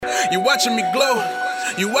You watching me glow,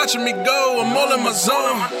 you watching me go. I'm all in my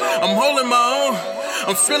zone, I'm holding my own.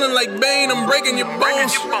 I'm feeling like Bane, I'm breaking your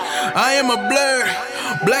bones. I am a blur,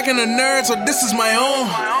 black and a nerd, so this is my own.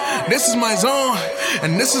 This is my zone,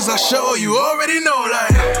 and this is our show. You already know,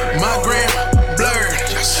 like my gram blurred,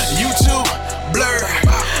 YouTube blurred.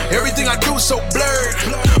 Everything I do so blurred.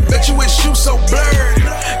 Bet you wish you so blurred.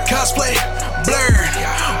 Cosplay blurred,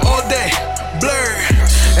 all day blurred.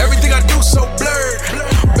 Everything I do so blurred.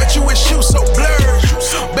 Bet you wish you so blurred.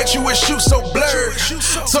 Bet you wish you so blurred.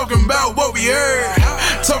 Talking about what we heard,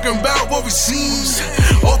 talking about what we seen,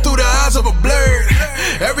 all through the eyes of a blur.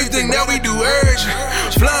 Everything that we do urge,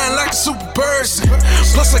 flying like a super person.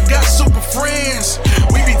 Plus I got super friends,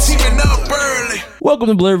 we be teaming up early. Welcome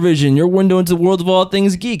to Blur Vision, your window into the world of all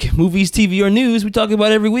things geek, movies, TV, or news. We talk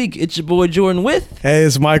about every week. It's your boy Jordan with... Hey,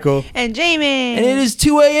 it's Michael. And Jamie. And it is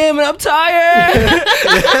 2 a.m. and I'm tired.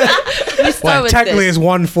 We start with technically this. it's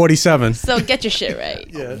 1:47. So get your shit right.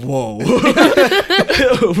 Yeah. Whoa.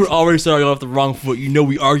 We're already starting off the wrong foot. You know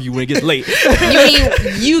we argue when it gets late. You mean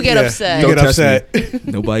you get upset. You get Don't test upset. me.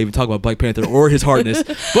 Nobody even talk about Black Panther or his hardness.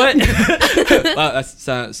 But that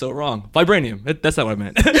sounds so wrong. Vibranium. That's not what I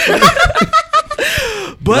meant.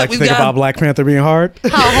 But Like to think about Black Panther being hard?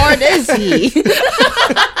 How hard is he?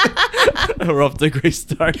 We're off to a great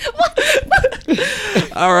start.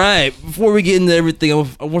 All right. Before we get into everything,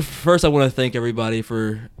 first I want to thank everybody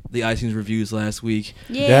for the iTunes reviews last week.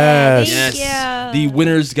 Yeah, Yes. thank you. The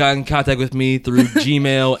winners got in contact with me through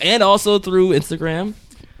Gmail and also through Instagram.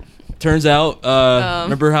 Turns out,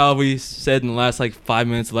 remember how we said in the last 5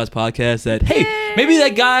 minutes of the last podcast that, hey, maybe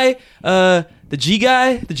that guy, the G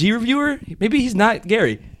reviewer, maybe he's not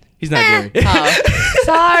Gary. He's not Gary. Oh,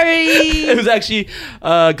 sorry. It was actually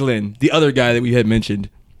Glenn, the other guy that we had mentioned.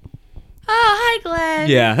 Oh, hi, Glenn.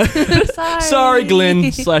 Yeah. Sorry. Sorry,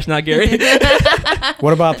 Glenn / not Gary.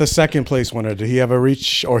 What about the second place winner? Did he ever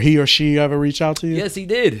reach, or he or she ever reach out to you? Yes, he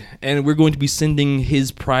did. And we're going to be sending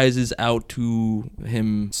his prizes out to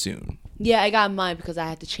him soon. Yeah, I got mine because I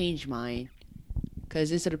had to change mine.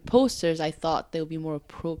 Because instead of posters, I thought they would be more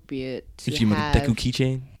appropriate to Did you have... make a Deku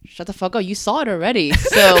keychain? Shut the fuck up. You saw it already.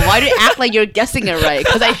 So why do you act like you're guessing it right?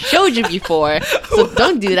 Because I showed you before. So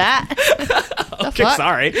don't do that. Okay,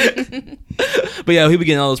 sorry. But yeah, he'll be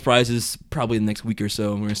getting all those prizes probably the next week or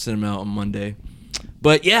so. And we're going to send them out on Monday.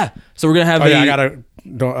 But yeah, so we're going to have I gotta,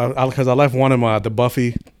 because I left one of the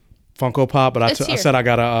Buffy Funko Pop, but I said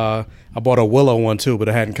I bought a Willow one too, but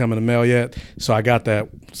it hadn't come in the mail yet. So I got that.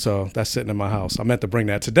 So that's sitting in my house. I meant to bring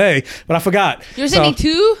that today, but I forgot. You're sending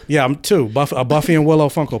two? Yeah, I'm two. A Buffy and Willow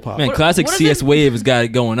Funko Pop. Man, classic what is CS it? Wave has got it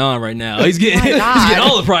going on right now. He's getting, My he's God. getting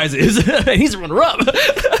all the prizes. He's a runner-up.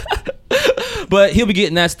 But he'll be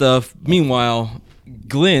getting that stuff. Meanwhile,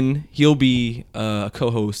 Glenn, he'll be a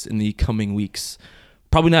co-host in the coming weeks.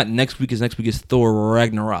 Probably not next week, because next week is Thor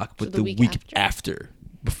Ragnarok, but So the week after.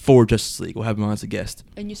 Before Justice League. We'll have him on as a guest.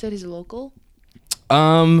 And you said he's local?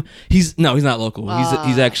 He's not local.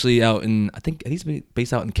 He's actually out in, I think he's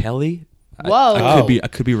based out in Cali. Whoa. I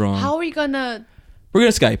could be wrong. How are you gonna... We're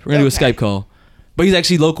gonna Skype. We're gonna do a Okay. Skype call. But he's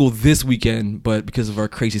actually local this weekend, but because of our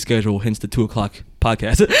crazy schedule, hence the 2:00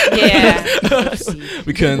 podcast. Yeah.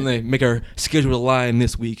 We couldn't make our schedule align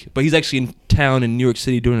this week. But he's actually in town in New York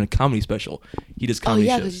City doing a comedy special. He does Oh, comedy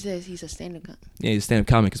yeah, shows. because you said he's a stand-up guy. Yeah, he's a stand-up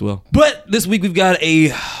comic as well. But this week we've got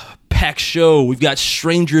a packed show. We've got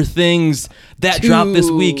Stranger Things that dropped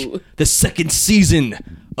this week. The second season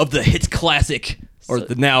of the hit classic, or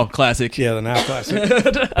the now classic. Yeah, the now classic.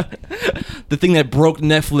 The thing that broke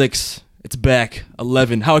Netflix. It's back.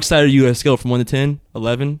 11. How excited are you at a scale from 1 to 10?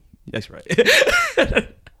 11? That's right.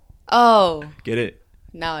 Oh, Get it?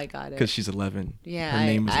 now I got it. Because she's 11. Yeah, Her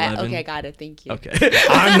name is 11. okay, I got it. Thank you. Okay.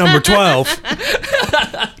 I'm number 12.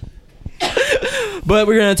 But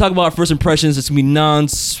we're going to talk about our first impressions. It's going to be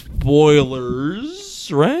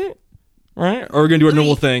non-spoilers, right? Right? Or we're going to do our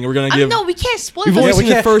normal thing. We're going to give... No, we can't spoil We've this. only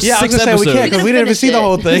seen the first I was 6 gonna say episodes. we can't because we didn't even see the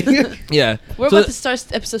whole thing. Yeah. We're So about to start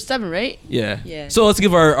episode 7, right? Yeah. Yeah. So let's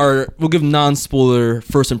give we'll give non-spoiler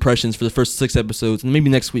first impressions for the first 6 episodes, and maybe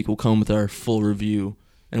next week we'll come with our full review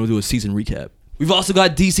and we'll do a season recap. We've also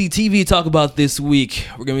got DC TV to talk about this week.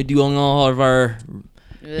 We're gonna be doing all of our,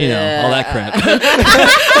 all that crap.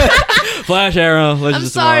 Flash, Arrow, Legends I'm of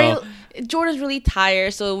sorry. Tomorrow. Jordan's really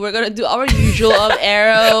tired, so we're gonna do our usual of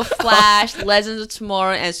Arrow, Flash, Legends of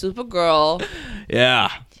Tomorrow, and Supergirl.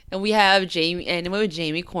 Yeah. And we have Jamie, and with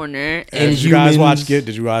Jamie Corner. And Did you guys Humans.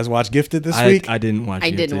 watch Gifted this week? I didn't watch it.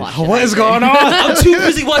 I didn't watch it. What is going on? I'm too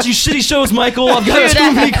busy watching shitty shows, Michael. I've got True too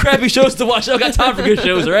that. many crappy shows to watch. I've got time for good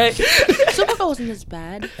shows, all right? Supergirl thought it wasn't as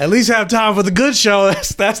bad. At least have time for the good show.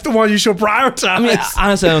 That's the one you should prioritize. I mean,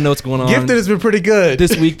 honestly, I don't know what's going on. Gifted has been pretty good.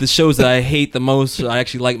 This week, the shows that I hate the most, I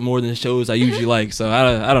actually like more than the shows I usually like. So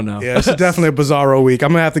I don't know. Yeah, it's definitely a Bizarro week.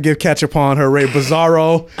 I'm gonna have to give Ketchup on her rate.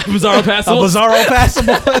 Bizarro passable. Bizarro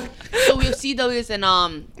passable. So we'll see those, and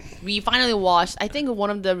we finally watched. I think one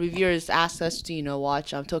of the reviewers asked us to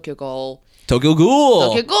watch Tokyo Ghoul. Tokyo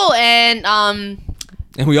Ghoul.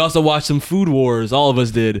 And we also watched some Food Wars. All of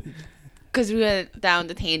us did. Because we went down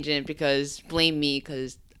the tangent because blame me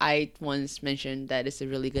because I once mentioned that it's a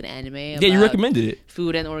really good anime. Yeah, you recommended it.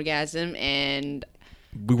 Food and orgasm, and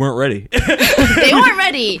we weren't ready. They weren't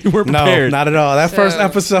ready. We weren't prepared. No, not at all. That first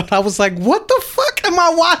episode, I was like, "What the fuck am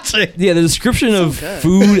I watching?" Yeah, the description of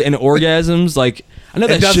food and orgasms, like I know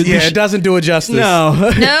that it doesn't do it justice. No,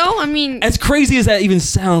 I mean, as crazy as that even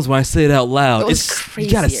sounds when I say it out loud, it's crazy.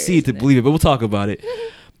 You gotta see it to believe it. But we'll talk about it.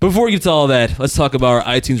 Before we get to all that, let's talk about our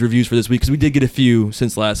iTunes reviews for this week because we did get a few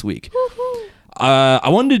since last week. I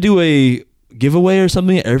wanted to do a giveaway or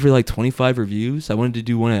something every like 25 reviews. I wanted to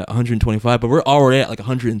do one at 125, but we're already at like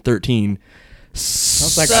 113.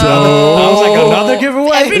 Sounds like another giveaway.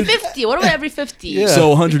 Every 50. What about every 50? Yeah. So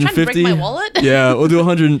 150. Trying to break my wallet? Yeah, we'll do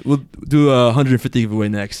 100. We'll do a 150 giveaway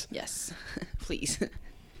next. Yes, please.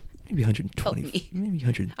 Maybe 120. Maybe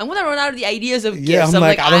 100. I'm gonna run out of the ideas of Yeah, gifts. I'm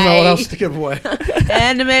like, I don't know what else to give away.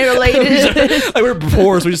 Anime related. Like we're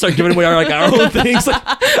poor, so we just start giving away our own things. Like,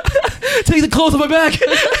 take the clothes off my back.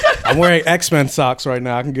 I'm wearing X-Men socks right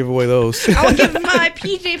now. I can give away those. I'll give my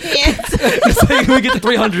PJ pants. It's like we get to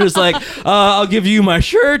 300. It's like I'll give you my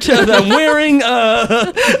shirt that I'm wearing.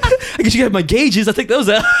 I guess you have my gauges. I'll take those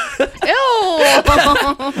out. Ew.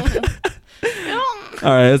 All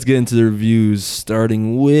right, let's get into the reviews.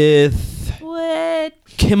 Starting with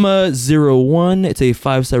Kima01. It's a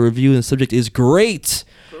 5-star review, and the subject is great.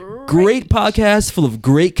 Great podcast full of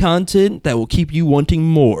great content that will keep you wanting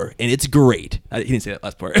more, and it's great. He didn't say that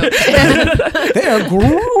last part. They are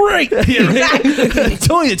great. Exactly.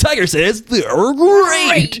 Tony the Tiger says they're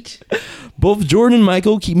great. Both Jordan and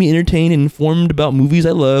Michael keep me entertained and informed about movies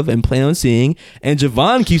I love and plan on seeing, and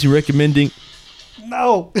Javon keeps me recommending.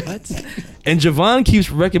 No. What? And Javon keeps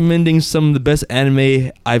recommending some of the best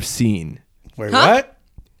anime I've seen. Wait, what?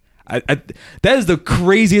 That is the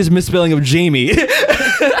craziest misspelling of Jamie.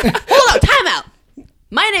 Hold up, time out.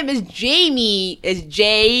 My name is Jamie. Is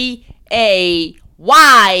Jayme.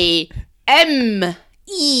 I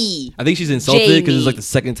think she's insulted because it's like the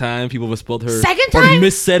second time people have spelled her. Second or time?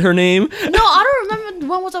 missaid her name. No, I don't remember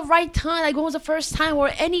when was the right time. Like when was the first time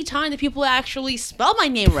or any time that people actually spell my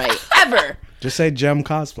name right ever. Just say Gem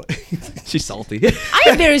Cosplay. She's salty. I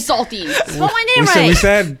am very salty. Spell my name right. We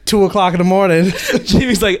said 2 o'clock in the morning.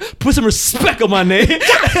 Jamie's like, put some respect on my name. God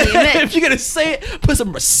damn it. If you're gonna say it, put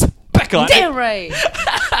some respect on Damn it. right.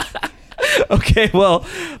 Okay, well,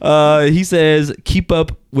 he says, keep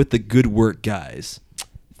up with the good work, guys.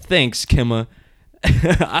 Thanks, Kima.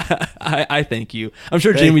 I thank you. I'm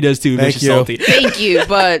sure Jamie does too. Thank she's you. salty. Thank you,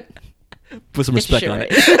 but Put some respect on right.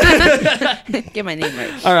 it. Get my name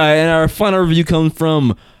right. All right, and our final review comes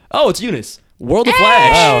from, it's Eunice. World of Hey,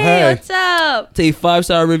 Flash. Oh, hey. what's up? It's a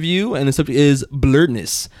 5-star review, and the subject is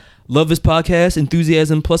blurredness. Love this podcast.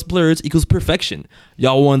 Enthusiasm plus blurs equals perfection.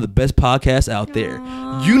 Y'all are one of the best podcasts out there.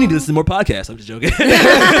 You need to listen to more podcasts. I'm just joking.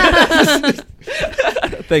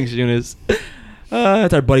 Thanks, Eunice.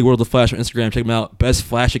 That's our buddy World of Flash on Instagram. Check him out. Best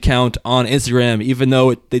Flash account on Instagram, even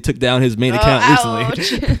though they took down his main account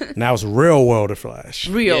recently. Now it's real World of Flash.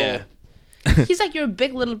 Real. Yeah. He's like your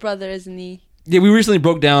big little brother, isn't he? Yeah, we recently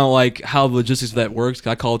broke down like how the logistics of that works.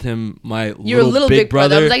 I called him my Your little big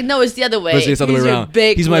brother. I was like, no, it's the other way. It's the other way He's your around.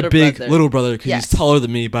 big He's my big brother. little brother because Yes. he's taller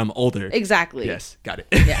than me, but I'm older. Exactly. Yes, got it.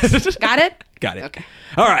 Yes. Got it? Got it. Okay.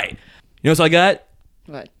 All right. You know what I got?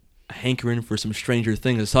 What? A hankering for some Stranger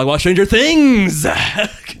Things. Let's talk about Stranger Things.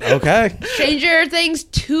 Okay. Stranger Things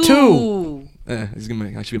 2. This is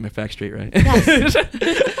gonna actually get my facts straight, right? Yes.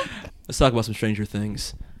 Let's talk about some Stranger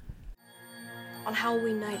Things. On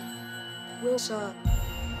Halloween night, Will saw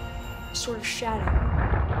a sort of shadow.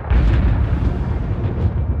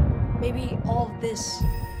 Maybe all of this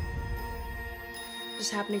is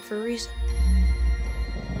happening for a reason.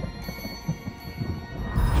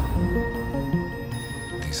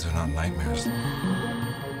 These are not nightmares.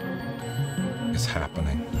 It's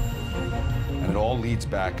happening. And it all leads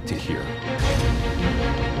back to here.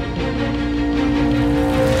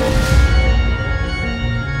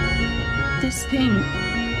 This thing.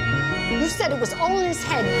 You said it was all in his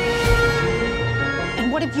head.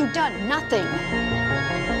 And what have you done? Nothing.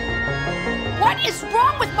 What is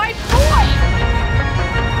wrong with my boy?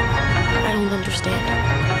 I don't understand.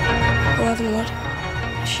 11 what?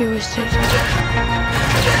 She was just...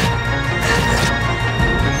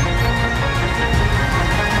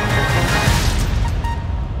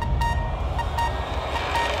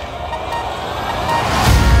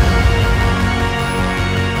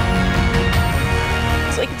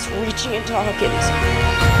 It's like it's reaching into Hawkins.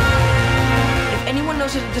 If anyone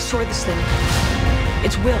knows how to destroy this thing,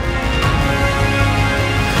 it's Will.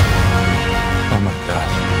 Oh my God.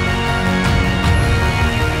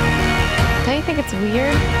 Don't you think it's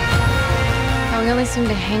weird how we only seem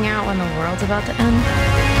to hang out when the world's about to end?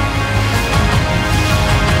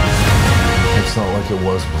 It's not like it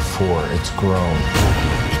was before. It's grown.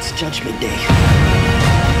 It's Judgment Day.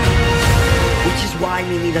 Which is why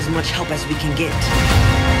we need as much help as we can get.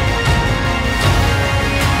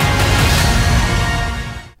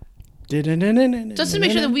 Just to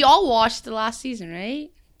make sure that we all watched the last season,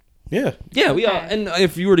 right? Yeah. Yeah, we are. And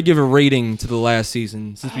if you were to give a rating to the last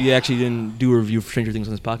season, since we actually didn't do a review for Stranger Things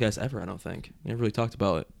on this podcast ever, I don't think. We never really talked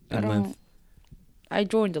about it at length. I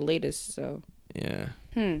joined the latest, so. Yeah.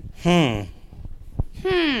 Hmm.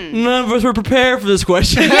 None of us were prepared for this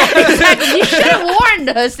question. Yeah, exactly. You should have warned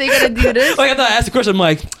us they're going to do this. Like, I thought I asked the question, I'm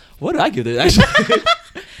like, what did I give it? Actually,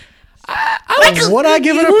 Would I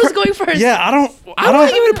give it a Who's going first? Yeah, I don't would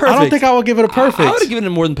give it a perfect. I don't think I would give it a perfect. I would have given it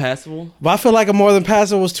more than passable. But I feel like a more than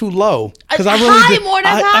passable was too low. A high more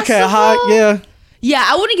than Okay, a high, passable? yeah. Yeah,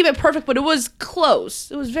 I wouldn't give it perfect, but it was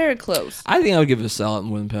close. It was very close. I think I would give it a solid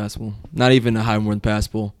more than passable. Not even a high more than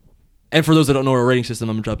passable. And for those that don't know our rating system,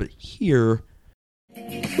 I'm going to drop it here.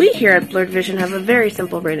 We here at Blurred Vision have a very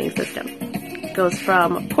simple rating system. It goes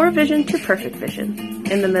from poor vision to perfect vision.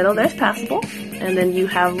 In the middle, there's passable, and then you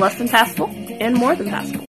have less than passable and more than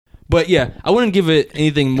passable. But yeah, I wouldn't give it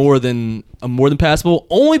anything more than passable,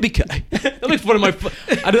 only because don't make fun of my.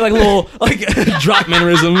 I did like a little drop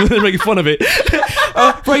mannerism, making fun of it.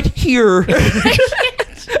 Right here.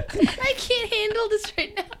 I can't handle this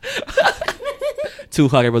right now. 2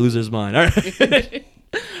 o'clock, everybody loses his mind. All right.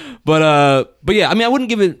 But yeah, I mean, I wouldn't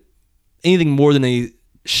give it anything more than a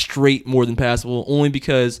straight more than passable, only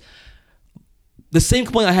because the same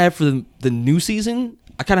complaint I had for the new season,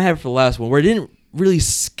 I kind of had for the last one, where it didn't really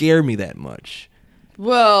scare me that much.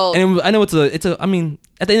 Well, and I know it's a. I mean,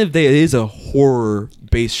 at the end of the day, it is a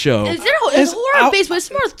horror-based show. It's horror-based, but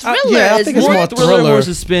it's more thriller. Yeah, I think it's more thriller, more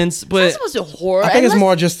suspense. But it's not supposed to horror. I think it's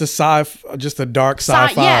more just a dark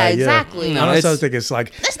sci-fi. Yeah, exactly. I don't think it's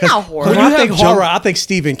like. It's not horror. When I think horror, I think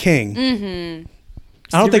Stephen King. Mm-hmm.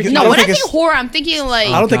 I don't think. When I think horror, I'm thinking like.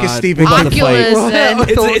 I don't think it's Stephen King.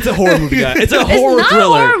 It's a horror movie, guys. It's a horror thriller. It's not a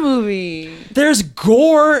horror movie. There's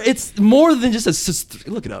gore. It's more than just a.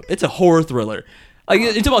 Look it up. It's a horror thriller. Like,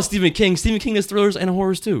 you talk about Stephen King. Stephen King does thrillers and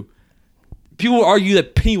horrors too. People will argue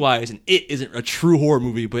that Pennywise and It isn't a true horror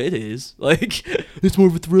movie, but it is. Like, it's more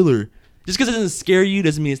of a thriller. Just because it doesn't scare you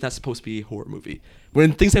doesn't mean it's not supposed to be a horror movie.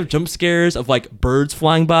 When things have jump scares of like birds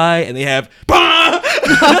flying by and they have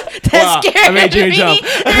that scared I made Jimmy jump.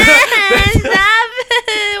 Stop it.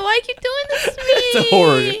 Why are you doing this to me? It's a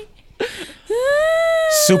horror.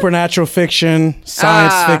 Supernatural fiction,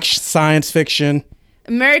 science fiction.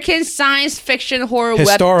 American science fiction horror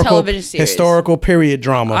web television series. Historical period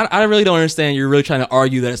drama. I really don't understand. You're really trying to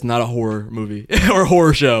argue that it's not a horror movie or a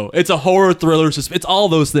horror show. It's a horror thriller. It's all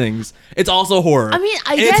those things. It's also horror. I mean,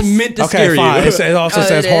 I guess it's meant to scare fine. you. It also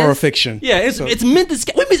says horror fiction. Yeah, it's meant to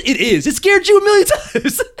scare. It is. It scared you a million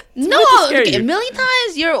times. No, a million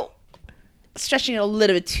times. You're stretching it a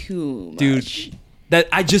little bit too much. Dude, that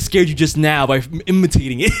I just scared you just now by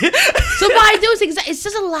imitating it. So by those things, it's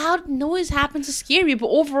just a loud noise happens to scare me. But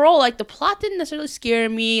overall, like the plot didn't necessarily scare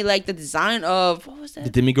me. Like the design of what was that? The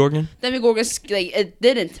Demogorgon. Like it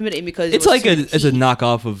did intimidate me because it's like it's a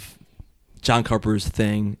knockoff of John Carpenter's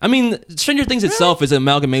Thing. I mean, Stranger Things itself is an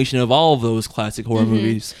amalgamation of all of those classic horror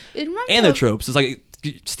movies and their tropes. It's like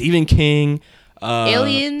Stephen King,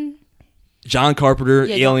 Alien, John Carpenter,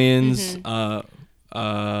 Aliens,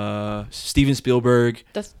 Steven Spielberg.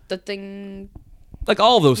 The Thing. Like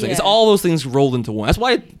all of those things. It's all those things rolled into one. That's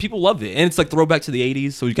why people loved it. And it's like throwback to the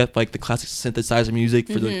 80s. So you got like the classic synthesizer music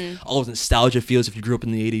for all those nostalgia feels if you grew up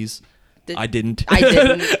in the 80s. I didn't.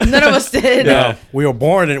 None of us did. Yeah. We were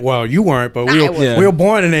born in, well, you weren't, but we were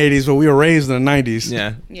born in the 80s, but we were raised in the 90s.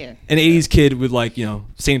 Yeah. Yeah. An 80s kid would like,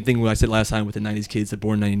 same thing what I said last time with the 90s kids that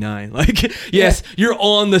born in 99. Like, yes, you're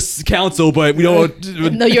on the council, but we don't.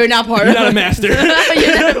 No, you're not part of it. You're not a master.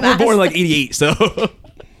 We're born in like 88, so.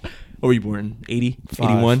 What were you born? 80?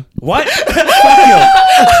 81? What? Fuck you.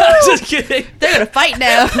 Just kidding. They're going to fight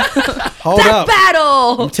now. Hold up.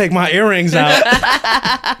 Battle. Take my earrings out.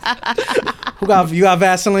 You got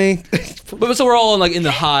Vaseline? But so we're all in the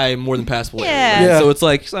high, more than passable area. Yeah. Right? So it's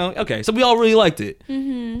like, okay. So we all really liked it.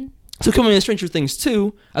 Mm-hmm. So coming in Stranger Things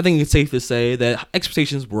 2, I think it's safe to say that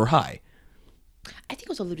expectations were high. I think it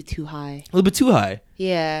was a little too high. A little bit too high.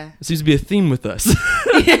 Yeah. It seems to be a theme with us.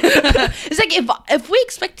 It's like if we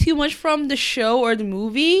expect too much from the show or the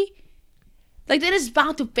movie, like that is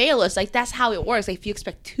bound to fail us. Like that's how it works. Like if you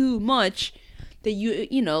expect too much, that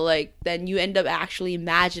you know, like then you end up actually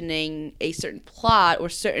imagining a certain plot or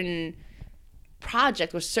certain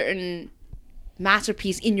project or certain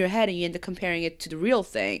masterpiece in your head, and you end up comparing it to the real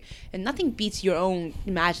thing. And nothing beats your own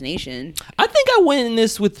imagination. I think I went in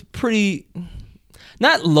this with pretty,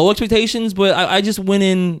 not low expectations, but I just went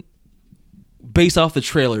in based off the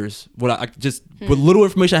trailers. What little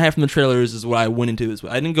information I had from the trailers is what I went into this.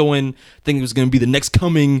 I didn't go in thinking it was going to be the next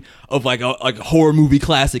coming of like a horror movie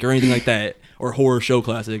classic or anything like that, or horror show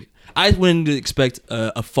classic. I went in to expect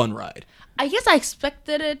a fun ride. I guess I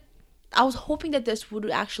expected it. I was hoping that this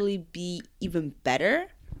would actually be even better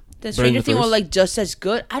than Stranger Things, or like just as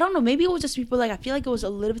good. I don't know. Maybe it was just people like, I feel like it was a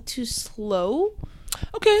little bit too slow.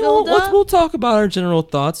 Okay, well, we'll talk about our general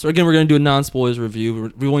thoughts. Again, we're going to do a non-spoilers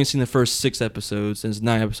review. We've only seen the first 6 episodes, and there's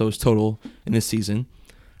 9 episodes total in this season.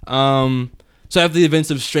 So after the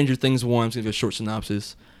events of Stranger Things 1, I'm just going to give a short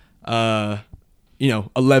synopsis.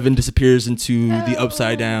 11 disappears into the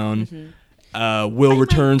Upside Down. Mm-hmm. Will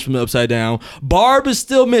returns from the Upside Down. Barb is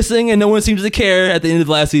still missing, and no one seems to care at the end of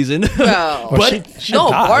last season. Bro. But she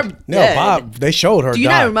died. Barb dead. Barb, they showed her. Do you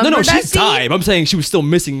die. not remember no, that she scene? died. I'm saying she was still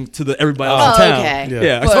missing to everybody else in town. Okay.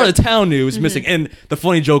 Yeah, as far as the town knew, was missing. And the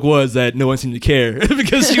funny joke was that no one seemed to care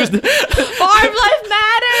because she was. Barb life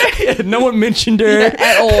matter. Yeah, no one mentioned her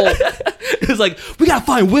at all. It was like, we gotta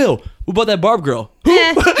find Will. What about that Barb girl?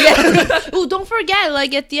 Yeah. Ooh, don't forget,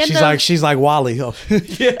 like at the end she's like Wally. At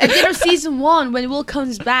the end of season 1, when Will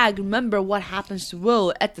comes back, remember what happens to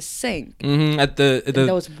Will at the sink. Mm-hmm.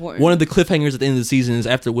 That was important. One of the cliffhangers at the end of the season is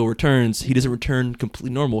after Will returns, he doesn't return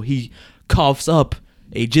completely normal. He coughs up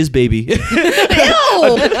a jizz baby. Ew!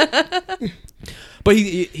 But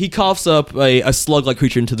he coughs up a slug-like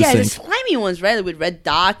creature into the sink. Yeah, the slimy ones, right? With red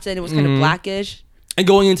dots, and it was kind of blackish. And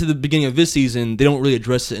going into the beginning of this season, they don't really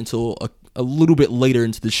address it until a little bit later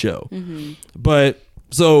into the show. Mm-hmm. But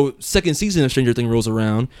so second season of Stranger Things rolls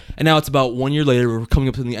around, and now it's about 1 year later. We're coming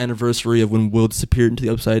up to the anniversary of when Will disappeared into the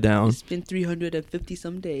Upside Down. It's been 350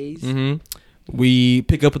 some days. Mm-hmm. We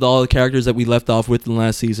pick up with all the characters that we left off with in the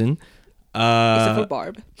last season. Except for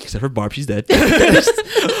Barb. Except for Barb, she's dead.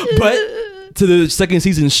 But to the second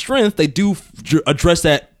season's strength, they do address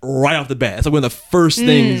that right off the bat. It's like one of the first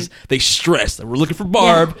things they stress. That we're looking for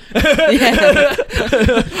Barb. Yeah.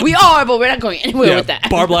 We are, but we're not going anywhere with that.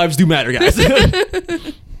 Barb lives do matter, guys.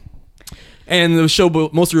 And the show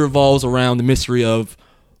mostly revolves around the mystery of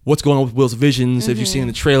what's going on with Will's visions. If you've seen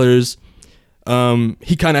the trailers,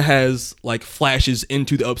 he kind of has like flashes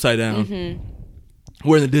into the Upside Down,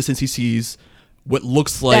 where in the distance he sees what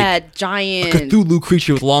looks like that giant a Cthulhu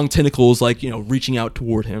creature with long tentacles, like, reaching out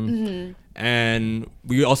toward him. And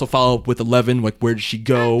we also follow up with 11, like, where did she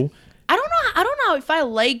go? I don't know if I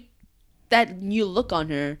like that new look on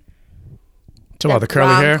her. Talking about the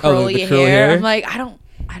curly hair? Curly the curly hair. hair. I'm like, I don't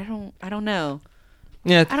know.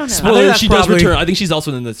 Yeah, I don't know. Spoiler, she does return. I think she's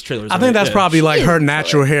also in the trailers. I think that's probably like her is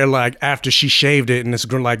natural hair, like after she shaved it and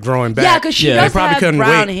it's like growing back. Yeah, because she does have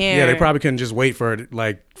brown hair. Yeah, they probably couldn't just wait for it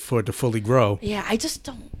to fully grow. Yeah, I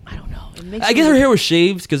don't know. It makes I guess her hair was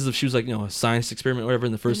shaved because she was like, a science experiment or whatever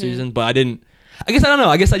in the first season. But I don't know.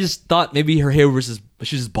 I guess I just thought maybe her hair was she was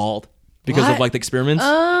just bald because of like the experiments.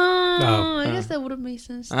 I guess that would have made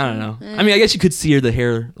sense. I don't know. I mean, I guess you could see her the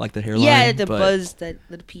hairline. Yeah, the buzz, the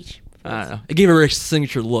peach. I don't know. It gave her a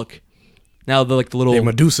signature look. Now the little. They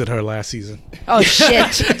Medusa'd her last season. Oh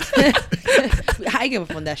shit! I give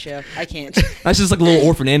up on that show. I can't. That's just like a little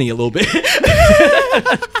Orphan Annie, a little bit,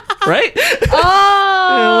 right?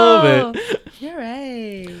 Oh, yeah, a little bit. You're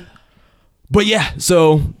right. But yeah,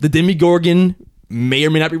 so the Demogorgon may or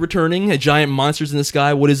may not be returning. A giant monsters in the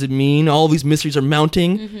sky. What does it mean? All these mysteries are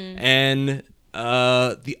mounting, and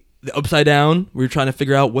the Upside Down. We're trying to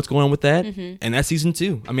figure out what's going on with that, and that's season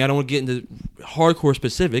 2. I mean, I don't want to get into hardcore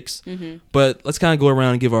specifics, but let's kind of go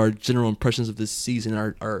around and give our general impressions of this season,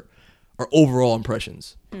 our overall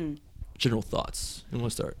impressions, general thoughts. You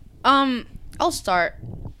want to start? I'll start.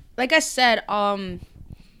 Like I said, I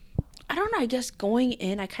don't know. I guess going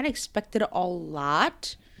in, I kind of expected a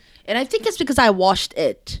lot, and I think it's because I watched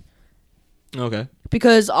it. Okay.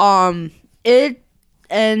 Because it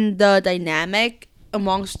and the dynamic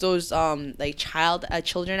amongst those like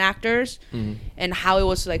children actors and how it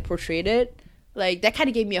was like portrayed, like that kind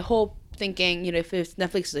of gave me a hope, thinking if it's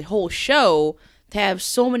Netflix's whole show to have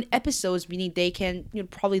so many episodes, meaning they can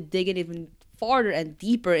probably dig in even farther and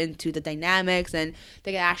deeper into the dynamics, and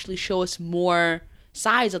they can actually show us more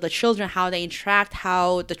sides of the children, how they interact,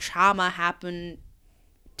 how the trauma happened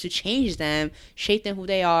to change them, shape them who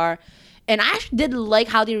they are. And I actually did like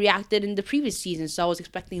how they reacted in the previous season, so I was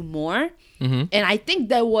expecting more. And I think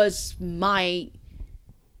that was my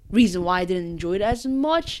reason why I didn't enjoy it as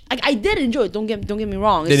much. Like, I did enjoy it, don't get me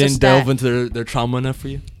wrong. They didn't delve into their trauma enough for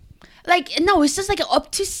you? Like, no, it's just like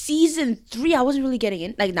up to season 3, I wasn't really getting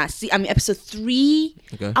in. Like, episode 3,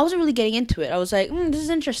 okay. I wasn't really getting into it. I was like, this is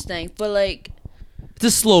interesting, but like, it's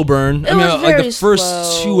a slow burn. I mean, like the first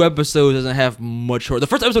slow. 2 episodes doesn't have much horror. The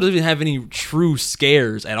first episode doesn't even have any true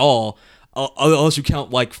scares at all, unless you count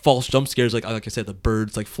like false jump scares, like I said, the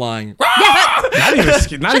birds like flying. Not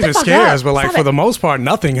even scares, but like for the most part,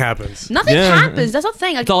 nothing happens. Nothing happens. That's the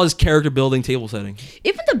thing. Like, it's all this character building, table setting.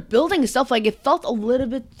 Even the building itself, like, it felt a little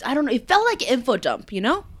bit, I don't know, it felt like info dump, you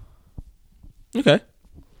know? Okay.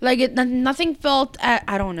 Like, nothing felt,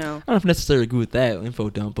 I don't know. I don't know if I necessarily agree with that info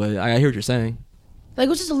dump, but I hear what you're saying. Like, it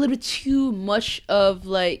was just a little bit too much of,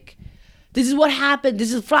 like, this is what happened,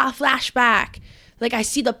 this is a flashback. Like, I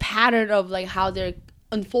see the pattern of, like, how they're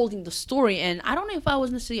unfolding the story, and I don't know if I was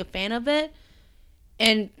necessarily a fan of it.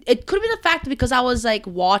 And it could be the fact because I was, like,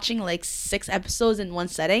 watching, like, 6 episodes in one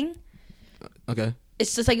setting. Okay.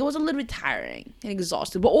 It's just, like, it was a little bit tiring and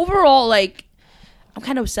exhausting. But overall, like, I'm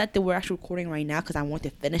kind of upset that we're actually recording right now because I want to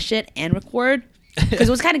finish it and record. Because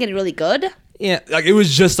it was kind of getting really good. Yeah, like it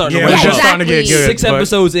was just starting to ramp ramp up. Starting to get good. 6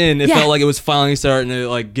 episodes in, it felt like it was finally starting to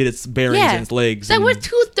like get its bearings and its legs. So we're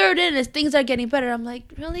 2/3 in as things are getting better. I'm like,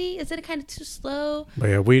 really? Is it kind of too slow? But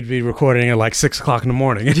yeah, we'd be recording at like 6 o'clock in the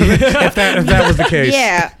morning if that was the case.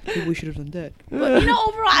 Yeah. Maybe we should have done that. But,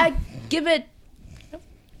 overall, I give it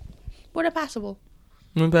more than passable.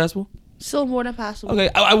 More than passable? Still more than passable. Okay,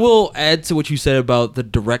 I will add to what you said about the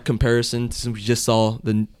direct comparison since we just saw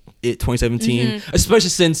the It 2017,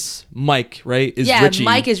 especially since Mike, right, is Richie.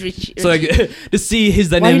 Mike is Richie. So like to see his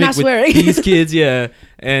dynamic with these kids,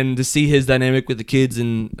 and to see his dynamic with the kids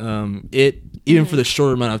and It, even for the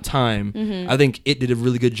short amount of time, I think It did a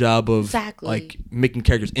really good job of like making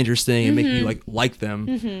characters interesting and making you like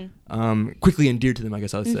them, quickly endeared to them, I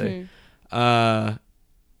guess I would say.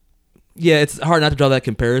 Yeah, it's hard not to draw that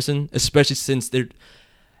comparison, especially since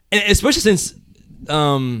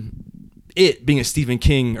It being a Stephen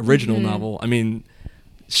King original novel. I mean,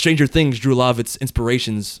 Stranger Things drew a lot of its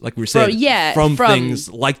inspirations, like we were saying, from things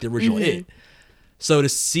like the original It. So to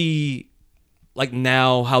see, like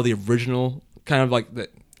now, how the original kind of like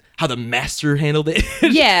how the master handled it.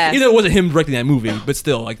 Yeah. Even though it wasn't him directing that movie, but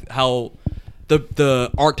still, like how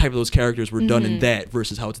the archetype of those characters were done in that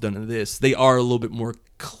versus how it's done in this. They are a little bit more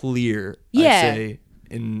clear, I'd say,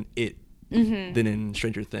 in It than in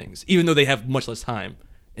Stranger Things, even though they have much less time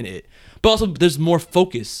in It. But also, there's more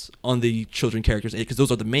focus on the children characters in It because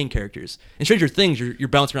those are the main characters. In Stranger Things, you're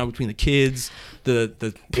bouncing around between the kids,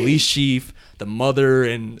 the police chief, the mother,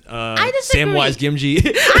 and Samwise Gamgee.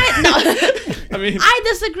 I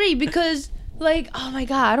disagree because, like, oh my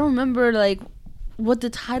god, I don't remember like what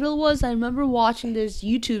the title was. I remember watching this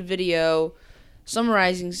YouTube video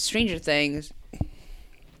summarizing Stranger Things.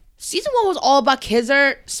 Season 1 was all about kids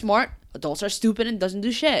are smart, adults are stupid, and doesn't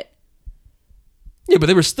do shit. Yeah, but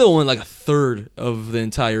they were still in like a third of the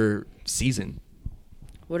entire season.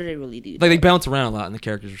 What did they really do? Like they bounce around a lot in the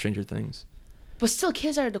characters of Stranger Things. But still,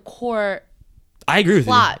 kids are the core. I agree with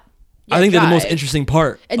plot. you. I think they're the most interesting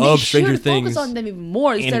part of Stranger Things. Focus on them even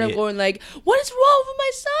more instead of going like, "What is wrong with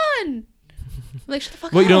my son?" Like, shut the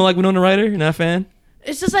fuck up. What, you don't like Winona Ryder? You're not a fan?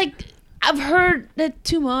 It's just like I've heard that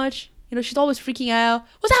too much. She's always freaking out.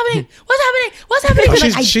 What's happening? What's happening? What's happening?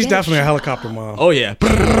 Oh, she's definitely a helicopter mom. Oh yeah.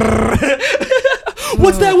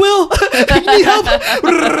 What's that, Will? You need help?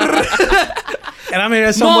 And I mean,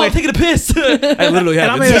 in some Mom, ways, I'm taking a piss. I literally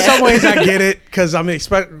have. And I mean, in some ways, I get it because I mean,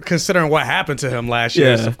 considering what happened to him last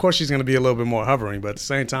year, so of course she's going to be a little bit more hovering. But at the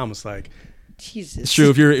same time, it's like, Jesus. It's true.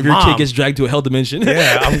 If your kid gets dragged to a hell dimension,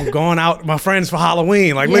 I'm going out with my friends for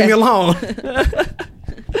Halloween. Like, leave me alone.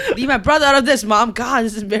 Leave my brother out of this, Mom. God,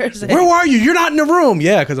 this is embarrassing. Where are you? You're not in the room.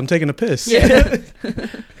 Yeah, because I'm taking a piss. Yeah.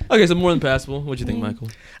 Okay, so more than passable. What do you think, Michael?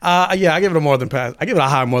 Yeah, I give it a more than pass. I give it a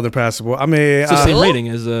high more than passable. I mean, it's the same rating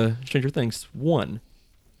as Stranger Things 1.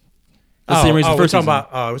 The same rating as the first season.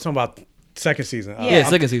 We're talking about second season.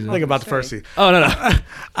 Second season. I think about the first season. Oh no.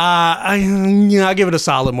 I give it a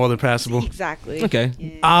solid more than passable. Exactly. Okay.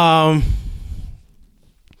 Yeah.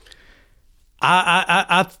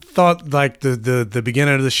 I thought like the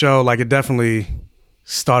beginning of the show, like it definitely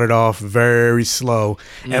started off very slow.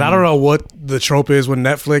 And I don't know what the trope is with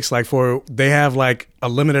Netflix, like they have like a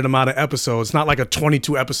limited amount of episodes. It's not like a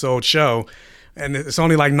 22 episode show and it's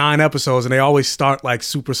only like 9 episodes, and they always start like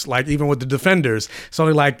super, like even with the Defenders, it's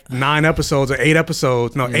only like 9 episodes or 8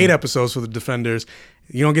 episodes. No, 8 episodes for the Defenders.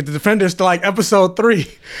 You don't get the Defenders to like episode 3.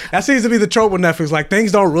 That seems to be the trope with Netflix. Like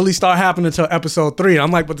things don't really start happening until episode 3.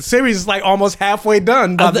 I'm like, but the series is like almost halfway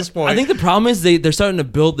done by this point. I think the problem is they're starting to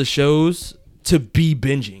build the shows to be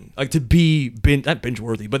binging, like to be not binge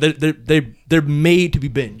worthy, but they're made to be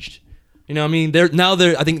binged. You know what I mean?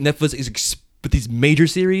 I think Netflix is with these major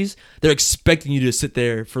series, they're expecting you to sit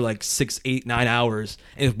there for like 6, 8, 9 hours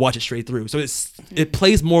and watch it straight through. So it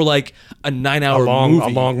plays more like a 9-hour movie. A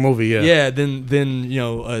long movie, yeah. Yeah, than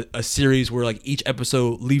a series where like each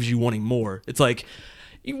episode leaves you wanting more. It's like,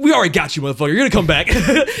 we already got you, motherfucker. You're gonna come back.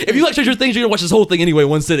 If you like Stranger Things, you're gonna watch this whole thing anyway,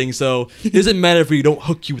 one sitting. So it doesn't matter if we don't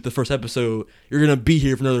hook you with the first episode. You're gonna be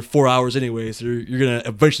here for another 4 hours anyway. So you're gonna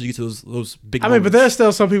eventually get to those big. I mean, but there's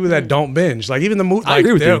still some people that don't binge. Like even the movie, I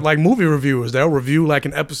agree with you. Like movie reviewers, they'll review like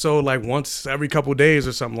an episode like once every couple days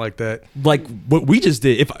or something like that. Like what we just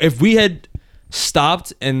did. If we had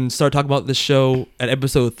stopped and started talking about this show at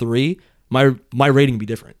episode 3, my rating would be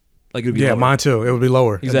different. Like it would be lower. Mine too. It would be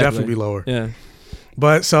lower. Exactly. It'd definitely be lower. Yeah.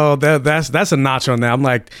 But so that's a notch on that. I'm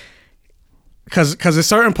like, because there's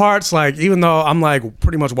certain parts, like even though I'm like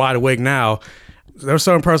pretty much wide awake now, there were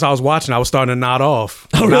certain parts I was watching, I was starting to nod off.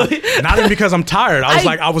 Oh, really? Not even because I'm tired.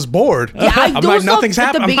 I was bored. Yeah, I'm like nothing's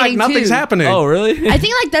happening. I'm like nothing's happening. Oh, really? I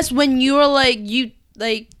think like that's when you were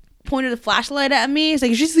like pointed a flashlight at me. It's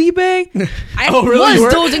like, is she sleeping? I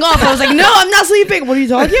was dozing off. I was like, no, I'm not sleeping. What are you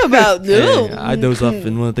talking about? No. Yeah, I doze off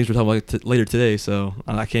in one of the things we're talking about later today, so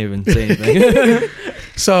I can't even say anything.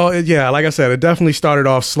 So yeah, like I said, it definitely started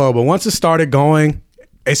off slow, but once it started going,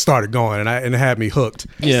 and it had me hooked.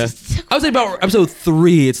 Yeah, I would say about episode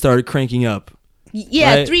 3, it started cranking up.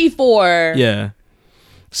 Yeah, right? 3, 4. Yeah.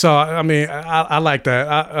 So I mean, I like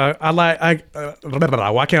that.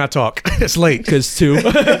 Why can't I talk? It's late. Because 2.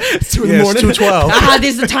 It's 2 in the morning. It's 2:12.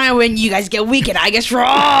 This is the time when you guys get weak and I get strong.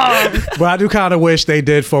 But I do kind of wish they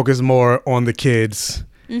did focus more on the kids,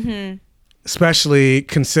 especially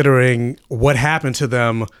considering what happened to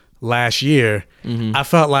them last year. I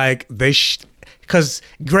felt like they. Because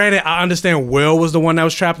granted, I understand Will was the one that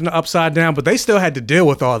was trapped in the Upside Down, but they still had to deal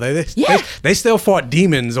with all that. They still fought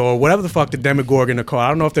demons or whatever the fuck the Demogorgon are called. I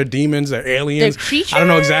don't know if they're demons, they're aliens. They're creatures? I don't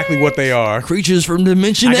know exactly what they are. Creatures from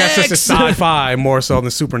Dimension X. I guess it's a sci-fi more so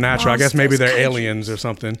than supernatural. I guess maybe they're aliens or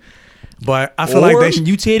something. But I feel like they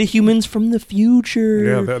mutated humans from the future.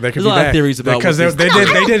 Yeah, they could There's be a lot of theories about because they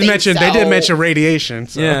did mention radiation.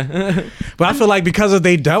 So. Yeah, but I feel like because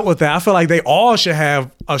they dealt with that, I feel like they all should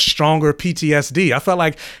have a stronger PTSD. I felt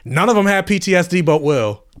like none of them had PTSD, but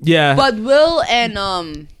Will. Yeah, but Will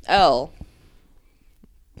and Elle.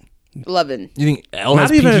 11. You think Elle has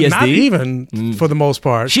PTSD? Not even for the most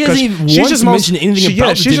part. She hasn't even once mentioned anything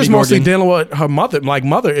about she's just mostly dealing with her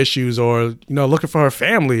mother issues, or looking for her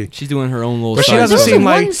family. She's doing her own little. But she doesn't seem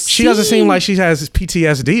like she has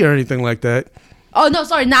PTSD or anything like that. Oh no,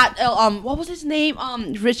 sorry, not what was his name?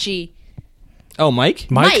 Richie. Oh, Mike.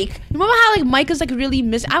 Remember how like Mike is like really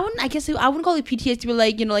I wouldn't call it PTSD, but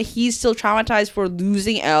like he's still traumatized for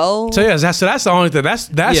losing Elle. So yeah, that's the only thing.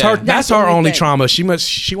 That's her only trauma. She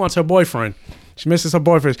wants her boyfriend. She misses her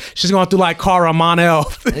boyfriend. She's going through like Cara Mon-El.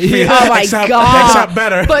 Oh my god, except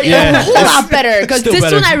better. But a whole lot better because this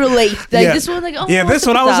one I relate. Like this one, like this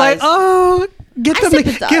one I was like, oh. Get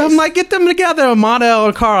them together, Mon-El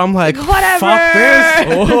and Cara. I'm like, whatever. Fuck this.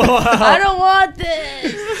 I don't want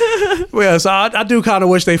this. Yeah, so I do kind of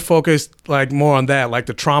wish they focused like more on that, like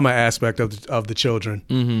the trauma aspect of the children.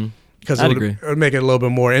 Mm-hmm. Because it would make it a little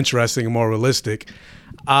bit more interesting and more realistic.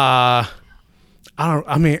 They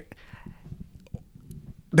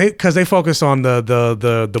focus on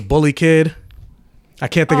the bully kid. I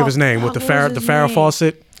can't think of his name with the Farrah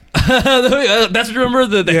Fawcett. That's what you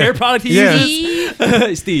remember the hair product he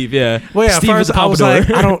uses. Steve, yeah. Well, yeah. Steve first I was like,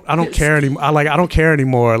 I don't care anymore. I don't care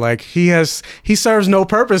anymore. Like he serves no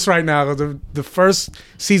purpose right now. The first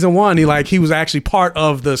season 1, he was actually part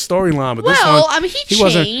of the storyline, but this one, he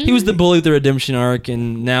changed. He was the bully of the redemption arc,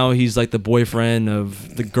 and now he's like the boyfriend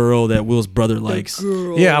of the girl that Will's brother likes.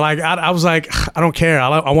 Yeah, like I was like, I don't care.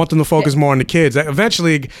 I want them to focus more on the kids.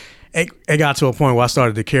 Eventually, it got to a point where I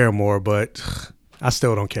started to care more, but. I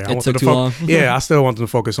still don't care. It took too long. Yeah, I still want them to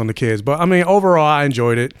focus on the kids. But I mean, overall, I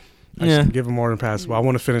enjoyed it. I just give them more than passable. I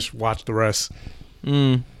want to watch the rest.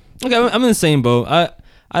 Okay, I'm in the same boat.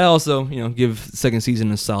 I also, give second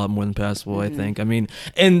season a solid more than passable. I think. I mean,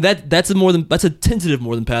 and that's a tentative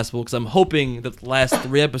more than passable because I'm hoping that the last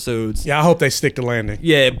 3 episodes. Yeah, I hope they stick the landing.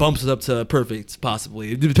 Yeah, it bumps it up to perfect,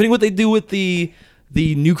 possibly, depending what they do with the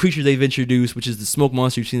the new creature they've introduced, which is the smoke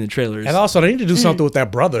monster you've seen in the trailers. And also, they need to do something with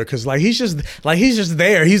that brother because he's just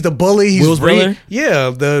there. He's the bully. He's Will's brother? Yeah,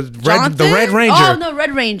 the Jonathan? Red Ranger. Oh no,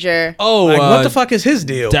 Red Ranger. Oh, what the fuck is his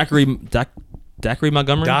deal? Dacre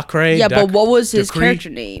Montgomery. Yeah, but what was his character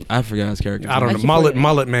name? I forgot his character. I don't know.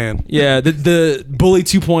 Mullet man. Yeah, the bully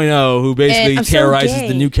 2.0 who basically terrorizes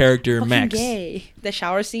the new character Fucking Max. Gay. The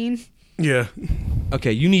shower scene. Yeah.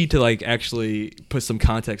 Okay, you need to like actually put some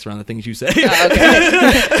context around the things you say.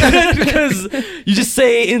 Because you just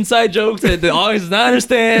say inside jokes that the audience does not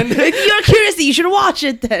understand. If you're curious, you should watch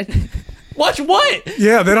it then. Watch what?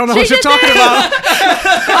 Yeah, they don't know what you're talking about.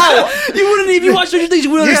 Oh, you wouldn't even watch Stranger Things.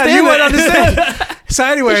 You wouldn't understand. You wouldn't understand. So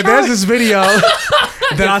anyway, there's this video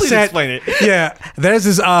that I sent. Explain it. Yeah, there's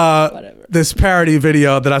this this parody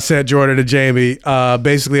video that I sent Jordan and Jamie,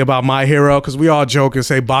 basically about My Hero, because we all joke and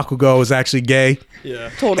say Bakugo is actually gay.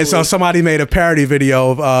 Yeah, totally. And so somebody made a parody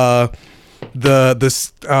video of they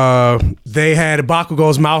had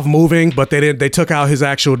Bakugo's mouth moving, but they took out his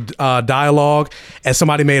actual dialogue, and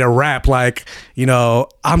somebody made a rap like,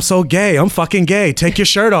 I'm so gay, I'm fucking gay, take your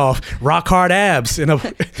shirt off, rock hard abs, and a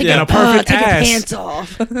perfect take ass. Take your pants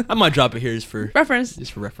off. I might drop it here just for reference.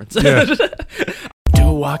 Yeah. Dude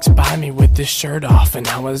walks by me with his shirt off, and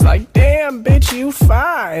I was like, damn, bitch, you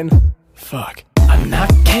fine. Fuck. I'm not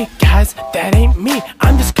gay, guys, that ain't me.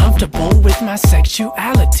 I'm just comfortable with my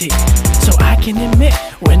sexuality. So I can admit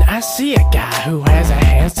when I see a guy who has a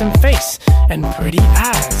handsome face and pretty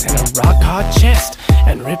eyes and a rock hard chest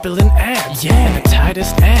and rippling abs, yeah, and the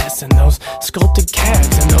tightest ass and those sculpted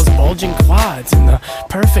calves and those bulging quads and the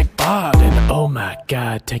perfect bod and oh my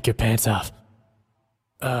god, take your pants off.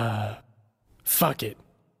 Fuck it.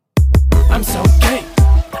 I'm so gay.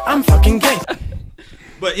 I'm fucking gay.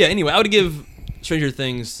 But yeah, anyway, I would give Stranger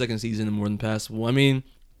Things second season more than passable. I mean,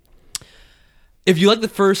 if you like the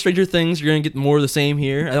first Stranger Things, you're gonna get more of the same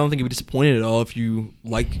here. I don't think you'd be disappointed at all if you're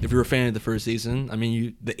a fan of the first season. I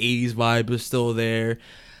mean, the 80s vibe is still there.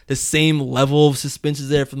 The same level of suspense is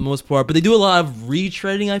there for the most part, but they do a lot of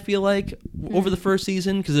retreading, I feel like, over the first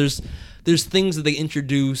season, because there's things that they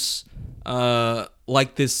introduce,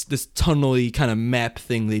 like this tunnel-y kind of map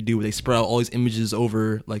thing they do, where they spread out all these images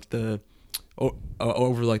over like the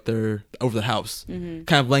house,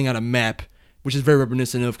 kind of laying out a map, which is very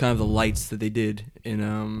reminiscent of kind of the lights that they did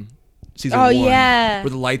in season 1. Yeah, where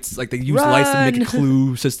the lights, like they use lights to make a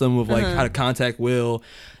clue system of like how to contact Will.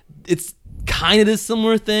 It's kind of this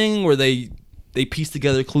similar thing where they piece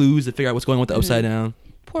together clues to figure out what's going on with the Upside Down.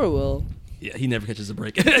 Poor Will. Yeah, he never catches a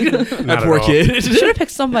break. That poor kid. Should have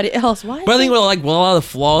picked somebody else. Why? But I think a lot of the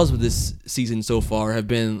flaws with this season so far have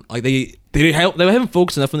been like they haven't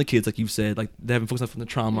focused enough on the kids, like you've said. Like they haven't focused enough on the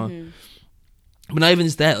trauma. But not even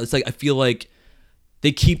just that. It's like I feel like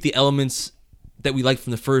they keep the elements that we liked from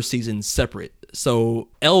the first season separate. So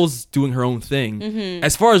Elle's doing her own thing.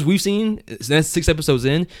 As far as we've seen, that's 6 episodes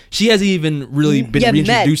in, she hasn't even really been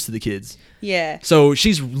reintroduced to the kids. Yeah. So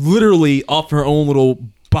she's literally off her own little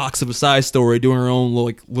box of a side story, doing her own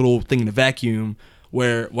little thing in a vacuum,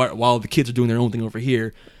 while the kids are doing their own thing over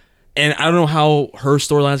here. And I don't know how her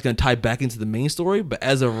storyline is going to tie back into the main story, but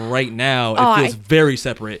as of right now, it feels very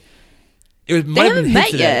separate. They haven't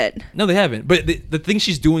met yet. No, they haven't. But the thing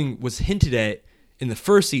she's doing was hinted at in the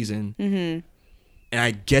first season, and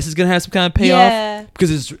I guess it's going to have some kind of payoff. Yeah.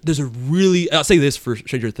 Because there's a really, I'll say this for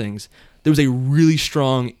Stranger Things, there was a really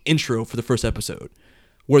strong intro for the first episode,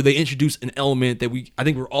 where they introduced an element that I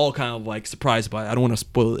think we're all kind of like surprised by. I don't want to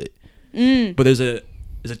spoil it, but there's a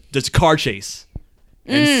car chase,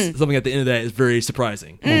 and something at the end of that is very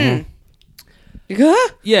surprising. Yeah,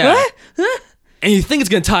 and you think it's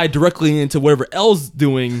gonna tie directly into whatever Elle's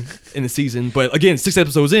doing in the season, but again, 6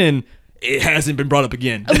 episodes in, it hasn't been brought up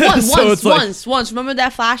again. Once. Remember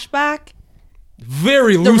that flashback?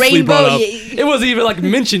 Very loosely brought up. It wasn't even like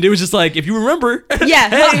mentioned. It was just like, if you remember. Yeah.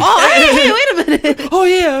 Hey, wait a minute. Oh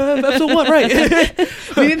yeah, episode 1, right?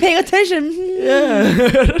 We've been paying attention.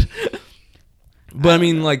 Yeah. But I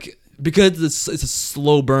mean, like, because it's a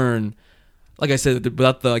slow burn. Like I said,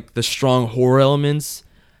 without the strong horror elements,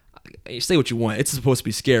 you say what you want. It's supposed to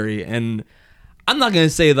be scary, and I'm not gonna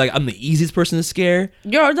say like I'm the easiest person to scare.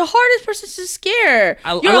 You're the hardest person to scare.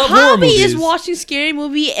 Your hobby is watching scary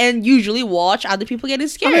movie and usually watch other people getting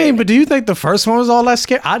scared. I mean, but do you think the first one was all that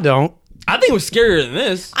scary? I don't. I think it was scarier than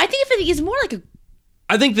this. I think if it's more like a.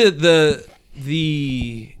 I think that the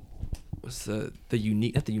what's the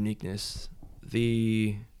unique, not the uniqueness,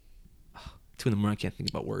 the 2 in the morning, I can't think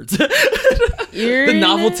about words. The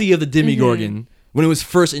novelty of the Demogorgon when it was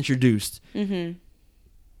first introduced.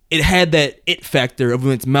 it had that it factor of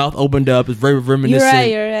when its mouth opened up. It's very reminiscent.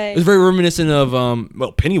 You're right. It was very reminiscent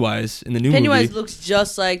of Pennywise in the new Pennywise movie. looks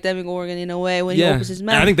just like Demogorgon in a way when he opens his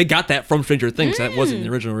mouth. And I think they got that from Stranger Things. That wasn't the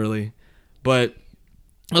original, really. But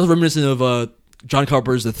it was reminiscent of John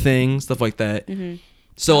Carpenter's The Thing, stuff like that.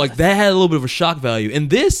 So like that had a little bit of a shock value. And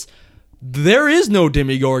this, there is no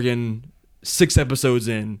Demogorgon 6 episodes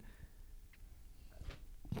in.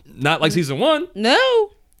 Not like season 1.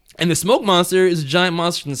 No. And the smoke monster is a giant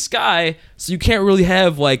monster in the sky, so you can't really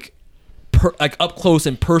have like up close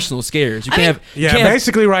and personal scares. You can't have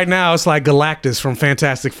basically right now it's like Galactus from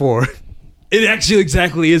Fantastic Four. It actually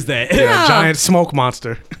exactly is that. Yeah, giant smoke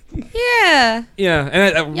monster. Yeah. Yeah,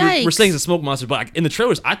 and we're saying it's a smoke monster, but like, in the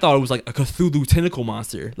trailers, I thought it was like a Cthulhu tentacle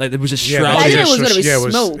monster. Like it was just shrouded. I thought it was gonna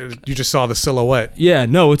be smoke. You just saw the silhouette. Yeah,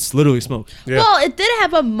 no, it's literally smoke. Yeah. Well, it did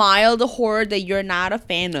have a mild horror that you're not a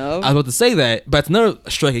fan of. I was about to say that, but it's another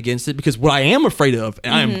strike against it because what I am afraid of,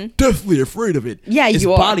 and I am definitely afraid of it, is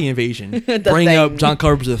you are. body invasion. Bring up John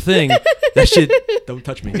Carpenter's The Thing. That shit, don't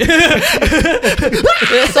touch me.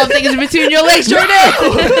 Something is between your legs, Jordan.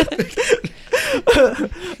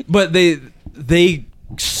 But they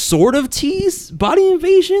sort of tease body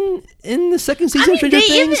invasion in the second season of Stranger Things.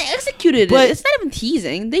 They even executed it. It's not even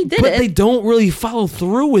teasing. They did it. But they don't really follow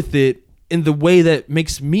through with it in the way that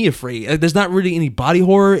makes me afraid. Like, there's not really any body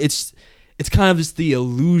horror. It's kind of just the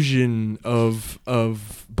illusion of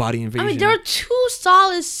body invasion. I mean, there are 2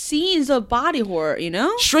 solid scenes of body horror, you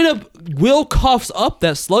know? Straight up, Will coughs up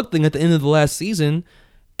that slug thing at the end of the last season,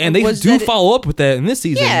 and they do follow up with that in this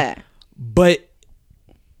season. Yeah. But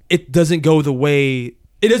it doesn't go the way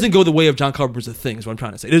of John Carpenter's The Thing, is what I'm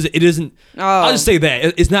trying to say. It isn't. I'll just say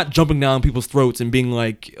that it's not jumping down people's throats and being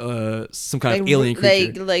like some kind of alien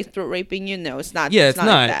creature, like throat raping you. No, it's not. Yeah, it's not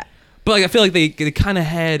like that. But like I feel like they kind of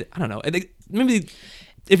had, I don't know. Maybe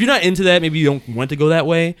if you're not into that, maybe you don't want to go that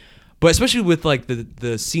way. But especially with like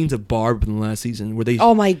the scenes of Barb in the last season where they,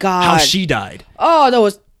 oh my god, how she died. Oh, that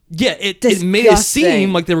was. Yeah, it made it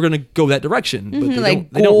seem like they were gonna go that direction, but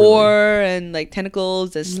like they don't gore really. and like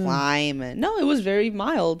tentacles and slime, and no, it was very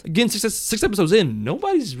mild. Again, six episodes in,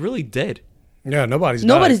 nobody's really dead. Yeah, nobody's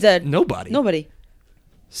dead. Nobody.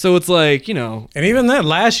 So it's like, you know, and even then,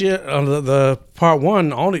 last year the part 1,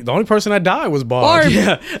 the only person that died was Barb.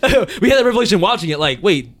 Yeah, we had that revelation watching it. Like,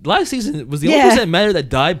 wait, last season was the only person that mattered that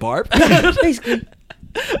died Barb. Basically,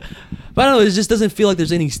 but I don't know. It just doesn't feel like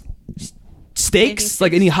there's any stakes,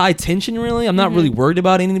 like any high tension. Really, I'm not really worried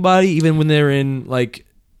about anybody, even when they're in like.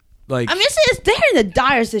 I mean, it's there in the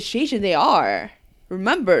dire situation they are.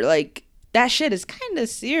 Remember, like that shit is kind of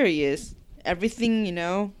serious. Everything, you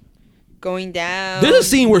know, going down. There's a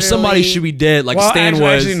scene where somebody should be dead, like Stan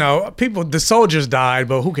was. Actually, no, the soldiers died,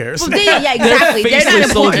 but who cares? Well, yeah, exactly. They're not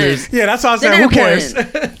important. Yeah, that's what I said. Who cares?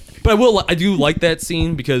 But I do like that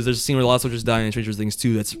scene because there's a scene where a lot of soldiers die in Stranger Things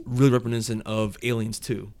 2 that's really reminiscent of Aliens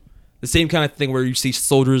 2. The same kind of thing where you see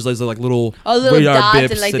soldiers as like little radar dots bips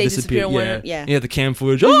and like that they disappear. Yeah, the cam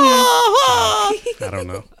footage. I don't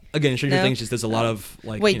know. Again, Stranger Things just does a lot of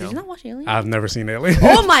like. Wait, did you not watch Aliens? I've never seen Aliens.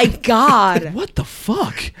 Oh my god! What the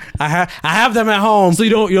fuck? I have them at home. So you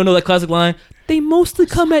don't know that classic line? They mostly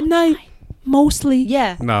come at night. Mostly.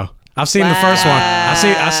 Yeah. No. I've seen the first one.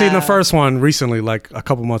 I seen the first one recently, like a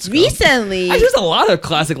couple months ago. Recently? There's a lot of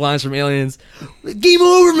classic lines from Aliens. Game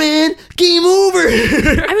over, man. Game over.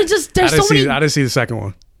 I mean, just there's so many. I didn't see the second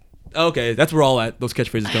one. Okay, that's where all those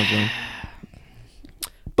catchphrases come from.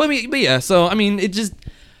 But yeah. So I mean, it just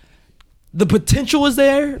the potential is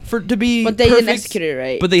there to be. But they perfect, didn't execute it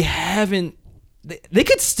right. But they haven't. They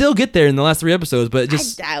could still get there in the last 3 episodes, but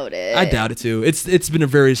just I doubt it. I doubt it too. It's been a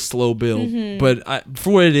very slow build, but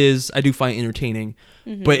for what it is, I do find it entertaining.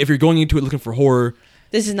 But if you're going into it looking for horror,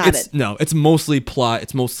 this is not it. No, it's mostly plot.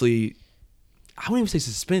 It's mostly, I wouldn't even say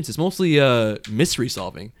suspense. It's mostly mystery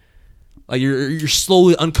solving. Like you're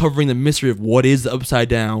slowly uncovering the mystery of what is the Upside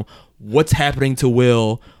Down, what's happening to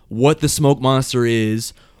Will, what the smoke monster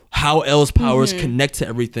is, how Elle's powers connect to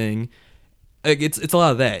everything. Like it's a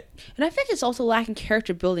lot of that. And I think it's also lacking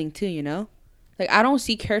character building too, you know? Like I don't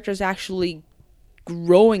see characters actually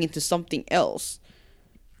growing into something else.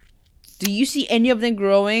 Do you see any of them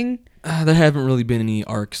growing? There haven't really been any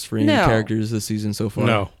arcs for any characters this season so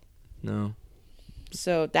far. No.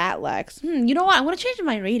 So that lacks. You know what? I'm going to change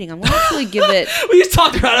my rating. I'm going to actually give it... We just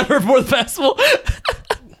talked about it before the festival.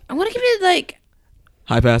 I'm going to give it like...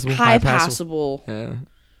 High passable? High passable. Yeah.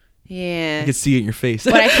 I can see it in your face.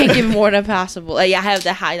 But I can't give more than passable. Like, I have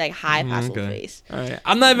the high passable face. All right.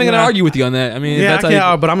 I'm not even going to argue with you on that. I mean,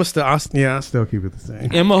 but I still keep it the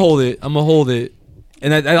same. Yeah, I'm going to hold it.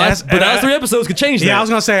 And that last 3 episodes could change that. Yeah, I was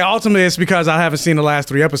gonna say ultimately it's because I haven't seen the last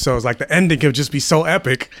 3 episodes. Like the ending could just be so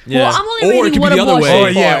epic. Yeah. Well, I'm only Or it reading could what be the I'm other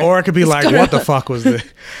watching way. Or it could be like, gonna- what the fuck was this?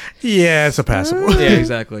 Yeah, it's a passable. Yeah,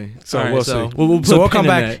 exactly. So All right, we'll so see. We'll put so a we'll pin come in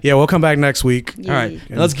back. that. Yeah, we'll come back next week. All right,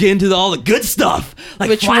 now let's get into all the good stuff, like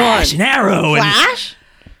Which Flash one? and Arrow. And Flash?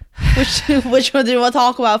 Which one do you want to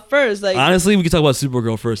talk about first? Like honestly, we could talk about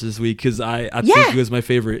Supergirl first this week because I Yeah. think it was my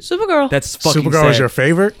favorite. Supergirl. That's fucking Supergirl sad. is your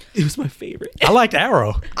favorite? It was my favorite. I liked Arrow.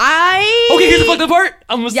 Okay, here's the fucked up part.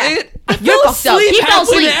 I'm gonna say it. I You're fell fucked up. asleep He fell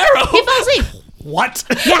halfway asleep. to Arrow. He fell asleep. What?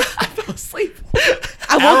 Yeah. I fell asleep.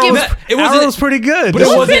 I won't give. It wasn't. Arrow's pretty good. But it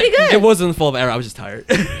wasn't pretty good. It wasn't the fault of Arrow. I was just tired.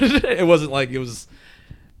 It wasn't like it was.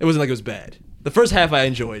 It wasn't like it was bad. The first half I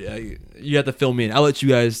enjoyed. You have to fill me in. I'll let you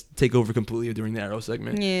guys take over completely during the Arrow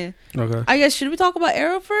segment. Yeah. Okay. I guess should we talk about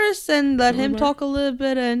Arrow first and let him talk a little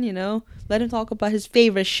bit and let him talk about his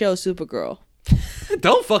favorite show, Supergirl.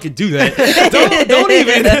 Don't fucking do that. don't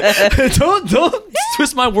even. Don't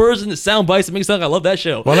twist my words into sound bites and make it sound like I love that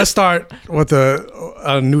show. Well, let's start with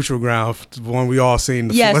the neutral ground, the one we all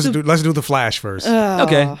seen. Yeah, Let's do the Flash first.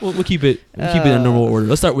 Okay, we'll keep it. We'll keep it in normal order.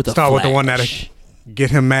 Let's start with the Start with the one Flash. that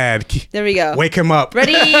get him mad. There we go. Wake him up.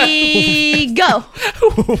 Ready, go.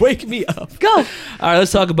 Wake me up. Go. All right,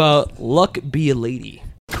 let's talk about Luck Be a Lady.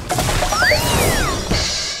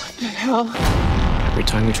 Hell. Every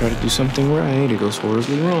time we try to do something right, it goes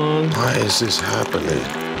horribly wrong. Why is this happening?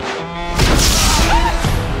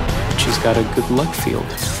 She's got a good luck field.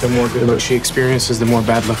 The more good luck she experiences, the more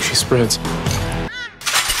bad luck she spreads.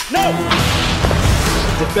 No!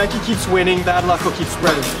 If Becky keeps winning, bad luck will keep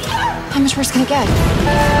spreading. How much worse can it get?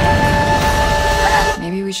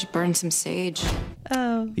 Maybe we should burn some sage.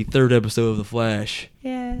 Oh. The 3rd episode of The Flash.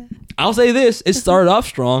 Yeah. I'll say this: it started off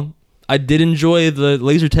strong. I did enjoy the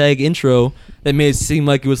laser tag intro that made it seem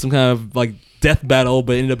like it was some kind of like death battle,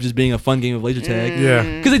 but ended up just being a fun game of laser tag.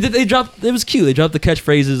 Yeah. Because they dropped, it was cute. They dropped the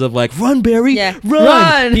catchphrases of like, "Run, Barry, Yeah. run!"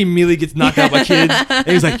 Run. He immediately gets knocked out by kids, and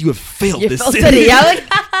he's like, "You have failed You this felt city." it. Yeah, like,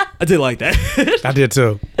 I did like that. I did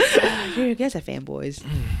too. you guys are fanboys.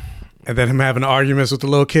 And then him having arguments with the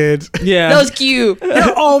little kids. Yeah, That was cute.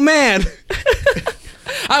 Oh man.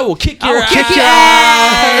 I will kick your kick your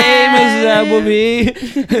ass,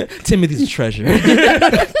 Mrs. Appleby. Timothy's treasure.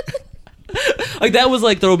 Like that was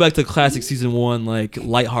like throwback to classic season 1, like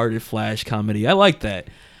lighthearted Flash comedy. I like that,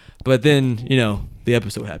 but then the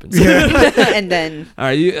episode happens. And then All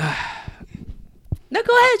right, you no,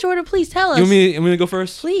 go ahead, Jordan. Please tell us. want me to go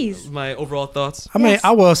first? Please. My overall thoughts. I mean,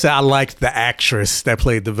 I will say I liked the actress that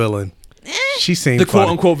played the villain. She seemed The funny. quote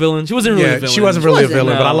unquote villain. She wasn't really a villain. she wasn't really a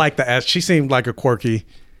villain, but I No. liked the. She seemed like a quirky.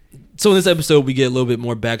 So in this episode, we get a little bit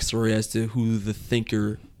more backstory as to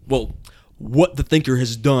what the Thinker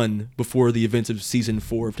has done before the events of season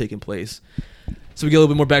 4 have taken place. So we get a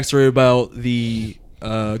little bit more backstory about the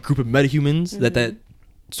group of metahumans that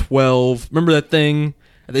 12. Remember that thing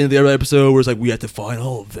at the end of the other episode where it's like we have to find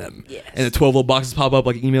all of them, and the 12 little boxes pop up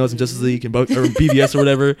like emails in Justice League and or BVS or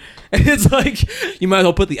whatever, and it's like you might as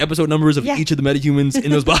well put the episode numbers of each of the metahumans in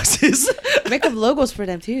those boxes. Make up logos for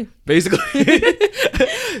them too. Basically,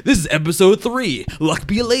 this is episode 3. Luck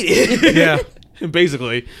Be a Lady. Yeah.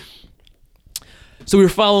 Basically. So we were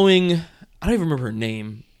following. I don't even remember her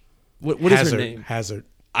name. What is Hazard, her name? Hazard.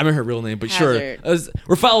 I remember her real name, but Hazard. sure.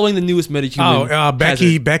 We're following the newest metahuman. Becky.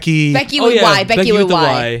 Hazard. Becky. Becky Oh with yeah, Y. Becky with the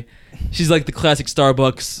Y. She's like the classic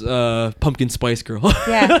Starbucks pumpkin spice girl.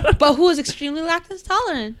 Yeah, but who is extremely lactose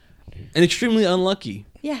tolerant? And extremely unlucky.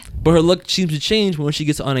 Yeah. But her luck seems to change when she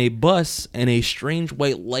gets on a bus and a strange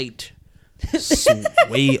white light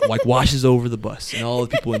washes over the bus and all the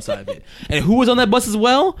people inside of it. And who was on that bus as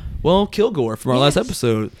well? Well, Kilgore from our last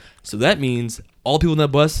episode. So that means all the people on that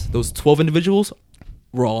bus, those 12 individuals,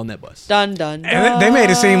 were all on that bus. Dun dun. And they made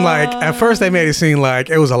it seem like at first they made it seem like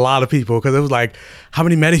it was a lot of people because it was like how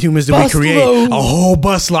many metahumans did we create? Busload. A whole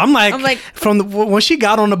busload. I'm like from when she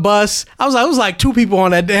got on the bus, I was like it was like 2 people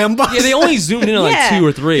on that damn bus. Yeah, they only zoomed in on like Yeah. 2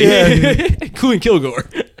 or 3, including Kilgore.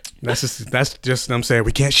 That's just I'm saying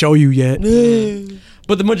we can't show you yet.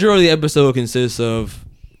 But the majority of the episode consists of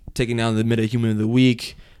taking down the metahuman of the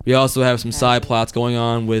week. We also have some side plots going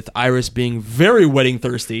on with Iris being very wedding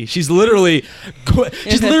thirsty. She's literally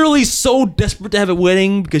so desperate to have a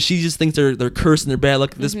wedding because she just thinks they're cursed and they're bad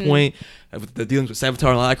luck at this point. With the dealings with Savitar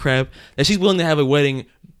and all that crap, that she's willing to have a wedding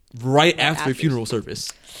right after the funeral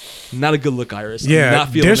service. Not a good look, Iris. I'm Yeah, not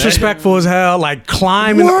feeling disrespectful as hell. Like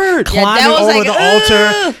climbing Word. Yeah, that was over like,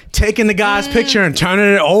 the altar, taking the guy's picture and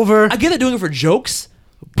turning it over. I get it doing it for jokes,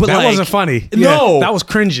 but that like, wasn't funny. No, Yeah, that was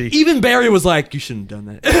cringy. Even Barry was like, "You shouldn't have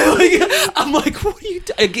done that." I'm like, "What are you?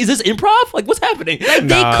 Is this improv? Like, what's happening?" Like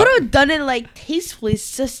they could have done it like tastefully.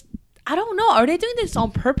 It's just I don't know. Are they doing this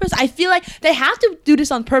on purpose? I feel like they have to do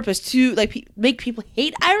this on purpose to like make people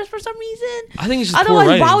hate Iris for some reason. I think it's just otherwise, poor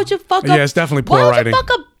writing. why would you fuck up? Yeah, it's definitely poor writing. Why would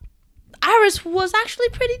you fuck up Iris, who was actually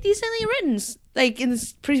pretty decently written, like in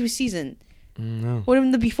this previous season? No. What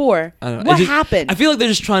happened before? I don't know. What happened? I feel like they're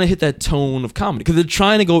just trying to hit that tone of comedy because they're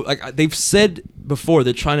trying to go like they've said before.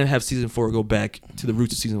 They're trying to have season 4 go back to the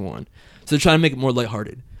roots of season 1, so they're trying to make it more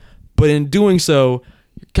lighthearted. But in doing so,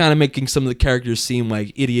 you're kind of making some of the characters seem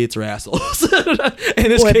like idiots or assholes. In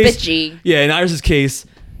this or case, bitchy. Yeah, in Iris' case,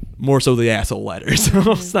 more so the asshole ladder.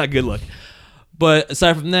 So it's not good luck. But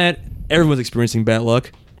aside from that, everyone's experiencing bad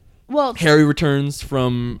luck. Well, Harry returns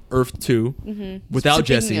from Earth 2 without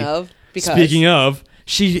Jesse. Speaking of,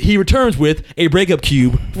 he returns with a breakup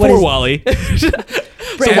cube for Wally.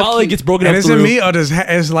 So Wally gets broken up through. And is it me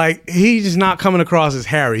or it's like he's not coming across as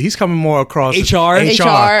Harry? He's coming more across HR.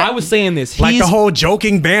 I was saying this. Like the whole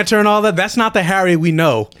joking banter and all that. That's not the Harry we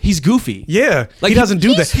know. He's goofy. Yeah, like he doesn't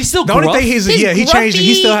do that. He's still the only gruff. thing he He's changed it.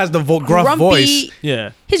 He still has the gruff voice.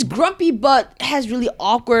 Yeah. His grumpy butt has really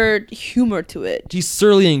awkward humor to it. He's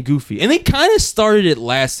surly and goofy. And they kind of started it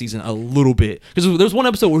last season a little bit. Because there was one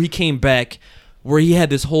episode where he came back where he had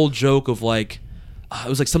this whole joke of like, it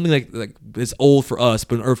was like something like it's old for us,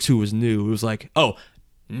 but in Earth 2 was new. It was like, oh,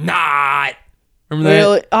 not. Remember that?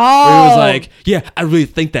 Really? Oh. Where it was Oh. like, yeah, I really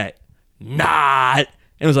think that. Not. And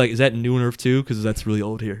it was like, is that new in Earth 2? Because that's really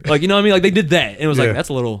old here. Like, you know what I mean? Like, they did that. And it was like, that's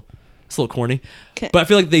a little corny. But I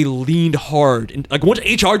feel like they leaned hard. And like, once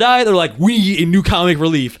HR died, they're like, we need a new comic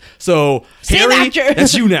relief. So, Same Harry, actor.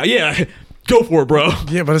 that's you now. Yeah. Go for it, bro.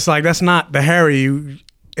 Yeah, but it's like, that's not the Harry you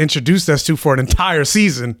introduced us to for an entire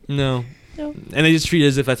season. No. And they just treat it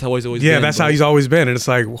as if that's how he's always been. Yeah, that's how he's always been. And it's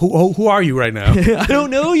like, who are you right now? I don't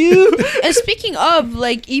know you. And speaking of,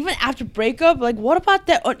 like, even after breakup, like, what about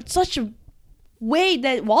that such a way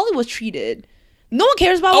that Wally was treated? No one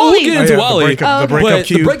cares about Wally. We'll get into Wally. The breakup But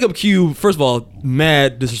cube. the breakup cube, first of all,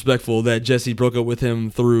 mad disrespectful that Jesse broke up with him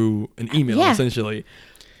through an email, essentially.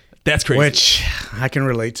 That's crazy. Which I can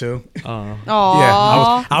relate to. Aww.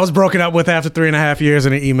 Yeah, I was broken up with after 3.5 years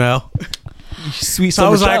in an email. Sweet. So I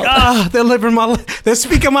was like, they're living my life. They're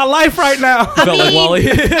speaking my life right now. Felt like Wally.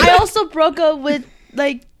 I also broke up with,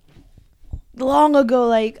 like, long ago,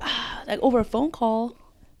 like over a phone call.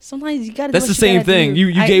 Sometimes you gotta. That's do the what you same gotta thing. do.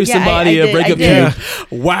 You gave somebody a breakup cube.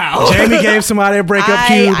 Wow. Jamie gave somebody a breakup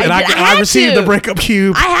cube, and I received the breakup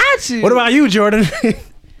cube. I had to. What about you, Jordan?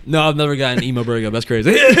 No, I've never gotten an emo breakup. That's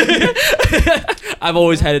crazy. I've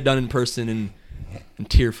always had it done in person in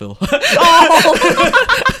tearful.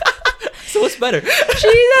 So what's better? She's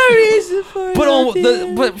a reason for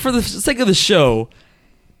But for the sake of the show,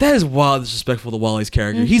 that is wild disrespectful to Wally's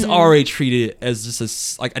character. He's already treated as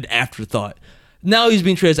just like an afterthought. Now he's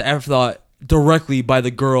being treated as an afterthought directly by the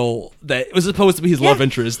girl that was supposed to be his love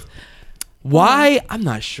interest. Why? I'm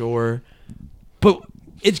not sure. But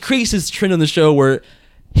it creates this trend on the show where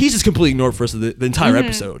he's just completely ignored for us the entire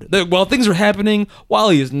episode. While things are happening,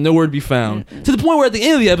 Wally is nowhere to be found. To the point where at the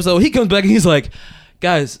end of the episode, he comes back and he's like,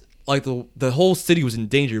 guys, like the whole city was in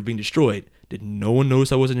danger of being destroyed. Did no one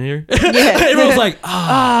notice I wasn't here? Everyone was like,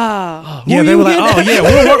 yeah, they were like, oh yeah,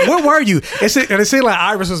 where were you? It seemed like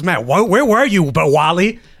Iris was mad. Where were you, but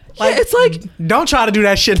Wally? Like, it's like, don't try to do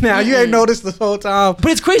that shit now. You ain't noticed this whole time.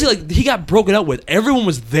 But it's crazy. Like, he got broken up with. Everyone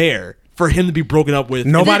was there for him to be broken up with.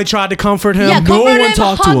 Nobody tried to comfort him. Yeah, no comfort one him,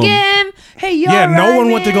 talked to hug him. Hey, yo, Yeah, no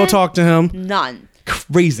one went to go talk to him. None.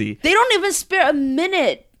 Crazy. They don't even spare a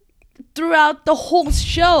minute throughout the whole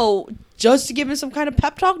show just to give him some kind of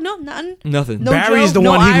pep talk. No, none. Nothing. No Barry's Joe, the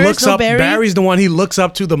no one he Iris, looks no up. Barry. Barry's the one he looks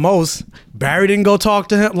up to the most. Barry didn't go talk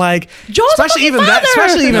to him. Like, Joe's especially the even father. that.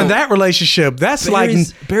 Especially even No. that relationship. That's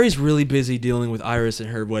Barry's really busy dealing with Iris and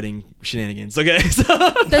her wedding shenanigans. Okay, so,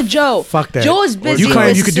 The Joe. fuck that. Joe is busy. You claim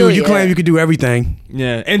with you could do. You Cecilia. claim you could do everything.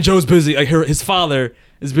 yeah, and Joe's busy. Like his father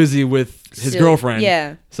is busy with his Silly. girlfriend.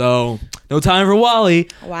 Yeah. So no time for Wally.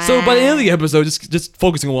 Wow. So by the end of the episode, just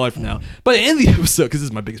focusing on Wally for now. By the end of the episode, because this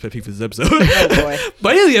is my biggest pet peeve for this episode. Oh boy.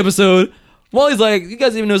 By the end of the episode, Wally's like, you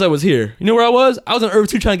guys even knows I was here. You know where I was? I was on Earth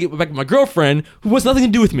 2 trying to get back with my girlfriend who wants nothing to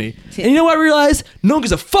do with me. And you know what I realized? No one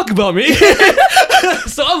gives a fuck about me.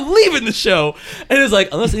 So I'm leaving the show. And it's like,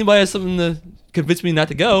 unless anybody has something to convince me not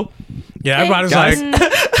to go. Yeah, everybody's guys.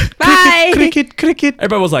 like, Bye. cricket.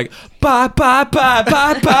 Everybody was like, bye, bye, bye,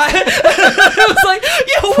 bye, bye. It was like,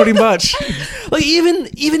 yo, what Pretty the- much. Like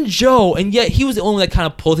even Joe, and yet he was the only one that kind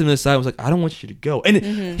of pulled him to the side and was like, I don't want you to go.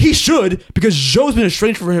 And he should, because Joe's been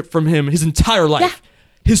estranged from him his entire life. Yeah.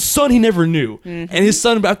 His son he never knew. And his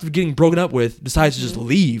son, after getting broken up with, decides to just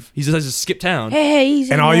leave. He decides to skip town. Hey,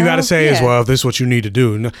 easy And all you now. got to say is, Yeah. well, if this is what you need to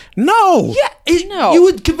do. No. Yeah, No. you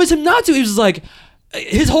would convince him not to. He was just like,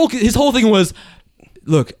 his whole thing was,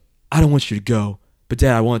 look, I don't want you to go, but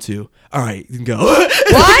Dad, I want to. All right, you can go. What?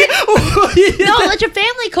 No, let your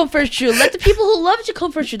family comfort you. Let the people who love you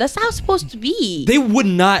comfort you. That's how it's supposed to be. They would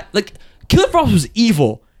not, like, Killer Frost was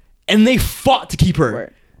evil, and they fought to keep her.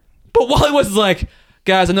 Right. But Wally West is like,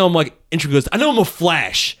 guys, I know I'm like intricate. I know I'm a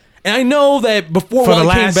Flash. And I know that before for Wally the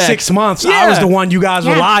last came back, 6 months, I was the one you guys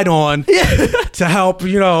relied on to help, get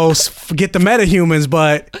the metahumans.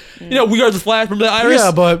 But we are the Flash. Remember that, Iris?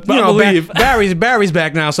 Yeah, but Barry's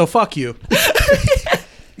back now, so fuck you.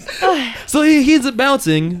 So he ends up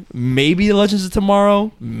bouncing. Maybe the Legends of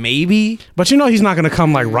Tomorrow. Maybe. But he's not going to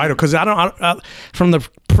come like right because I from the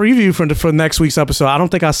preview for next week's episode, I don't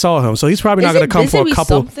think I saw him. So he's probably not going to come for a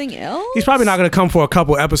couple. Something else? He's probably not going to come for a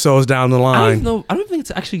couple episodes down the line. I don't think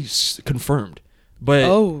it's actually confirmed. But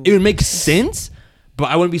it would make sense. But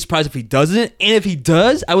I wouldn't be surprised if he doesn't. And if he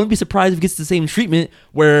does, I wouldn't be surprised if he gets the same treatment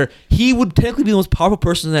where he would technically be the most powerful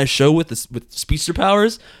person in that show with speedster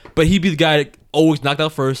powers. But he'd be the guy that always knocked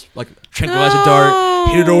out first, like tranquilizer dart,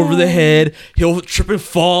 hit it over the head, he'll trip and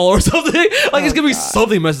fall or something. Like it's gonna be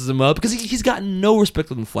something messes him up because he's got no respect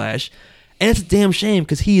for the Flash, and it's a damn shame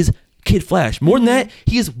because he is Kid Flash. More than that,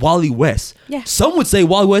 he is Wally West. Yeah. Some would say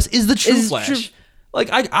Wally West is the true Flash. Like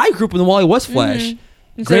I grew up in the Wally West Flash.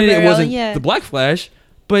 Granted, it wasn't the Black Flash.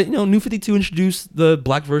 But New 52 introduced the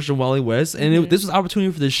black version of Wally West, and this was an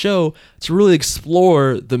opportunity for this show to really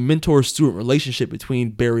explore the mentor-student relationship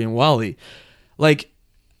between Barry and Wally. Like,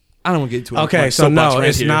 I don't want to get into it. Okay, so no,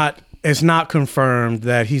 it's not confirmed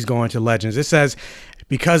that he's going to Legends. It says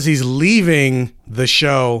because he's leaving the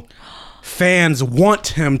show, fans want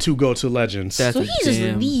him to go to Legends. So he's just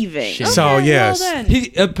leaving. Shame. So yes,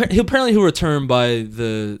 he'll return by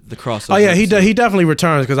the crossover. Oh yeah, he definitely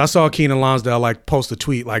returns because I saw Keenan Lonsdale post a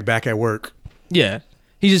tweet back at work. Yeah,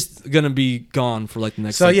 he's just gonna be gone for the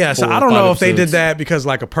next. So so I don't know if they did that because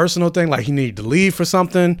a personal thing, like he needed to leave for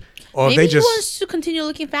something, or maybe if they just he wants to continue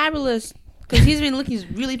looking fabulous. Because he's been looking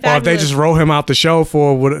really fabulous. Or if they just roll him out the show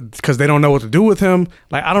because they don't know what to do with him.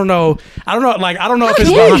 I don't know. I don't know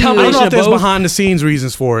if there's behind the scenes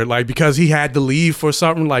reasons for it. Because he had to leave for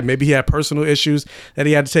something. Maybe he had personal issues that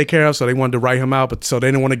he had to take care of, so they wanted to write him out. But so they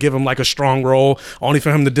didn't want to give him a strong role, only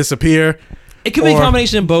for him to disappear. It could be a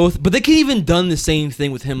combination of both, but they could even done the same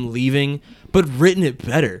thing with him leaving, but written it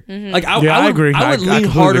better. Mm-hmm. I agree. I would lean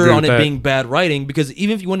harder on it being bad writing because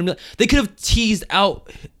even if you wanted, they could have teased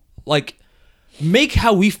out make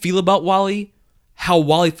how we feel about Wally, how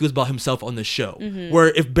Wally feels about himself on the show. Mm-hmm. Where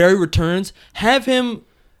if Barry returns, have him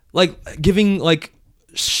giving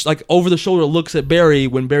over the shoulder looks at Barry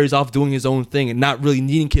when Barry's off doing his own thing and not really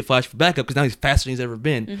needing Kid Flash for backup because now he's faster than he's ever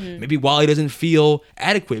been. Mm-hmm. Maybe Wally doesn't feel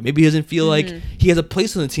adequate. Maybe he doesn't feel like he has a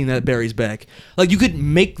place on the team that Barry's back. You could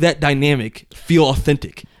make that dynamic feel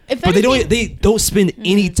authentic. But they don't spend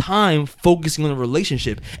any time focusing on the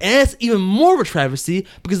relationship. And that's even more of a travesty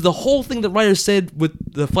because the whole thing the writers said with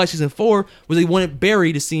the Flash season 4 was they wanted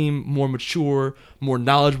Barry to seem more mature, more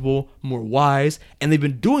knowledgeable, more wise. And they've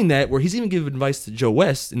been doing that where he's even given advice to Joe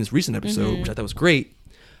West in this recent episode, which I thought was great.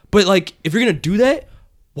 But if you're going to do that,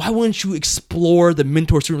 why wouldn't you explore the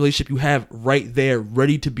mentor-student relationship you have right there,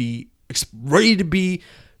 ready to be explored, ready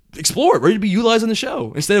to be utilized on the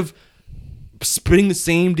show instead of spinning the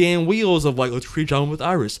same damn wheels of let's create drama with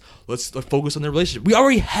Iris. Let's focus on their relationship. We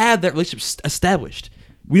already have that relationship established.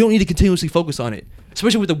 We don't need to continuously focus on it,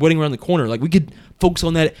 especially with the wedding around the corner. We could focus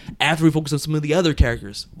on that after we focus on some of the other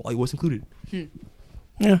characters, Wally West included.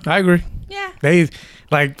 Yeah, I agree. Yeah, they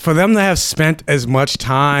for them to have spent as much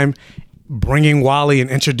time bringing Wally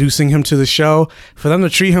and introducing him to the show, for them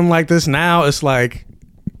to treat him like this now, it's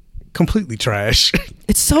completely trash.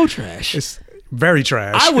 It's so trash. It's very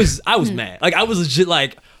trash. I was mad. I was legit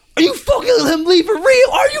are you fucking letting him leave for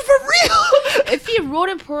real? Are you for real? If he wrote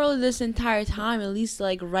him poorly this entire time, at least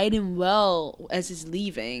write him well as he's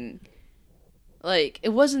leaving.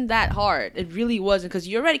 It wasn't that hard. It really wasn't because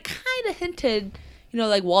you already kind of hinted,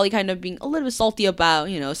 Wally kind of being a little bit salty about,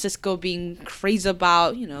 Cisco being crazy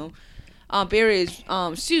about, Barry's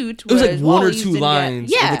suit. It was one or two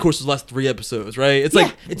lines over the course of the last 3 episodes, right? It's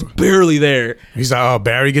it's barely there. He's like, oh,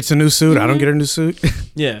 Barry gets a new suit. I don't get a new suit.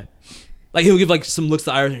 Yeah. He'll give some looks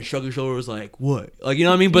to Iris and shrug his shoulders what? You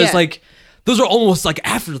know what I mean? But it's those are almost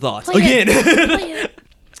afterthoughts. Again. I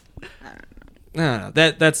don't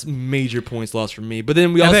know. That's major points lost for me. But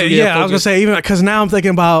then we also I was gonna say even because now I'm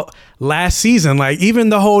thinking about last season, even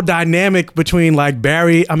the whole dynamic between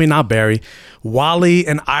Wally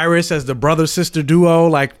and Iris as the brother sister duo,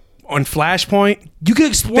 on Flashpoint. You could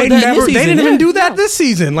explore that this season. They didn't even do that this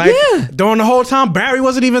season. Like during the whole time, Barry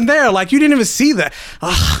wasn't even there. Like you didn't even see that.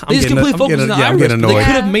 They just completely focused on Iris. I'm getting annoyed. They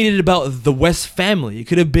could have made it about the West family. It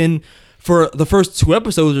could have been for the first 2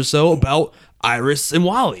 episodes or so about Iris and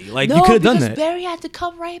Wally. Like you could have done that. Barry had to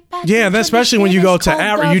come right back. Yeah, and especially when you go to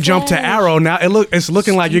Arrow, you jump to Arrow. Now it's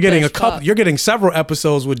looking like you're getting you're getting several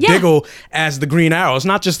episodes with Diggle as the Green Arrow. It's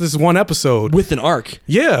not just this one episode with an arc.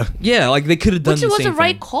 Yeah, like they could have done. Which was the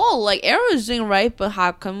right call. Like Arrow is doing right, but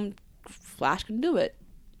how come Flash can do it?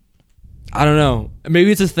 I don't know. Maybe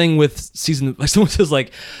it's a thing with season. Like someone says,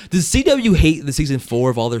 like, does CW hate the season 4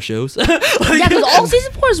 of all their shows? Yeah, because all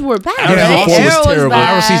season 4s were bad. Arrow was terrible.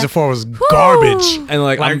 Arrow season 4 was garbage, and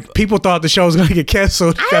like people thought the show was gonna get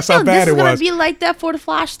canceled. That's how bad it was. This is gonna be like that for the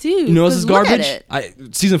Flash too. You know, this is garbage.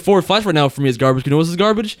 Season 4 of Flash right now for me is garbage. You know, this is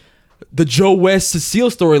garbage. The Joe West Cecile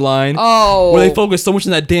storyline, where they focus so much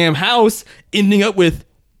on that damn house, ending up with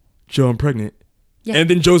Joe, I'm pregnant. Yeah. And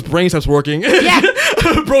then Joe's brain stops working. Yeah.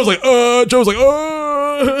 Bro's like, Joe's like,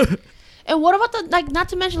 And what about the, like, not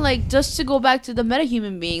to mention, like, just to go back to the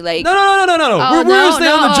metahuman being, like... No. We're gonna stay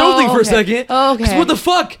on the Joe thing for a second. Okay. What the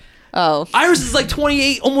fuck? Oh. Iris is like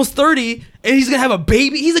 28, almost 30, and he's gonna have a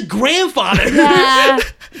baby. He's a grandfather. Yeah.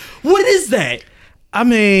 What is that? I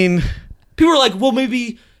mean... People are like, well,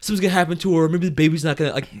 maybe... something's gonna happen to her. Maybe the baby's not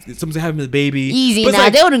gonna, like, something's gonna happen to the baby. Easy now.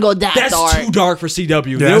 Like, they wouldn't go that dark. That's too dark for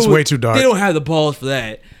CW. Yeah, that's way too dark. They don't have the balls for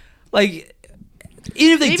that. Like,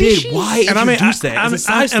 even if they did, why introduce that as a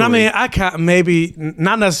side story? And I can't, maybe,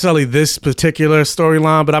 not necessarily this particular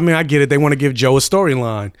storyline, but I mean, I get it. They want to give Joe a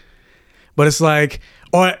storyline. But it's like,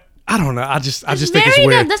 or... I don't know. I just think it's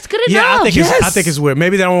weird. That's good enough. Yeah, I think it's weird.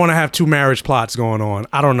 Maybe they don't want to have 2 marriage plots going on.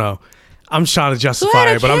 I don't know. I'm trying to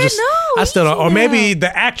justify it, but I still don't. Or maybe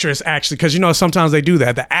the actress actually, because you know sometimes they do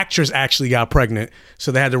that. The actress actually got pregnant,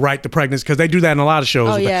 so they had to write the pregnancy, because they do that in a lot of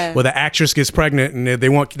shows. Where the actress gets pregnant and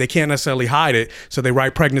they can't necessarily hide it, so they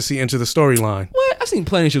write pregnancy into the storyline. What? I've seen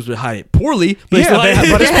plenty of shows where they hide it poorly,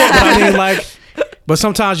 but but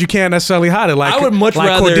sometimes you can't necessarily hide it. Like, I would much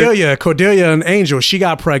rather Cordelia and Angel, she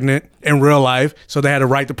got pregnant in real life, so they had to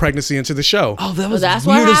write the pregnancy into the show. Oh, that was that's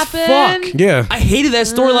weird what as happened? fuck. Yeah. I hated that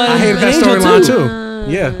storyline. I hated that storyline too.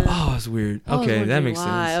 Yeah. Oh, it's weird. Okay, that makes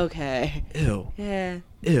sense. Okay. Ew. Yeah.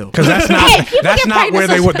 Ew. Because that's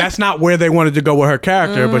not where they wanted to go with her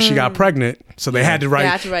character, but she got pregnant, so they had to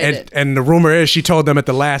write. And the rumor is she told them at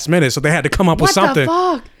the last minute, so they had to come up with something.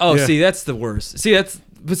 What the fuck? Oh, see, that's the worst.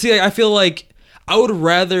 I feel like I would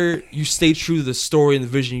rather you stay true to the story and the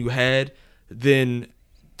vision you had than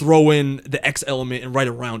throw in the X element and write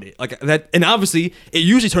around it like that. And obviously, it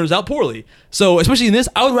usually turns out poorly. So, especially in this,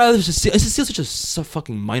 I would rather just see. It's still such a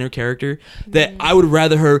fucking minor character that I would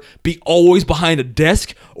rather her be always behind a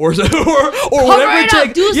desk or whatever it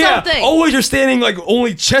takes. Do something. Always you're standing like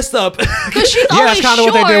only chest up. Because she's that's kind of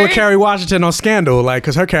what they did with short. Kerry Washington on Scandal, like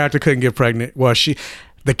because her character couldn't get pregnant. Well,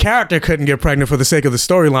 the character couldn't get pregnant for the sake of the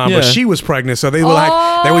storyline, but she was pregnant, so they were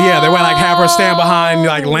they would have her stand behind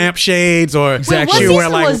like lampshades, or she would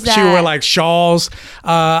wear like shawls.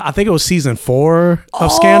 I think it was season 4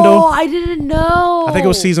 of Scandal. Oh, I didn't know. I think it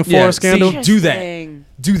was season 4 of Scandal. Do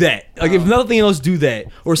that. Like if nothing else, do that.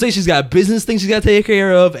 Or say she's got a business thing she's got to take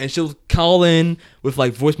care of, and she'll call in with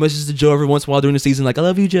like voice messages to Joe every once in a while during the season, like, I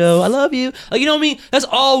love you, Joe. I love you. Like, you know what I mean? That's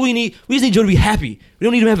all we need. We just need Joe to be happy. We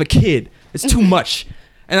don't need him to have a kid. It's too much.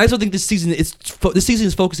 And I also think this season is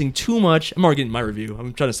focusing too much. I'm already getting my review.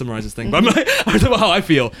 I'm trying to summarize this thing, but I'm talking about how I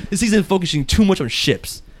feel. This season is focusing too much on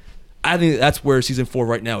ships. I think that's where season 4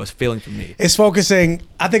 right now is failing for me. I think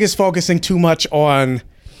it's focusing too much on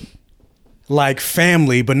like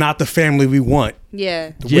family, but not the family we want.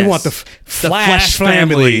 Yeah. We want the Flash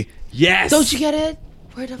family. Yes. Don't you get it?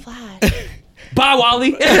 We're the Flash. Bye,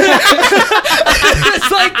 Wally.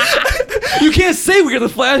 It's like you can't say we're the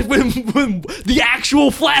Flash when the actual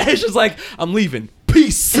Flash is like, I'm leaving.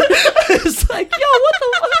 Peace. It's like, yo, what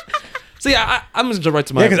the fuck? So yeah, I'm just gonna jump right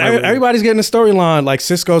to my. Yeah, because everybody's getting a storyline. Like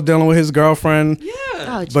Cisco's dealing with his girlfriend.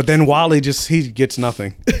 Yeah. But then Wally he gets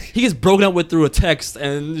nothing. He gets broken up with through a text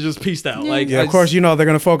and just peaced out. Like, of course, they're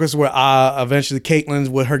gonna focus with eventually Caitlyn's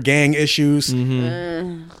with her gang issues.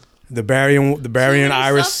 Mm-hmm. The Barry and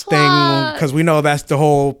Iris thing, because we know that's the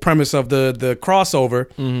whole premise of the crossover,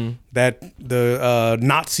 that the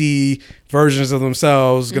Nazi versions of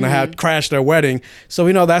themselves going to have crash their wedding. So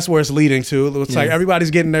we know that's where it's leading to. It looks like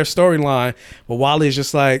everybody's getting their storyline, but Wally's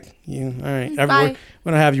just like, all right, we're going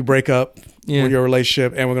to have you break up with your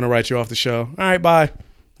relationship, and we're going to write you off the show. All right, bye.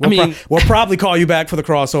 We'll probably call you back for the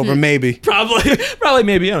crossover, maybe. Probably,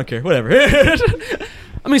 maybe. I don't care. Whatever.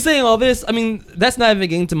 I mean, saying all this, I mean, that's not even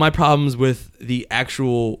getting to my problems with the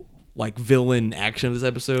actual like villain action of this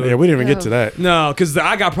episode. Yeah, we didn't even get to that. No, because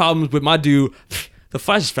I got problems with my dude. The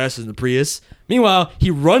Flash is faster than the Prius. Meanwhile,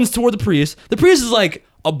 he runs toward the Prius. The Prius is like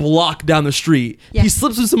a block down the street. Yeah. He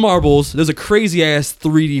slips in some marbles. There's a crazy ass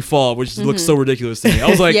 3D fall, which looks so ridiculous to me. I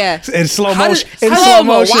was like, in slow motion. In slow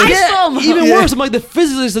motion. Even worse, I'm like, the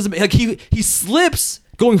physicist doesn't like he slips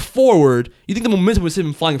going forward. You think the momentum was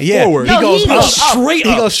him flying forward? No, he goes straight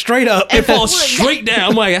up. He goes straight up and falls straight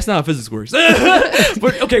down. I'm like, that's not how physics works.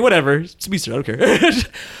 But okay, whatever. Speedster, I don't care.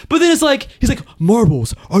 But then it's like he's like,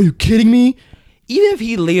 marbles. Are you kidding me? Even if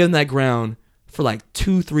he lay on that ground for like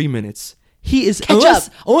 2-3 minutes, he is unless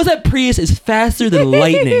that Prius is faster than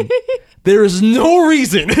lightning. There is no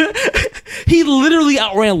reason. He literally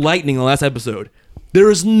outran lightning in the last episode. There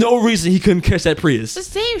is no reason he couldn't catch that Prius. The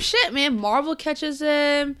same shit, man. Marvel catches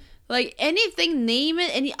him. Like anything, name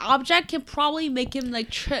it, any object can probably make him like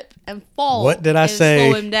trip and fall. What did I say?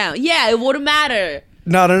 Slow him down. Yeah, it wouldn't matter.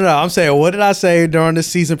 No. I'm saying, what did I say during the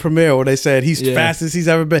season premiere where they said he's fastest he's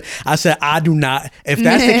ever been? I said, I do not. If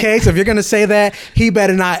that's the case, if you're going to say that, he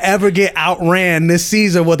better not ever get outran this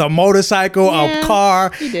season with a motorcycle, a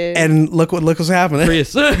car. He did. And look what's happening.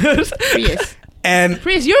 Prius. And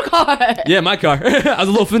Prius, your car. Yeah, my car. I was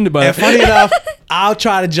a little offended by it. And funny enough, I'll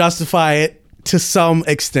try to justify it to some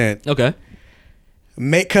extent. Okay.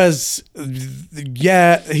 Because,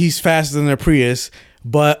 he's faster than the Prius,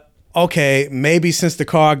 but okay, maybe since the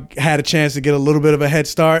car had a chance to get a little bit of a head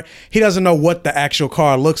start, he doesn't know what the actual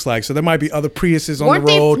car looks like. So there might be other Priuses on the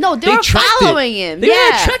road. They were following him. They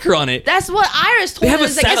had a tracker on it. That's what Iris told They have a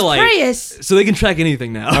us. satellite, like, it's Prius. so they can track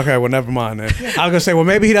anything now. Okay, well, never mind then. I was gonna say, well,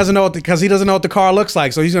 maybe he doesn't know because he doesn't know what the car looks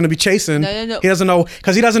like, so he's gonna be chasing. No. He doesn't know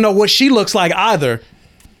because he doesn't know what she looks like either.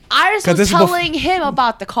 Iris was telling him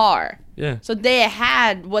about the car. Yeah. So they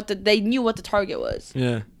had they knew what the target was.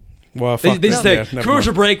 Yeah. Well, they just say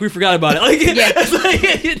commercial break. We forgot about it. Like, it's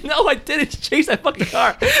like, no, I didn't chase that fucking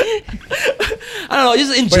car. I don't know.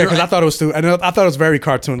 Just in general, because I thought it was very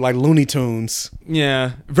cartoon, like Looney Tunes.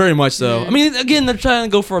 Yeah, very much so. I mean, again, they're trying to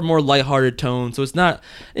go for a more lighthearted tone, so it's not,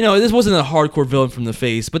 this wasn't a hardcore villain from the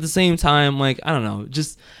face, but at the same time, like, I don't know,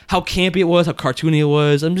 just how campy it was, how cartoony it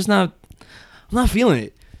was. I'm not feeling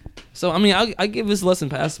it. So I mean, I give this less than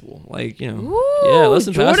passable. Like, less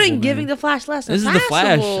than passable. Jordan giving the Flash less than passable. This is the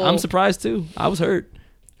Flash. I'm surprised too. I was hurt.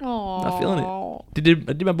 Aww. Not feeling it.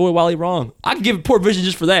 I did my boy Wally wrong. I can give Poor Vision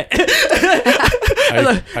just for that.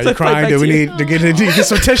 Are you crying? Do we need to get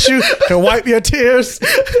some tissue to wipe your tears?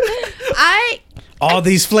 All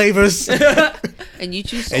these flavors. And you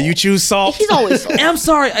choose salt. And you choose salt. He's always salt. And I'm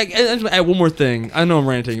sorry. I add one more thing. I know I'm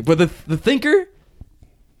ranting, but the Thinker.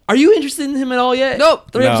 Are you interested in him at all yet?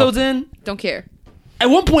 Nope. 3 episodes in? Don't care. At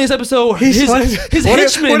one point in this episode, his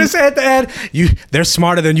henchmen... What is it at the end? They're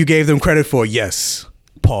smarter than you gave them credit for. Yes.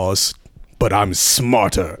 Pause. But I'm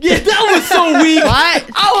smarter. Yeah, that was so weak. What?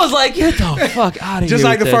 I was like, get the fuck out of here. Just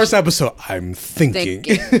like the that first episode. I'm thinking.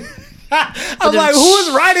 I'm like, who is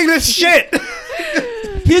writing this shit?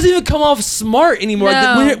 He doesn't even come off smart anymore.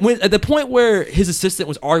 No. When, at the point where his assistant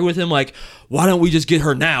was arguing with him, like, why don't we just get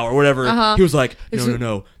her now or whatever? He was like,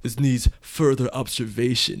 no. This needs further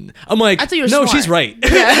observation. I'm like, I thought you were no, smart. she's right.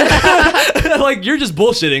 Like, you're just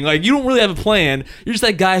bullshitting. Like, you don't really have a plan. You're just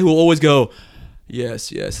that guy who will always go,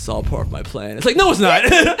 yes, it's all part of my plan. It's like, no, it's not.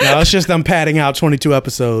 No, it's just them padding out 22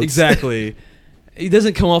 episodes. Exactly. He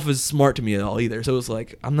doesn't come off as smart to me at all either. So it's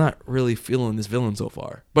like, I'm not really feeling this villain so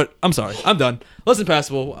far. But I'm sorry. I'm done. Less than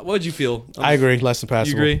passable. What did you feel? I agree. Less than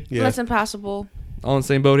passable. You agree? Yeah. Less than passable. All in the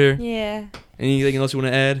same boat here? Yeah. Anything else you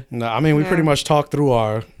want to add? No, I mean, we pretty much talked through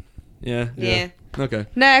our... Yeah. Okay.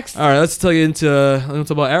 Next. All right, let's tell you into... let's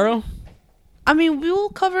talk about Arrow. I mean, we will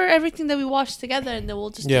cover everything that we watched together, and then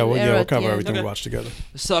we'll just we'll cover everything we watched together.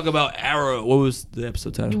 Let's talk about Arrow. What was the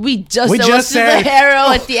episode title? We just said the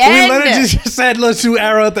Arrow at the end. We literally just said let's do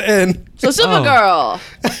Arrow at the end. So Supergirl.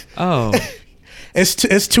 Oh. It's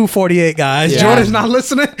 2:48, guys. Yeah. Jordan's not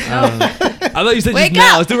listening. I thought you said Wake just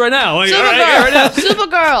now. up. Let's do it right now. Like, Supergirl. right now.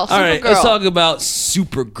 Supergirl. All right, let's talk about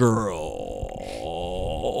Supergirl.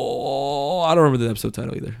 I don't remember the episode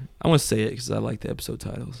title either. I want to say it because I like the episode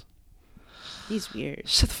titles. He's weird.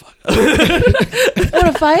 Shut the fuck up.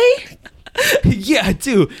 Want to fight? Yeah, I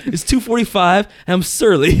do. It's 2:45 and I'm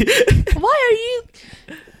surly. Why are you...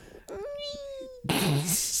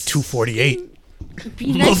 2:48.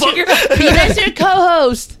 Be nice to your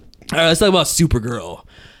co-host. All right, let's talk about Supergirl.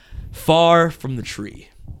 Far from the tree.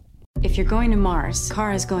 If you're going to Mars,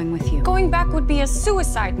 Kara's going with you. Going back would be a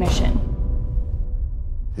suicide mission.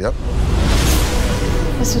 Yep.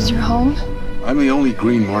 This was your home? I'm the only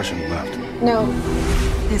green Martian left. No.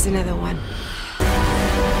 There's another one.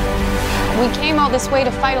 We came all this way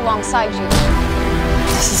to fight alongside you.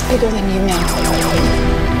 This is bigger than you know.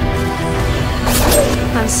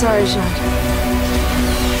 I'm sorry, Jean.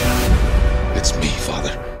 It's me,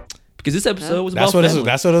 Father. Because this episode was That's about what family.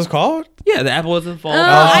 that's what it's called. Yeah, the apple doesn't fall.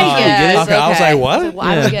 I guess. Okay, I was like, what?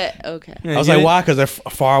 I get okay. Yeah, I was you like, get it? why? Because they're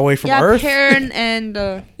far away from Yeah, Earth. parent and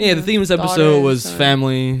Yeah, the theme of this daughter episode and was son.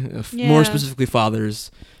 family, Yeah. more specifically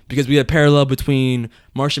fathers, because we had parallel between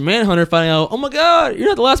Martian Manhunter finding out, oh my God, you're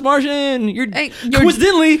not the last Martian. You're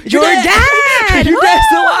coincidentally your dad. your dad's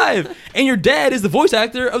still alive, and your dad is the voice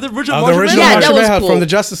actor of the original The Martian original Manhunter. Martian was Manhunter cool. from the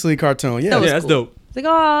Justice League cartoon. Yeah, Yeah, that's dope. It's like,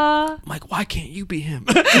 ah, Mike, why can't you be him?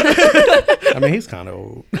 I mean, he's kind of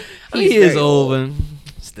old. He is old, and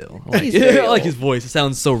still, I like, He's very I like old. his voice. It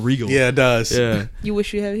sounds so regal. Yeah, it does. Yeah. you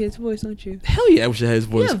wish you had his voice, don't you? Hell yeah, I wish I had his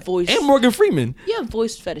voice. have voice. And Morgan Freeman. You have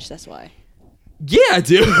voice fetish, that's why. Yeah, I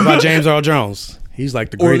do. What about James Earl Jones? He's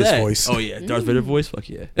like the Or greatest that. voice. Oh yeah, Darth Vader voice. Fuck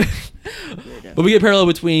yeah. But we get parallel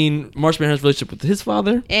between Martian Manhunter's relationship with his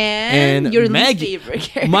father And your Maggie.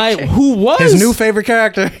 least favorite character. Who was His new favorite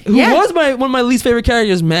character. who was one of my least favorite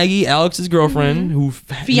characters, Maggie, Alex's girlfriend,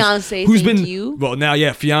 Fiance, who's thank been you. well now,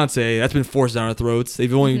 yeah, fiance. That's been forced down our throats.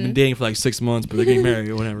 They've only been dating for like 6 months, but they're getting married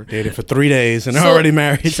or whatever. Dated for 3 days and they're already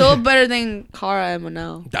married. So better than Kara and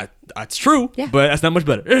Manel. That's true, Yeah. but that's not much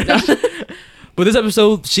better. But this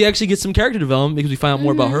episode, she actually gets some character development because we find out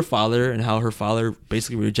more about her father and how her father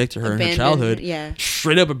basically rejected her in her Abandoned childhood. her, yeah.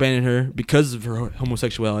 Straight up abandoned her because of her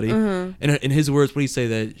homosexuality. And in his words, what do you say?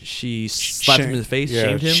 That she slapped him in the face, Yeah,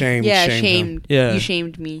 shamed him? shamed him. Shamed. Yeah. You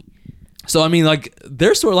shamed me. So, I mean, like,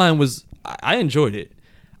 their storyline was, I enjoyed it.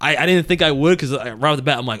 I didn't think I would because right off the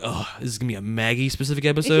bat, I'm like, oh, this is going to be a Maggie specific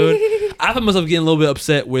episode. I found myself getting a little bit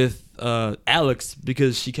upset with Alex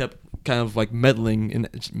because she kept kind of like meddling in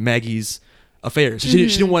Maggie's affairs. So she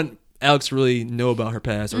didn't want Alex to really know about her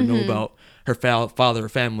past or know about her father or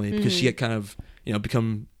family because she had kind of,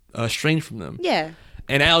 become estranged from them. Yeah.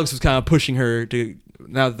 And Alex was kind of pushing her to,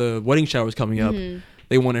 now that the wedding shower was coming up,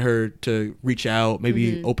 they wanted her to reach out,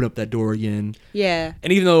 maybe open up that door again. Yeah.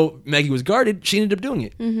 And even though Maggie was guarded, she ended up doing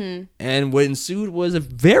it. And what ensued was a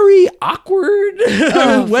very awkward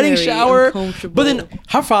wedding very shower. uncomfortable. But then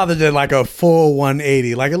Her father did like a full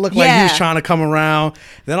 180. Like it looked like he was Yeah. trying to come around.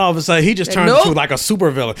 Then all of a sudden he just turned Nope. into like a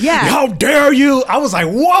supervillain. Yeah. How dare you? I was like,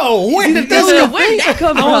 whoa, when did this come? Where did that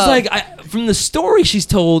come I from? was like, from the story she's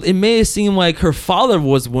told, it may have seemed like her father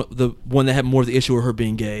was the one that had more of the issue with her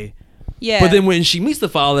being gay. yeah. But then when she meets the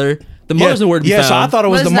father, the mother's nowhere to be found. so I thought it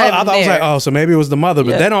was the Mother's mother. not I thought it was even like, there. oh, so maybe it was the mother.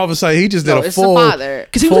 But Yeah. then all of a sudden he just did No, a it's the full. father.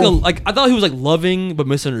 Because he was full- I thought he was like loving but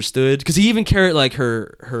misunderstood. Because he even carried like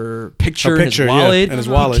her picture, in his picture, yeah, wallet. in his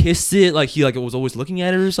He wallet. kissed it like he was always looking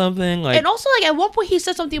at it or something. Like and also, like, at one point he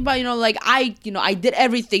said something about, like, I did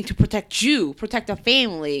everything to protect you, protect the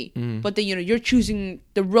family. But then, you're choosing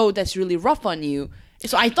the road that's really rough on you.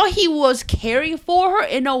 So I thought he was caring for her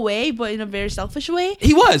in a way, but in a very selfish way.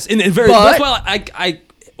 he was, and very. But- That's why I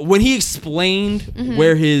when he explained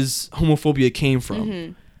where his homophobia came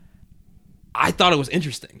from, I thought it was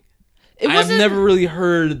interesting. I've wasn't- never really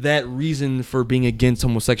heard that reason for being against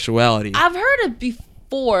homosexuality. I've heard it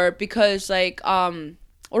before because, like, one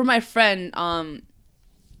of my friend, her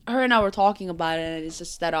and I were talking about it, and it's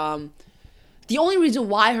just that the only reason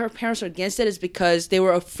why her parents are against it is because they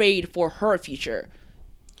were afraid for her future.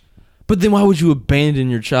 But then why would you abandon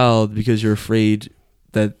your child because you're afraid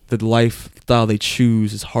that the lifestyle they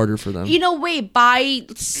choose is harder for them? In a way, by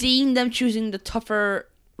seeing them choosing the tougher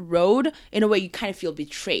road, in a way you kind of feel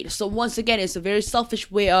betrayed. So once again, it's a very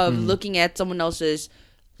selfish way of looking at someone else's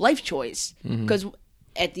life choice. Because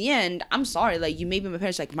at the end, I'm sorry, like, you may be my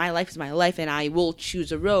parents, like, my life is my life, and I will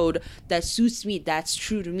choose a road that suits me, that's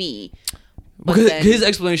true to me. But Because then- his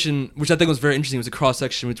explanation, which I think was very interesting, was a cross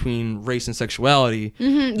section between race and sexuality.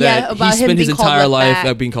 Yeah, about he him spent his being called entire life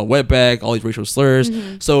wetback. being called wetback, all these racial slurs.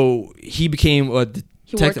 So he became a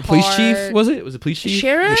detective, worked police chief. hard. Was it? Was it police chief?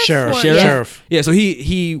 Sheriff? sheriff. Or- Sheriff. Yeah. So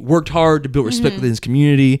he worked hard to build respect within his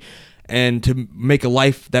community and to make a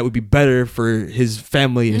life that would be better for his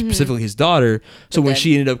family and specifically his daughter. So when then-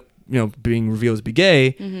 she ended up, being revealed to be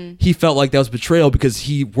gay, he felt like that was betrayal because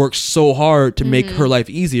he worked so hard to make her life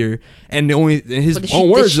easier. And in his But she own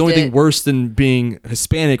words, ditched the only thing it. worse than being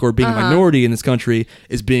Hispanic or being a minority in this country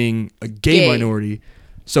is being a gay Gay. minority.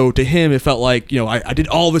 So to him, it felt like, I did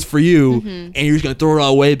all this for you and you're just going to throw it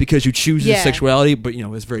all away because you choose Yeah. this sexuality. But,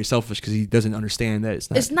 it's very selfish because he doesn't understand that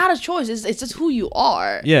It's not a choice, it's just who you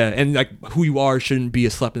are. yeah, and like who you are shouldn't be a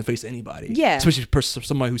slap in the face to anybody. Yeah. Especially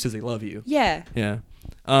somebody who says they love you. Yeah. Yeah.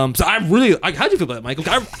 So I really how'd you feel about that, Michael?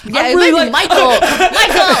 I Yeah, really like Michael.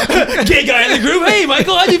 Michael. gay guy in the group. Hey,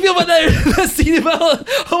 Michael, how'd you feel about that scene about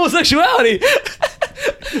homosexuality?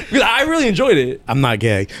 Because I really enjoyed it. I'm not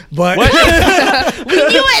gay, but We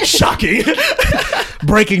knew it. Shocking.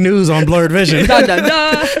 Breaking news on Blurred Vision. Dun, dun,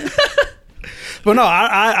 dun. But no,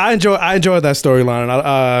 I enjoyed that storyline.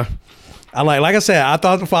 I like I said, I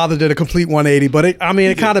thought the father did a complete 180, but it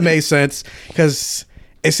kind of made sense because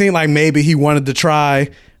it seemed like maybe he wanted to try.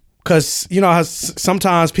 Because you know how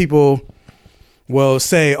sometimes people will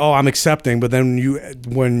say, "Oh, I'm accepting," but then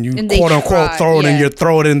when you quote unquote throw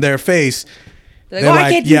it in their face, they're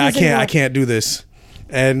like, I can't do this.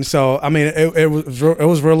 And so I mean, it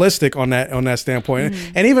was realistic on that standpoint,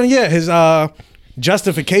 and even his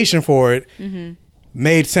justification for it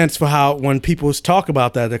made sense for how when people talk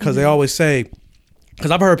about that, because they always say, because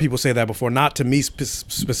I've heard people say that before, not to me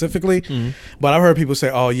specifically, but I've heard people say,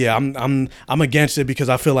 "Oh yeah, I'm against it because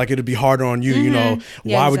I feel like it'd be harder on you. You know,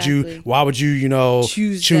 why would you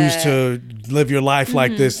choose to live your life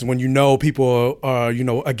like this when you know people are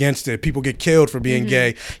against it? People get killed for being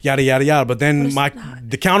gay, yada yada yada." But then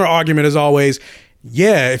the counter argument is always,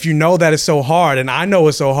 yeah, if you know that it's so hard, and I know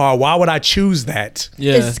it's so hard, why would I choose that?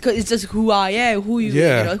 Yeah, it's just who I am, who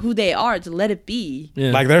who they are. To let it be.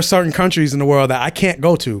 Yeah. Like there's certain countries in the world that I can't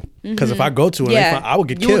go to because if I go to it, I would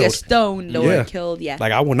get killed. You will get stoned or killed. Yeah.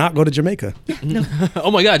 Like I will not go to Jamaica. No.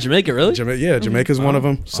 Oh my God, Jamaica, really? Jamaica's one of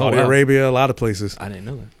them. Saudi Arabia, a lot of places. I didn't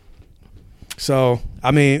know that. So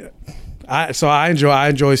I mean, I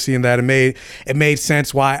enjoy seeing that. It made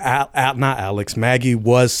sense why not Alex, Maggie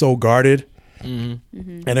was so guarded. And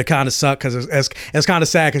it kind of sucked because it's kind of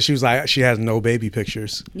sad because she was like, she has no baby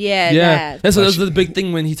pictures. That's the big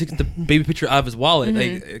thing when he took the baby picture out of his wallet.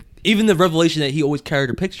 Like, even the revelation that he always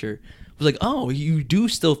carried her picture was like, oh, you do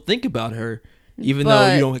still think about her even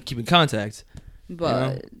though you don't keep in contact.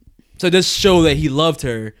 But so it does show that he loved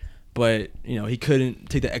her, but he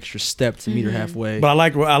couldn't take the extra step to meet her halfway. But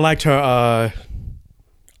I liked her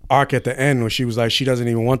arc at the end when she was like, she doesn't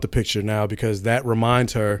even want the picture now because that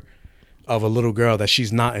reminds her of a little girl that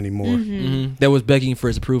she's not anymore. That was begging for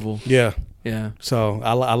his approval. Yeah. So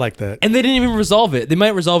I like that. And they didn't even resolve it. They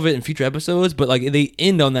might resolve it in future episodes, but like they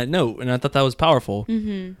end on that note, and I thought that was powerful.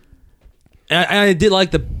 And I did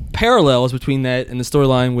like the parallels between that and the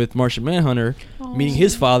storyline with Martian Manhunter meeting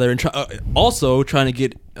his father and also trying to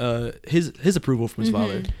get his approval from his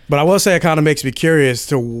father. But I will say it kind of makes me curious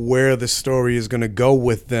to where the story is going to go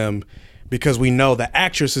with them, because we know the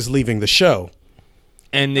actress is leaving the show.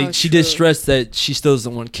 And she did stress that she still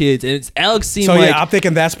doesn't want kids. And Alex seemed I'm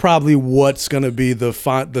thinking that's probably what's going to be the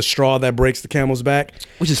straw that breaks the camel's back.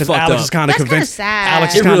 Which is fucked Alex up. Is kind of convinced. Sad.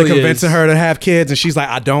 Alex is kind of convincing her to have kids, and she's like,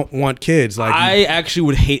 I don't want kids. Like I actually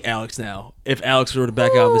would hate Alex now if Alex were to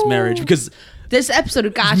back out of this marriage, because this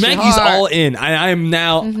episode got you Maggie's hard. all in. I am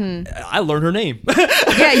now. I learned her name.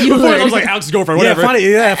 Yeah, you Before would. I was like Alex's girlfriend. Whatever. Funny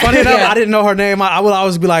enough, I didn't know her name. I would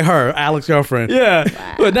always be like her, Alex's girlfriend.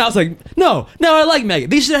 Yeah, but now it's like no. I like Maggie.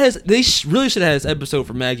 They really should have had this episode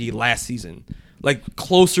for Maggie last season, like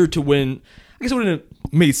closer to when. I guess it wouldn't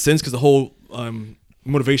have made sense because the whole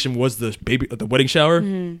motivation was the wedding shower.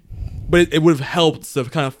 But it would have helped to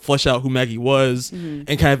kind of flesh out who Maggie was and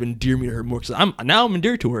kind of endear me to her more. Because I'm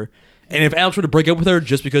endeared to her. And if Alex were to break up with her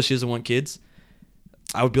just because she doesn't want kids,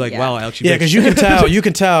 I would be like, wow, Alex, because you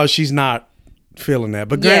can tell she's not feeling that.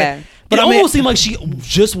 But but it almost seemed like she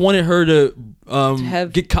just wanted her to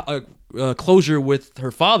get closure with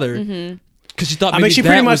her father because she thought. She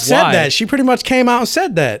pretty much said that. She pretty much came out and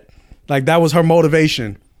said that. Like that was her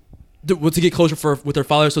motivation. To get closure with her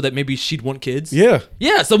father, so that maybe she'd want kids. Yeah.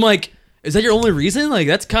 So I'm like, is that your only reason? Like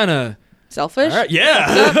that's kind of selfish. Right.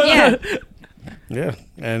 Yeah. Yeah,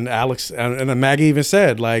 and Alex and then Maggie even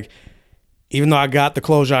said, like, even though I got the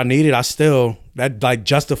closure I needed, I still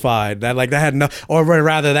justified that, like that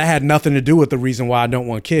had nothing to do with the reason why I don't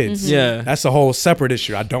want kids. Yeah, that's a whole separate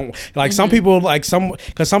issue. I don't like some people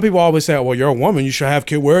because some people always say, well, you're a woman, you should have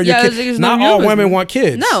kids. Where are your kids? Not all women want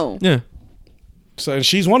kids. No. Yeah. So and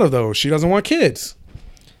she's one of those. She doesn't want kids.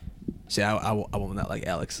 See, I will not like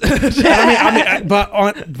Alex. But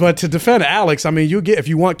to defend Alex, if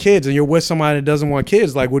you want kids and you're with somebody that doesn't want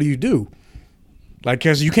kids, like, what do you do? Like,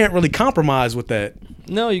 because you can't really compromise with that.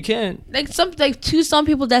 No, you can't. To some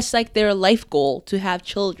people, that's like their life goal to have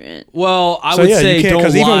children. Well, I would say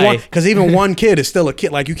don't lie. Because even one kid is still a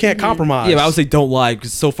kid. Like, you can't compromise. Yeah, but I would say don't lie,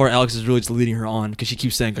 because so far Alex is really just leading her on, because she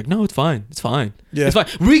keeps saying like, no, it's fine, it's fine, it's fine.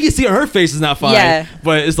 We can see on her face it's not fine,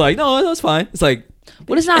 but it's like, no, it's fine. It's like,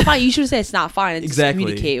 when it's not fine, you should say it's not fine and exactly.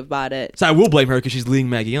 just communicate about it. So I will blame her because she's leading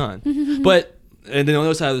Maggie on. But and then on the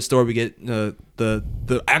other side of the story, we get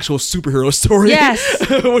the actual superhero story,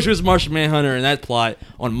 which was Martian Manhunter and that plot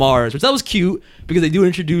on Mars, which that was cute because they do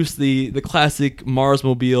introduce the classic Mars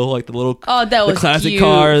mobile, like the little that was the classic cute.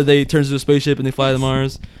 car. They turns into a spaceship and they fly to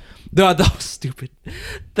Mars. No, that was stupid.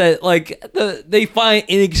 That like they find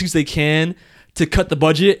any excuse they can to cut the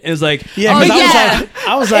budget, and it's like, yeah,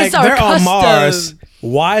 I was like, they're on Mars.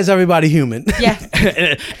 Why is everybody human? Yeah,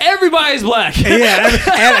 everybody's black. Yeah,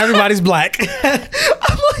 and everybody's black.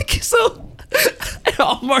 I'm like, so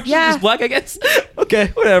all Martians is black, I guess. Okay,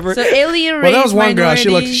 whatever. So alien race. Well, that was one minority.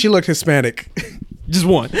 girl. She looked Hispanic. Just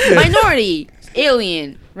one. Minority,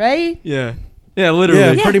 alien, right? Yeah,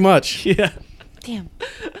 literally. Yeah, pretty much. Yeah. Damn.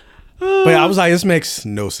 But I was like, this makes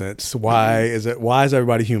no sense. Why is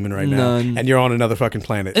everybody human right now? None. And you're on another fucking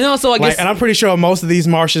planet. And also, I guess, and I'm pretty sure most of these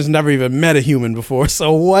Martians never even met a human before.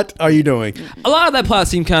 So what are you doing? A lot of that plot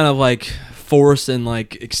seemed kind of like forced and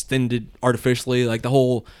like extended artificially. Like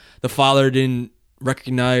the father didn't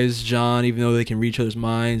recognize John, even though they can read each other's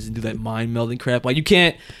minds and do that mind melding crap. Like you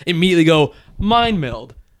can't immediately go mind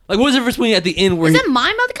meld. Like, what was the difference between at the end where... Is that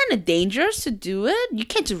mind meld kind of dangerous to do it? You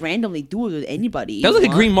can't just randomly do it with anybody. That was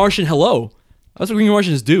like a Green Martian hello. That's what Green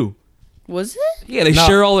Martians do. Was it? Yeah, they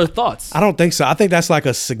share all their thoughts. I don't think so. I think that's like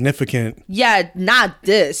a significant... Yeah, not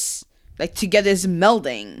this. Like, together is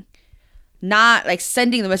melding. Not, like,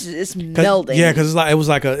 sending the message. It's melding. Yeah, because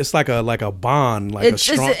it's like a bond. Like it's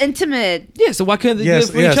intimate. Yeah, so why couldn't they do it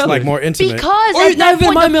for each other? It's like more intimate. Because or at not that even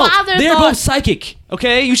point, mind meld. They're thought, both psychic,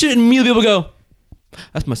 okay? You should immediately be able to go,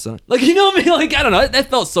 that's my son. Like, you know what I mean? Like, I don't know. That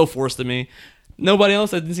felt so forced to me. Nobody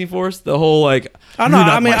else that didn't seem forced. The whole like, I know.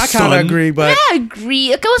 I mean, I kind of agree, but I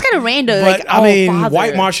agree. It was kind of random. But like, I mean, father.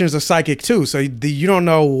 white Martians are psychic too, so you don't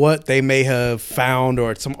know what they may have found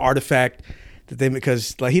or some artifact that they,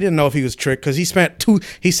 because like he didn't know if he was tricked because he spent two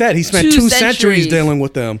centuries dealing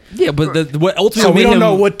with them. Yeah, but what ultimately so we made don't him,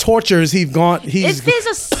 know what tortures he's gone. If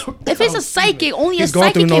it's a psychic, only he's a gone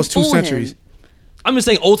psychic through in can those 2 fool centuries. him. I'm just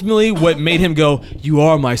saying, ultimately, what made him go, "You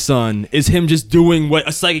are my son," is him just doing what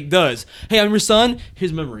a psychic does. Hey, I'm your son.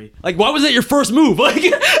 Here's memory. Like, why was that your first move? Like,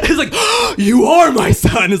 it's like, oh, you are my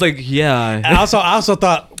son. It's like, yeah. And I also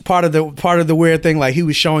thought part of the weird thing, like he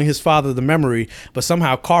was showing his father the memory, but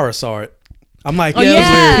somehow Kara saw it. I'm like, yeah,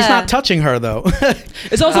 that's weird. He's not touching her though.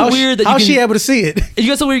 It's also weird that how's she able to see it? You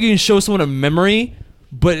got so weird you can show someone a memory,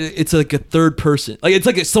 but it's like a third person. Like it's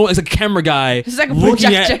like it's a camera guy it's like a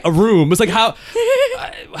looking at a room. It's like how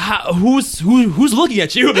who's looking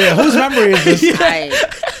at you? Yeah, whose memory is this? Right.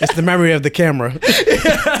 It's the memory of the camera.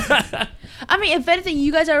 I mean, if anything,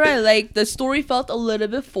 you guys are right. Like the story felt a little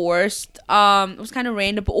bit forced. It was kind of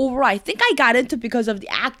random, but overall, I think I got into it because of the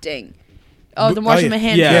acting. Oh, the Martian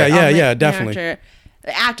Manhunter. Yeah, definitely.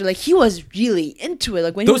 The actor, like he was really into it.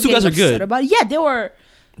 Like when those he two was guys are good. About it. Yeah, they were.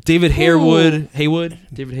 David Haywood. Yeah.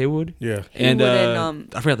 And Haywood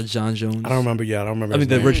and, I forgot the John Jones. I don't remember. Yeah, I don't remember. I mean, his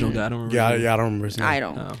the name. original guy. I don't remember. Yeah, I don't remember his name. I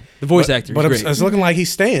don't. No. The voice actor. But Great. it's looking like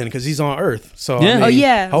he's staying because he's on Earth. So Yeah. I mean,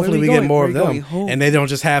 yeah. hopefully we get more of them, and they don't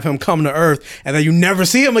just have him come to Earth and then you never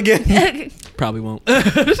see him again. Probably won't.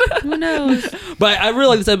 Who knows? But I really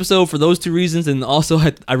like this episode for those two reasons, and also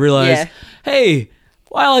I realized, hey,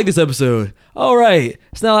 why I like this episode. All right,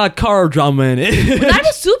 it's not a lot of car drama in it. Not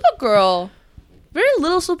a Supergirl. Very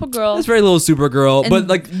little Supergirl. It's very little Supergirl, but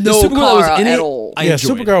like no the Supergirl that was Kara in at it, all. I Yeah,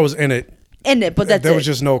 enjoyed. Supergirl was in it. But that's there it. was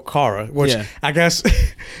just no Kara, which Yeah. I guess,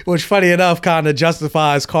 which funny enough, kind of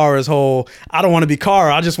justifies Kara's whole. I don't want to be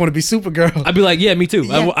Kara. I just want to be Supergirl. I'd be like, yeah, me too.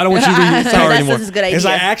 Yeah. I don't want you to be Kara That's anymore. a good idea. It's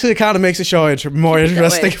like actually kind of makes the show more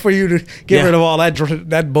interesting for you to get Yeah. rid of all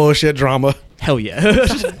that bullshit drama. Hell yeah.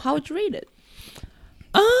 How would you rate it?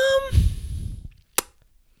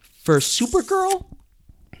 For Supergirl,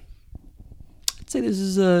 I'd say this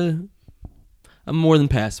is a more than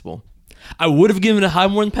passable. I would have given it a high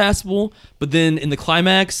more than passable, but then in the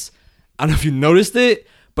climax, I don't know if you noticed it,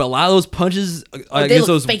 but a lot of those punches, they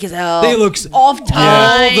look fake as hell. They look off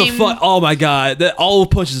time. Oh my god, all the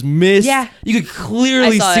punches missed. Yeah. You could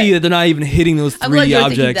clearly I saw see it. that they're not even hitting those I'm glad 3D you were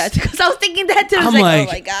thinking objects. that because I was thinking that too. I was I'm like, like,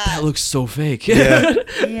 oh my god. that looks so fake. Yeah,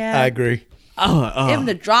 Yeah. I agree. Even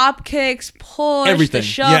the drop kicks, push, Everything. the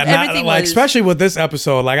shove, Yeah, everything like was. especially with this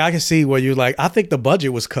episode, like I can see where you like. I think the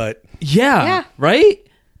budget was cut. Yeah, right?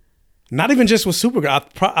 Not even just with Supergirl.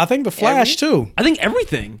 I think the Flash too. I think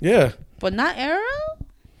everything. Yeah. But not Arrow?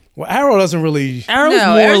 Well, Arrow doesn't really. Arrow's No,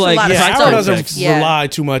 more Arrow's a like lot of Yeah, practical Arrow doesn't effects. Yeah. rely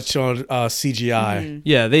too much on CGI. Mm-hmm.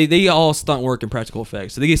 Yeah, they all stunt work and practical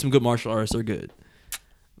effects. So they get some good martial artists. They're good.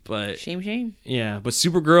 But Shame. yeah, but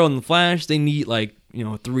Supergirl and the Flash, they need like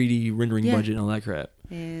 3D rendering Yeah. budget and all that crap.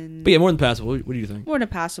 And But yeah, more than passable. What do you think? more than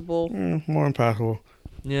passable. More impossible.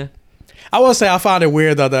 Yeah. I will say I found it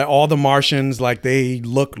weird though that all the Martians like they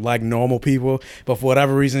look like normal people, but for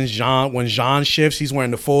whatever reason, when Jean shifts, he's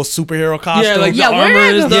wearing the full superhero costume. Yeah, like the where armor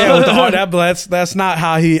did and I stuff. Yeah, with the heart. That's not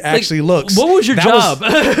how he actually looks. What was your That job?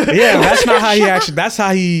 yeah, that's not how he actually. That's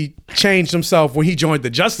how he changed himself when he joined the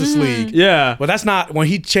Justice League. Yeah. But that's not when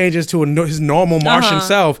he changes to his normal Martian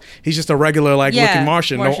self. He's just a regular looking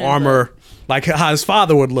Martian, no armor, like how his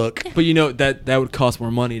father would look. But you know that would cost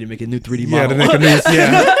more money to make a new 3D model. Yeah, to make a new.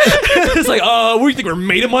 Yeah. It's like, what do you think we're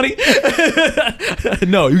made of money?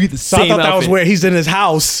 No, you get the So same I thought that was outfit. where he's in his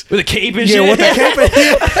house With a cape and Yeah, shit. with the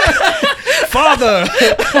cape. Father,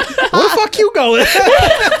 where the fuck you going?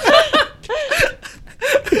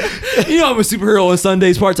 You know I'm a superhero on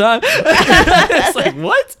Sundays part-time. It's like,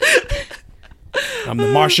 what? I'm the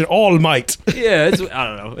Martian All Might. Yeah, I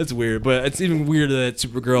don't know. It's weird, but it's even weirder that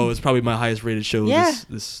Supergirl is probably my highest rated show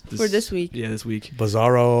this for this week. Yeah, this week.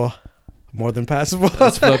 Bizarro, more than passable.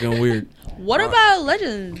 That's fucking weird. What about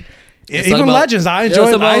Legends? Even Legends, I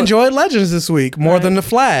enjoyed Legends this week more than the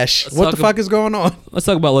Flash. Let's What talk the fuck is going on? Let's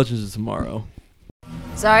talk about Legends tomorrow.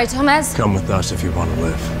 Sorry, Thomas. Come with us if you want to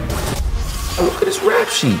live. Oh, look at this rap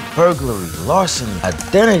sheet. Burglary, larceny,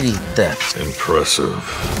 identity theft. Impressive.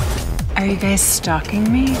 Are you guys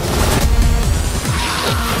stalking me?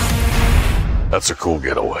 That's a cool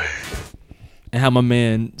getaway. And how my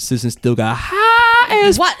man Citizen still got high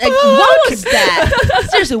as What? Like, what was that?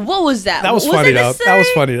 Seriously, what was that? That was funny though. That was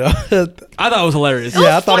funny though. I thought it was hilarious.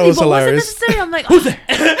 Yeah, I thought it was but hilarious. Was it necessary? I'm like, who's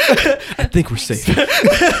that? I think we're safe.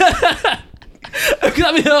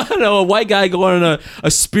 I mean, I don't know, a white guy going on a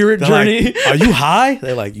spirit They're journey. like, are you high?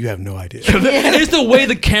 They're like, you have no idea. It's the way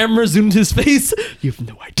the camera zoomed his face. You have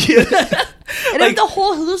no idea. And then the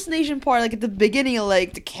whole hallucination part, like at the beginning,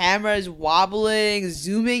 like the camera is wobbling,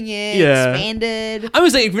 zooming in, expanded. I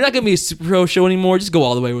was saying, if you're not gonna be a superhero show anymore, just go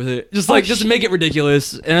all the way with it. Just just make it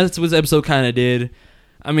ridiculous, and that's what this episode kind of did.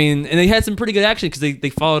 I mean, and they had some pretty good action because they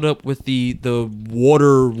followed up with the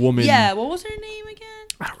water woman. Yeah, what was her name again?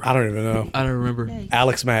 I don't even know. I don't remember.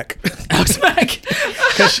 Alex Mack. Alex Mack.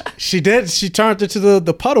 Because she turned into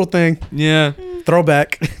the puddle thing. Yeah.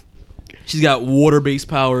 Throwback. She's got water-based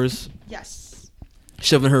powers. Yes.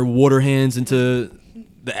 Shoving her water hands into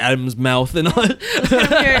the Atom's mouth and all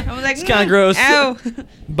that. I'm like, It's kind of gross. Ow.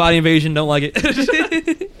 Body invasion, don't like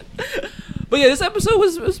it. But yeah, this episode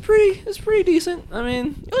was pretty decent. I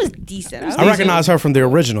mean, it was decent. I recognize her from the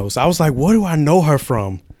originals. I was like, what do I know her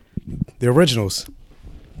from? The originals.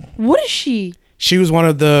 What is she? She was one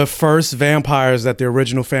of the first vampires that the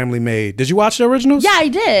original family made. Did you watch the originals? Yeah, I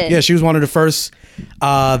did. Yeah, she was one of the first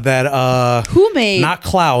that who made? Not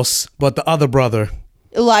Klaus, but the other brother.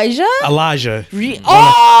 Elijah? Elijah.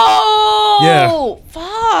 Oh! Yeah.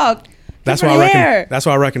 Fuck. That's Different hair. That's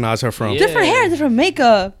where I recognize her from. Different hair, different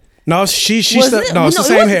makeup. No, it's the it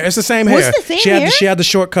same hair. It's the same hair. Was it the same hair? She had the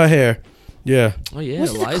shortcut hair. Yeah. Oh yeah,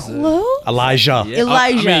 Was Eliza. Elijah. Yeah.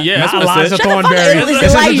 Elijah. I mean, yeah, Not that's what I Eliza said. Thornberry. It was This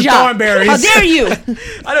isn't the Elijah. Thornberries. How dare you? I know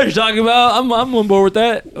what you're talking about. I'm on board with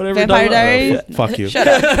that. Whatever. Vampire Diaries? Fuck you. Shut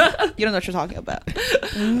up. You don't know what you're talking about.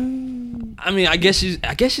 I mean, I guess she's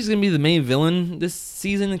gonna be the main villain this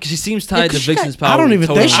season because she seems tied to Vixen's power. I don't even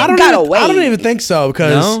think. I don't even think so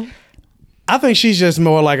because No? I think she's just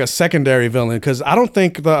more like a secondary villain because I don't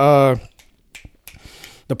think the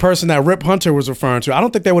person that Rip Hunter was referring to. I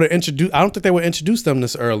don't think they would have introduced. I don't think they would introduce them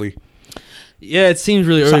this early. Yeah, it seems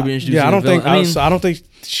really early to be introduced. Yeah, I don't think. I mean, I don't think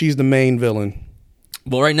she's the main villain.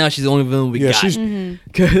 well, right now she's the only villain we got. She's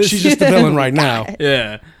just the villain right now.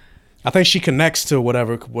 Yeah, I think she connects to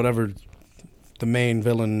whatever the main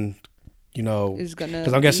villain, is gonna.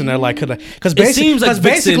 Because I'm guessing they're like, because It seems like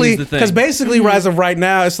Vixen is the thing. basically, as of right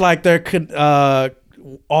now, it's like they're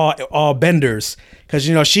all benders.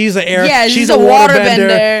 Because she's an air, Yeah, she's a water bender.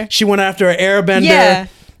 bender. She went after an air bender. Yeah.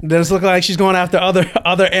 Then it's looking like she's going after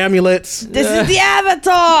other amulets. This is the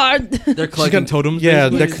Avatar. they're collecting totems. Yeah,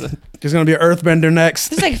 basically. there's gonna be an earthbender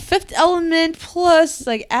next. It's like Fifth Element plus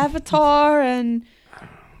like Avatar and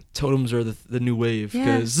totems are the new wave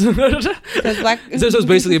Yeah. because Black. this episode's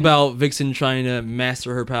basically about Vixen trying to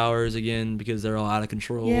master her powers again because they're all out of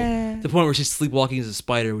control. Yeah. To the point where she's sleepwalking as a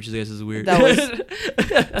spider, which I guess is weird. That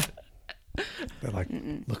was. They're like,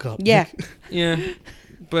 look up. Yeah. Yeah,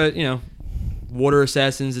 but water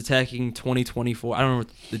assassins attacking 2024. I don't know what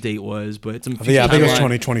the date was, but it's a Yeah, I think it was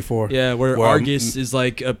timeline. 2024. Yeah, where Argus is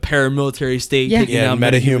like a paramilitary state. Yeah. taking Yeah, out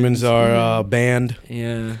metahumans are banned.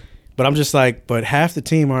 Yeah. But I'm just like, but half the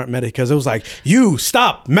team aren't meta because it was like, you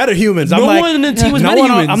stop metahumans. No I'm like, one in the team was no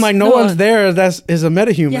metahumans. I'm like, no one's there that is a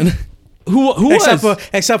metahuman. Yeah. Who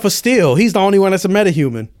except for Steel. He's the only one that's a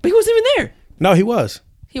metahuman. But he wasn't even there No, he was.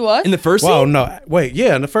 He was in the first Well, scene. no, wait,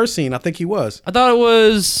 yeah, in the first scene, I think he was. I thought it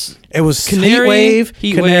was Canary,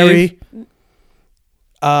 Heat Canary.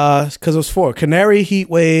 Because it was 4. Canary, Heat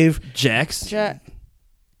Wave, Jax, and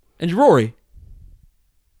Rory.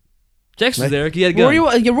 Jax was there. He had a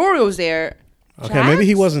gun. Rory was there. Okay, maybe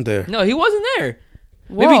he wasn't there. No, he wasn't there.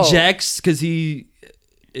 Maybe Whoa. Jax, because he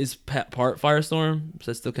is part Firestorm.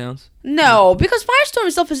 So that still counts. No, because Firestorm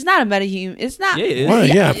itself is not a metahuman. It's not. Yeah, it is. Well,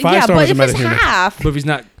 yeah, Firestorm but is a if it's metahuman. half, But if he's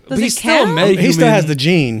not, but Does he's it still a count? metahuman. He still has the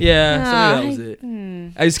gene. Yeah, so Ah, maybe that was it.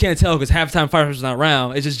 I just can't tell because half the time Firestorm's not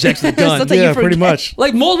around. It's just Jax with a gun. Sometimes you Yeah, pretty forget. much.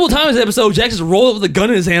 Like multiple times in the episode, Jax just rolled up with a gun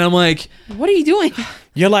in his hand. I'm like, What are you doing?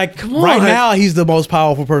 You're like, on. right now, he's the most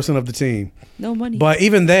powerful person of the team. No money. But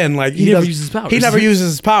even then, like He never does- uses his powers. He never uses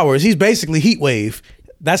his powers. He's basically Heatwave.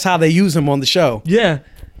 That's how they use him on the show. yeah.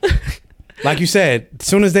 Like you said, as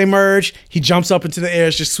soon as they merge, he jumps up into the air,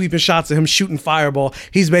 just sweeping shots at him, shooting fireball.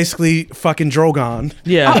 He's basically fucking Drogon.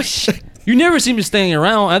 Yeah. Oh shit. You never see him standing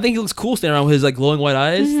around. I think he looks cool standing around with his like glowing white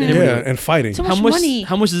eyes. They never Yeah, do. and fighting. So How much much? money.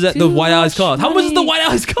 How much does that Too the white eyes much cost? How much does the money. white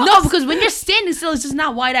eyes cost? No, because when you're standing still, it's just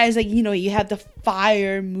not wide eyes. Like, you know, you have the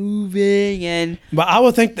fire moving and But I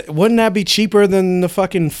would think, wouldn't that be cheaper than the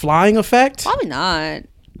fucking flying effect? probably not.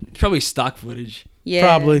 It's probably stock footage. Yeah. You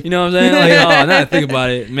Probably. know what I'm saying? Like, oh, now that I think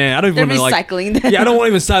about it, man, I don't even They're want to like. recycling them. Yeah, I don't want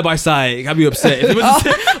even side by side. I'd be upset. If it was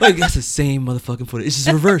like that's the same motherfucking footage. It's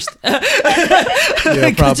just reversed. Yeah,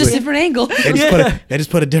 It's probably. just a different angle. They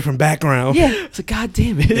just put a different background. Yeah. It's like, God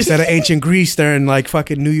damn it. Instead of ancient Greece, they're in like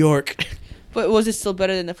fucking New York. But was it still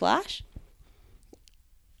better than The Flash?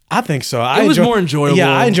 I think so. It was more enjoyable. Yeah,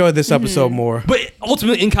 I enjoyed this episode Mm-hmm. more. But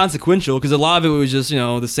ultimately inconsequential because a lot of it was just, you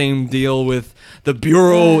know, the same deal with the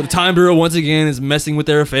Bureau. The Time Bureau, once again, is messing with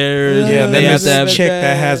their affairs. Yeah, And they have to have this chick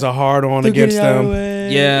that has a hard on against them,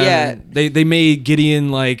 Yeah. They made Gideon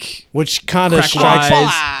like which kind of crack strikes.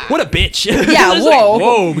 wise. What a bitch. Yeah, It's whoa. Like,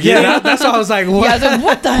 whoa. Yeah, that's why I was like, what? Yeah, I was like,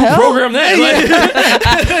 what the hell? Program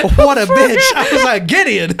that. Like, What a bitch! I was like,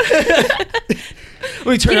 Gideon. let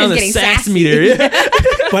me turn on the Gideon's sass getting meter. Yeah.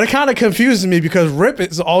 But it kind of confuses me because Rip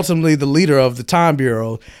is ultimately the leader of the Time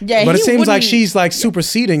Bureau. Yeah, but it he seems like wouldn't- she's like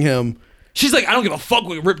superseding him. She's like, I don't give a fuck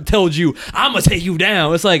what Rip tells you. I'm gonna take you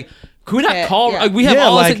down. It's like, can we not Yeah, call? yeah. Like, we have Yeah,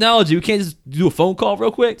 all like- this technology. We can't just do a phone call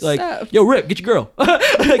real quick. Like, Stop. yo, Rip, get your girl.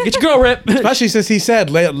 Get your girl, Rip. Especially since he said,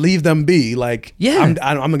 leave them be. Like, Yeah.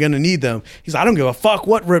 I'm going to need them. He's like, I don't give a fuck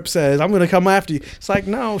what Rip says. I'm going to come after you. It's like,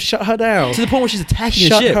 no, shut her down. To the point where she's attacking the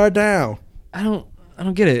Shut ship. her down. I don't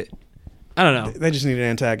get it. I don't know. They just need an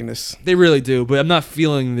antagonist. They really do, but I'm not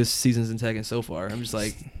feeling this season's antagonist so far. I'm just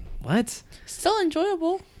like, what? Still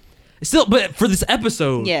enjoyable. Still, but for this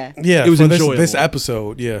episode, Yeah. Yeah, it was for enjoyable. this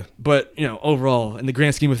episode, yeah. But you know, overall, in the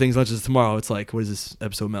grand scheme of things, not just tomorrow, it's like, what does this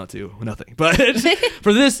episode amount to? Nothing. But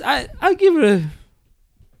for this, I give it a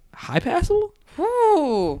high passable.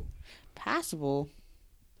 Ooh. Passable.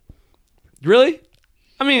 Really?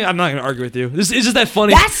 I mean, I'm not gonna argue with you. It's just that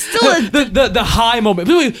funny. That's still the high moment.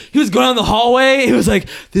 He was going down the hallway. It was like,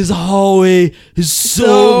 this hallway is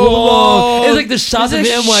so long. It was like the shots of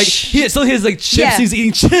him, like he has like chips. Yeah. He's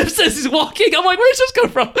eating chips as he's walking. I'm like, where's this come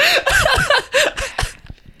from?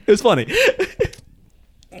 It was funny.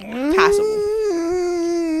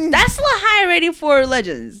 Passable. That's still a high rating for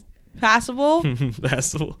Legends. Passable.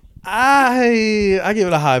 Passable. I give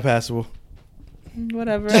it a high passable.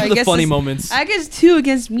 Whatever. Just I the guess funny it's- moments. I guess 2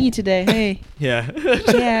 against me today. Hey. Yeah.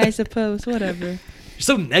 Yeah, I suppose. Whatever. You're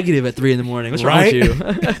so negative at 3 a.m. What's Right? wrong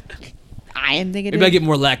with you? I am thinking. Maybe I get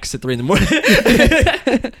more lax at 3 a.m.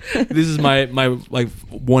 This is my like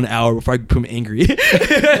 1 hour before I become angry.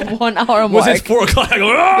 1 hour Once mark. it's 4 o'clock, I go,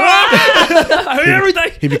 "Ah!" I hear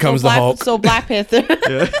everything. He becomes so the Hulk. So Black Panther.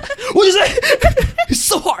 What is that? It's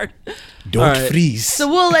so hard. Don't All right. freeze. So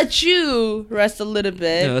we'll let you rest a little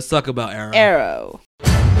bit. Yeah, let's talk about Arrow. Arrow.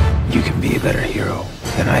 You can be a better hero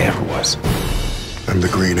than I ever was. I'm the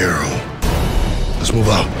Green Arrow. Let's move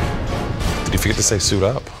out. Did you forget to say suit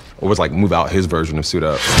up? Or was like move out his version of suit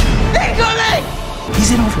up?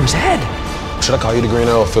 He's in over his head. Should I call you the Green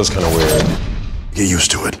Arrow? It feels kind of weird. Get used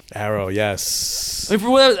to it. Arrow, yes. I mean, for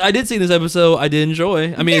what I did see in this episode, I did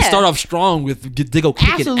enjoy. I mean, it Yeah. started off strong with Diggle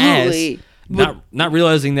kicking Absolutely. ass. Not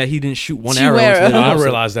realizing that he didn't shoot one Two arrow. into arrows. the I episode.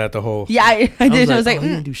 realized that the whole. Yeah, I did. I was like, oh, he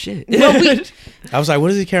didn't do shit. Well, we- I was like,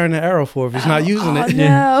 what is he carrying the arrow for if he's not using oh it?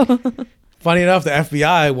 no. Funny enough, the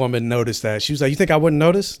FBI woman noticed that. She was like, you think I wouldn't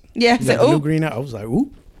notice? Yeah, it's That like, new oh, Green Arrow. I was like,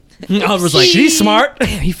 ooh. I was like, She's smart.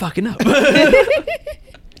 damn, he fucking up.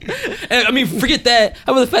 And, I mean, forget that.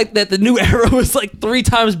 How about the fact that the new arrow is like 3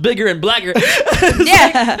 times bigger and blacker?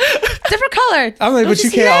 yeah, different color. I'm like, Don't but you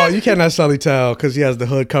see can't. that? Oh, you can't necessarily tell because he has the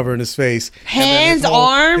hood covering his face. And then Hands, his whole-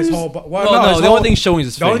 arms. His whole, well, Well, no, no, his the whole- only thing showing is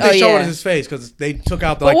his The only face. thing Oh, showing yeah. is his face because they took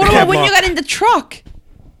out the But like what the about when Kevlar. you got in the truck?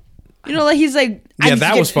 You know, like he's like, I Yeah, need to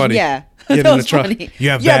that get- was funny. Yeah, Getting that in was the truck. funny. You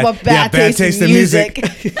have You have bad- a bad taste in music.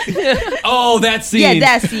 Oh, that scene. Yeah,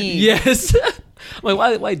 that scene. Yes. I'm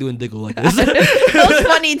like, why are you doing Diggle like this? That was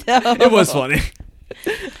funny though. It was funny.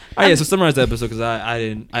 Oh yeah, so summarize the episode because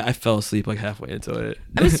I fell asleep like halfway into it.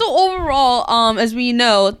 I mean, so overall, as we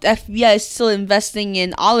know, the FBI is still investing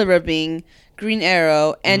in Oliver being Green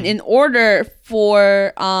Arrow, and in order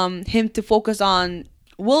for him to focus on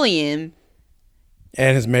William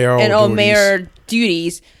and his mayor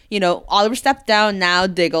duties, Oliver stepped down. Now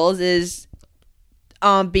Diggles is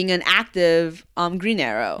being an active Green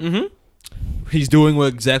Arrow. Mm-hmm. He's doing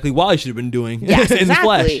what exactly Wally should have been doing yes, in the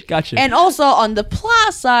Flash. exactly. Gotcha. And also on the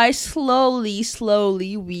plus side,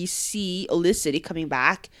 slowly, we see Felicity coming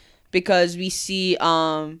back because we see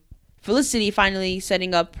Felicity finally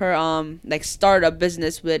setting up her startup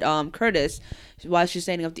business with Curtis. While she's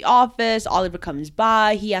setting up the office, Oliver comes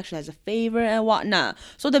by. He actually has a favor and whatnot.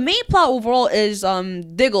 So the main plot overall is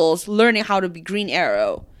Diggles learning how to be Green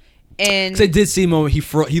Arrow. And I did see a moment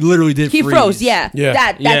he literally did freeze. He froze, yeah.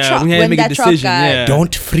 That truck, when that truck guy.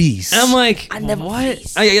 Don't freeze. And I'm like, I never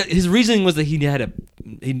freeze. His reasoning was that he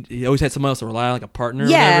always had someone else to rely on, like a partner.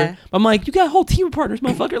 Yeah. Or whatever. I'm like, you got a whole team of partners,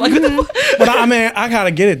 motherfucker. Like, what the fuck? But I mean, I gotta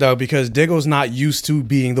get it though because Diggle's not used to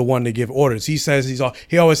being the one to give orders. He says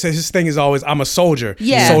he always says his thing is always, I'm a soldier.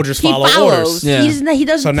 Yeah. Soldiers follow orders. Yeah. He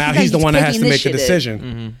doesn't. So now he's the one that has to make the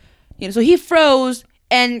decision. Mm-hmm. So he froze,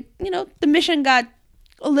 and the mission got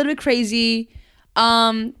a little bit crazy.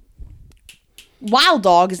 Wild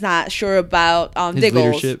Dog is not sure about his Diggles.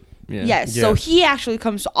 leadership. Yeah. Yes. So he actually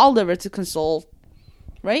comes to Oliver to console,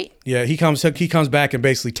 right? Yeah, he cocomes back and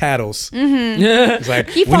basically tattles. Mm-hmm. Yeah. He's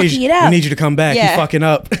like, he fucking it up. We need you to come back. Yeah. He fucking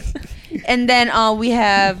up. And then we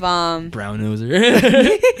have Brown Noser.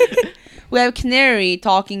 we have Canary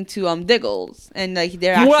talking to Diggles, and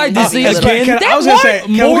they're What actually I did see I was gonna say,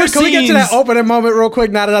 can we get to that opening moment real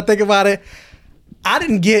quick? Now that I think about it. I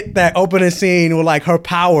didn't get that opening scene with like her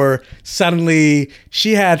power suddenly.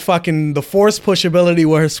 She had fucking the force push ability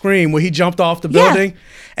with her scream where he jumped off the building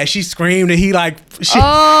and she screamed and he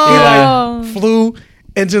flew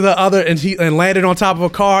into the other and landed on top of a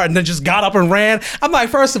car and then just got up and ran. I'm like,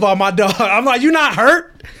 first of all, my dog, I'm like, you not hurt?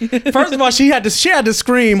 First of all, she had to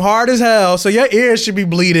scream hard as hell, so your ears should be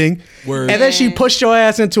bleeding. Word. And then she pushed your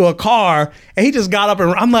ass into a car and he just got up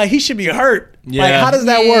and I'm like, he should be hurt. Yeah. Like, how does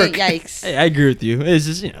that work? Yikes. Hey, I agree with you. It's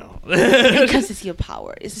just because it's your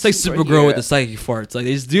power. It's like Supergirl with the psychic farts. Like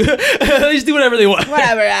they just do whatever they want.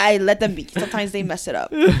 Whatever, I let them be. Sometimes they mess it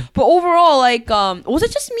up. But overall, was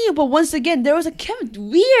it just me? But once again, there was a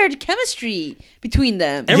weird chemistry between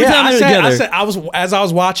them. Every time they're together. As I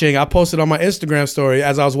was watching, I posted on my Instagram story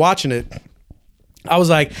as I was watching it. I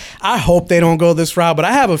was like, I hope they don't go this route, but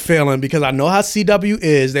I have a feeling because I know how CW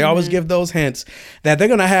is. They always give those hints that they're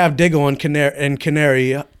gonna have Diggle and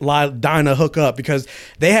Canary Dinah hook up because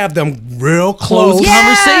they have them real close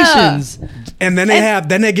conversations, and then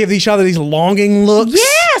they give each other these longing looks.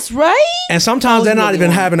 Yes, right. And sometimes they're not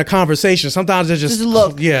even having a conversation. Sometimes they're just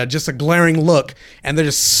look. Yeah, just a glaring look, and they're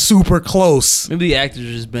just super close. Maybe the actors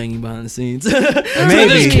are just banging behind the scenes. Maybe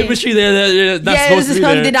there's chemistry there. That's yeah, supposed this to is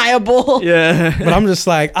be undeniable. There. Yeah. But I'm just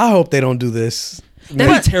like, I hope they don't do this.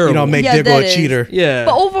 That'd be terrible. Make Diggle a cheater. Yeah.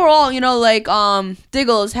 But overall,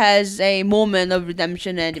 Diggles has a moment of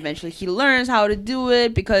redemption and eventually he learns how to do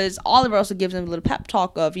it because Oliver also gives him a little pep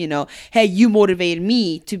talk of, hey, you motivated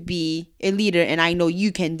me to be a leader and I know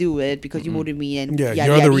you can do it because you motivated me and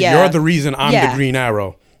you're the reason I'm the Green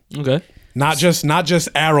Arrow. Okay. Not just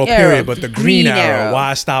Arrow period, but the Green Arrow.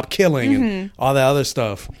 Why I stopped killing and all that other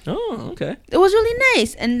stuff. Oh, okay. It was really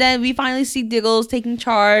nice. And then we finally see Diggles taking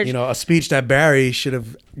charge. A speech that Barry should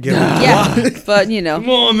have given. Yeah, but Come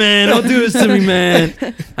on, man. Don't do this to me, man.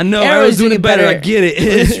 I know. Arrow's doing it better. I get it.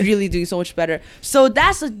 It's really doing so much better. So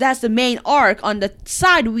that's the main arc. On the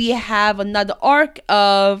side, we have another arc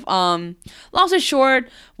of, long story short,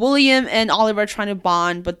 William and Oliver are trying to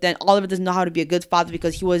bond, but then Oliver doesn't know how to be a good father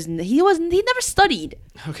because he never studied.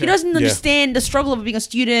 Okay. He doesn't understand the struggle of being a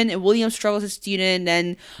student, and William struggles as a student,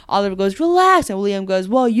 and Oliver goes, relax, and William goes,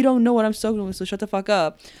 well, you don't know what I'm struggling with, so shut the fuck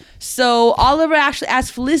up. So Oliver actually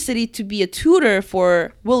asked Felicity to be a tutor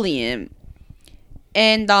for William.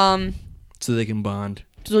 And so they can bond.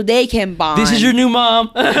 This is your new mom.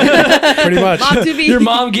 Pretty much. Your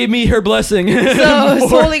mom gave me her blessing. So it's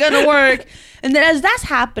totally gonna work. And then as that's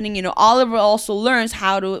happening, Oliver also learns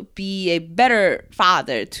how to be a better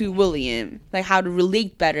father to William, like how to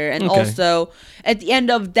relate better. And also at the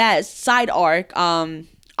end of that side arc,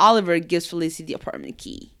 Oliver gives Felicity the apartment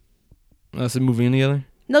key. So moving in together?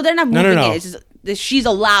 No, they're not moving in. It's just she's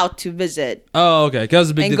allowed to visit. Oh, okay. That was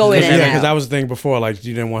a big And go in and Yeah, out. because that was the thing before. Like,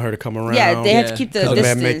 you didn't want her to come around. Yeah, they had to keep the Because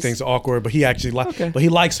distance. that make things awkward. But he actually but he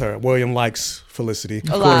likes her. William likes Felicity.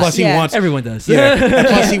 A lot, Plus, he yeah. wants Everyone does. Yeah. And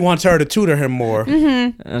plus, he wants her to tutor him more.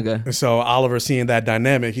 Mm-hmm. Okay. And so Oliver, seeing that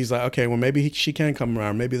dynamic, he's like, okay, well, maybe she can come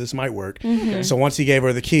around. Maybe this might work. Mhm. So once he gave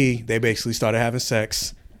her the key, they basically started having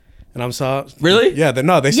sex. And I'm sorry. Really? Yeah. They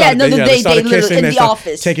started. they started kissing. in They the started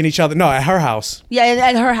office. taking each other. No, at her house. Yeah,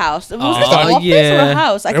 at her house. Was Oh, this the office or her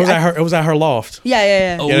house? It was at her loft.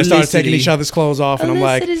 Yeah. Yeah, they started taking Felicity. each other's clothes off, and I'm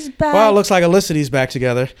like, Felicity's back. well, it looks like Felicity's back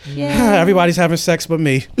together. Yeah. Everybody's having sex but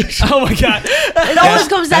me. Oh my god. It always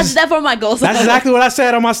comes down to that for my goals. That's exactly what I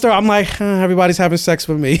said on my story. I'm like, everybody's having sex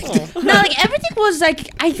with me. No, like everything was like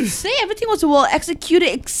I can say everything was well executed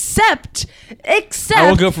except I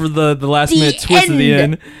will go for the last minute twist at the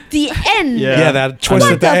end. The end. Yeah, that twist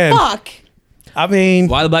What at the the end. fuck? I mean,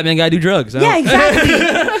 why the black man gotta do drugs? Yeah,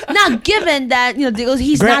 exactly. Now, given that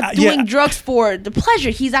he's Grant- not doing yeah. drugs for the pleasure,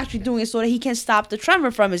 he's actually doing it so that he can stop the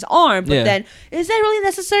tremor from his arm. But Yeah. then, is that really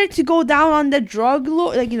necessary to go down on the drug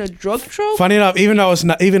drug trope? Funny enough, even though it's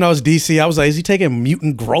DC, I was like, is he taking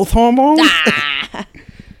mutant growth hormone?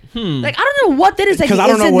 Like I don't know what that is. Like, Because I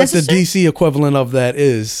don't is know it what the necessary? DC equivalent of that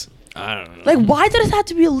is. I don't know. Like, why does it have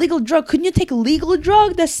to be a legal drug? Couldn't you take a legal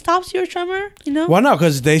drug that stops your tremor? You know? Well, no,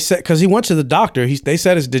 because they said he went to the doctor. They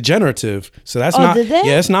said it's degenerative, so that's Oh, not. did they?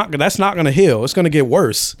 Yeah, it's not. That's not going to heal. It's going to get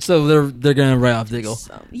worse. So they're gonna write off Diggle.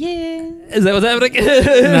 Yeah. Is that what's happening?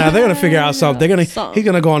 Nah, they're gonna figure out something. They're gonna. He's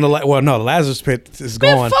gonna go on the. Well, no, the Lazarus pit is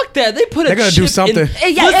Man, gone. fuck that. They put They're a gonna chip do something. In,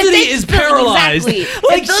 Felicity is paralyzed. Exactly.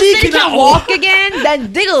 Like if those she things cannot can walk again,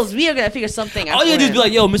 then Diggles, we are gonna figure something out. All you for gotta do is him. be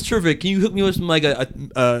like, "Yo, Miss Terrific, can you hook me with some, like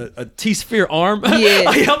a T-sphere arm? Yeah.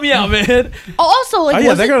 Like, help me out, man." Also, like, Oh yeah,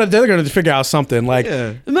 was they're it- gonna figure out something. Like,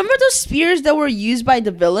 remember those spears that were used by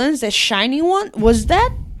the villains? That shiny one was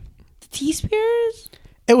that T spears?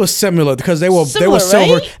 it was similar because they were Similar,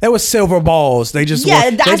 silver. right? They were silver balls. They just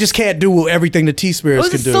Yeah, they that's- just can't do everything the T It spirits was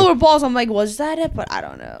can the do. silver balls. I'm like, was that it? But I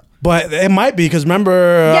don't know. But it might be because remember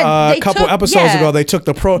Yeah, a they couple took- episodes yeah. ago they took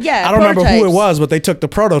the Yeah, I don't remember who it prototypes. was, but they took the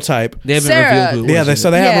prototype. They haven't Sarah. revealed who it was.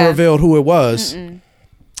 So they Yeah. haven't revealed who it was.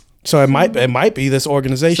 So it might be this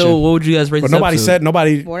organization. So what would you guys rate But this nobody episode? said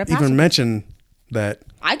nobody More than even passable. mentioned that.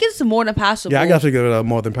 I guess it's more than passable. Yeah, I got to give it a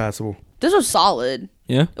more than passable. This was solid.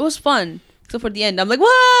 Yeah. It was fun. Except for the end. I'm like, whoa,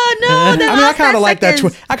 no. I mean, I kind of like that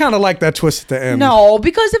twist. I kind of like that twist at the end. No,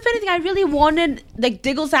 because if anything, I really wanted like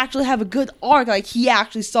Diggles to actually have a good arc. Like he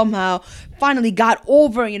actually somehow finally got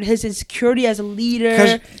over his insecurity as a leader,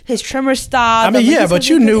 'Cause- his tremor stopped. I mean, I'm like, yeah, he's but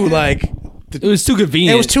gonna you be knew good. like it was too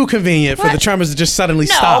convenient. It was too convenient for the What? tremors to just suddenly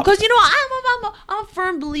no, stop. because I'm a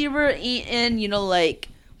firm believer in like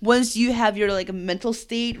once you have your like mental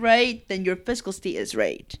state right, then your physical state is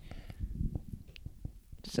right.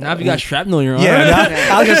 Now if you got shrapnel in your arm. Yeah,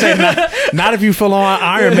 I was gonna say not if you full on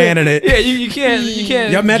Iron Man in it. Yeah, you can't.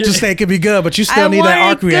 Your mental state could be good, but you still I need that wanted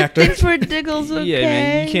arc good reactor. things for Diggles, okay? Yeah,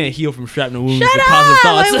 man, you can't heal from shrapnel wounds Shut with up! positive I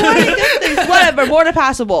thoughts. wanted good things. Whatever, more than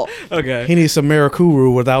passable. Okay. He needs some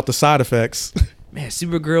Mirakuru without the side effects. Man,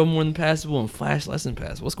 Supergirl more than passable and Flash less than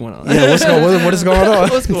passable. What's going on? Yeah, what is going on?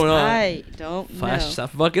 What's going on? I don't Flash, know. stop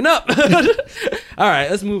fucking up. All right,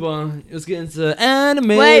 let's move on. Let's get into anime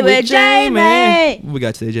Wait, with Jamie. What we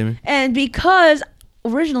got today, Jamie? And because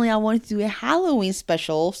originally I wanted to do a Halloween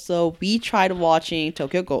special, so we tried watching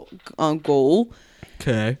Tokyo Ghoul.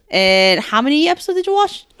 Okay. And how many episodes did you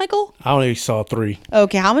watch, Michael? I only saw 3.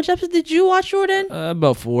 Okay, how much episodes did you watch, Jordan?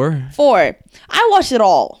 About 4. 4. I watched it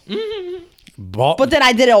all. But then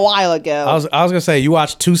I did it a while ago. I was gonna say you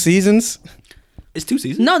watched 2 seasons. It's 2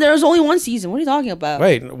 seasons. No, there was only 1 season. What are you talking about?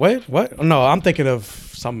 Wait, what? No, I'm thinking of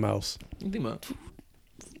something else. Think about.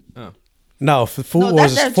 Oh. No, Food No,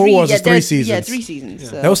 Wars that's is 3 there's- seasons. Yeah, 3 seasons.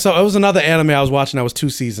 So. It was another anime I was watching that was 2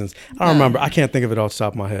 seasons. I don't remember. I can't think of it off the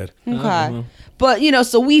top of my head. Okay. But,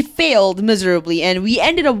 so we failed miserably, and we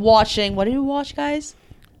ended up watching... What did we watch, guys?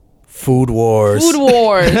 Food Wars. Food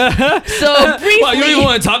Wars. So, briefly... Well, you don't even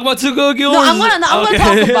want to talk about Tokyo Ghoul? No, I'm gonna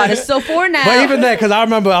talk about it. So, for now... But even that, because I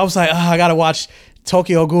remember I was like, I gotta watch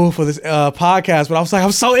Tokyo Ghoul for this podcast, but I was like,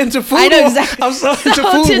 I'm so into Food I know Wars. exactly. I'm so into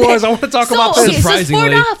Food Wars. I want to talk about this. Okay, so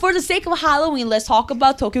Surprisingly. for the sake of Halloween, let's talk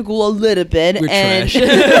about Tokyo Ghoul a little bit. We're and trash.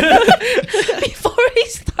 before we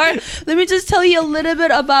start, let me just tell you a little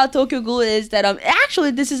bit about Tokyo Ghoul. Is that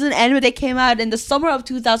actually this is an anime that came out in the summer of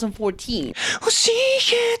 2014.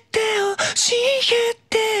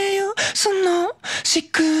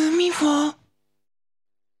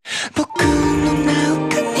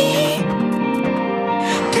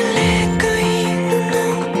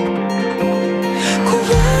 壊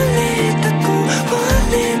れた壊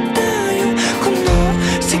れたよこの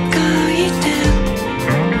世界で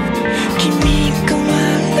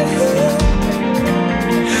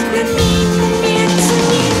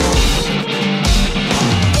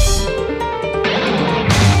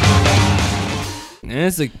And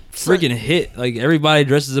it's a freaking hit. Like everybody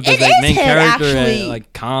dresses up as It like is main hit, character actually. at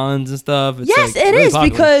like cons and stuff. It's Yes, like, it really is popular.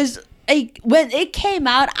 because like when it came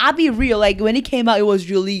out, I'll be real. Like when it came out, it was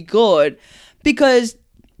really good because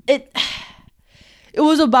it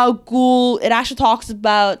was about Ghoul. It actually talks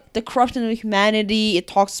about the corruption of humanity. It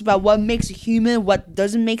talks about what makes a human, what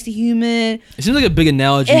doesn't make a human. It seems like a big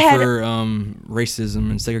analogy It had- for racism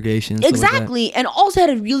and segregation. And stuff like that. Exactly, and also had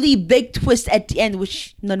a really big twist at the end,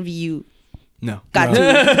 which none of you No. got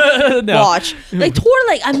to No. watch. Like Thor,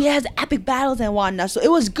 like I mean, it has epic battles and whatnot, so it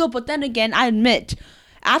was good. But then again, I admit,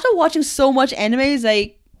 after watching so much animes,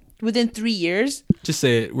 like within 3 years, Just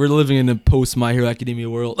say it. We're living in a post My Hero Academia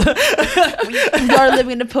world. we are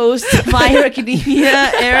living in the post My Hero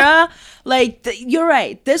Academia era. Like you're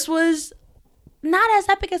right, this was not as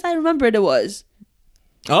epic as I remembered it was.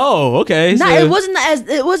 Oh, okay. Not, so- it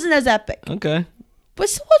wasn't as epic, Okay. but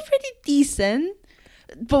still was pretty decent.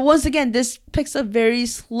 But once again, this picks up very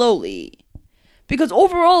slowly because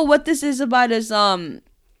overall, what this is about is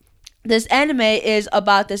this anime is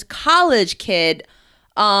about this college kid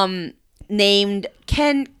named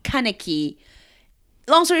Ken Kaneki.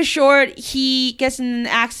 Long story short, he gets in an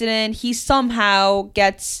accident. He somehow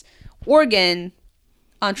gets organ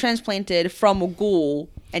transplanted from a ghoul,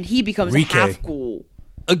 and he becomes Rike. a half ghoul.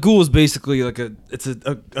 A ghoul is basically like an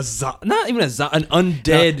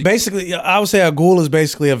undead. Basically, I would say a ghoul is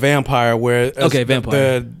basically a vampire. Where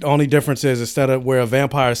vampire. The only difference is instead of where a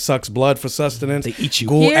vampire sucks blood for sustenance, They eat you.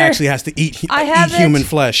 Ghoul Here, actually has to eat I have human it.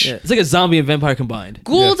 flesh. Yeah, it's like a zombie and vampire combined.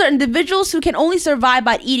 Ghouls are individuals who can only survive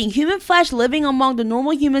by eating human flesh, living among the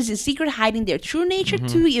normal humans in secret, hiding their true nature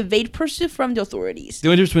to evade pursuit from the authorities. The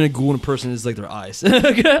only difference between a ghoul and a person is like their eyes.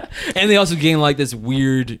 And they also gain like this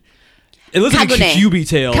weird. It looks like a Kagune. Kyubi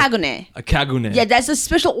tail. Kagune. A kagune. Yeah, that's a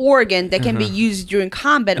special organ that can be used during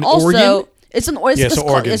combat. An Also, organ? it's an Yeah, it's an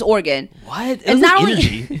organ. It's organ. What? It And looks not like only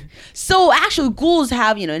energy. so actually ghouls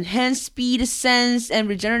have enhanced speed, sense, and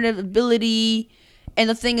regenerative ability. And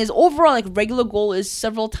the thing is, overall, like regular ghoul is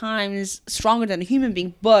several times stronger than a human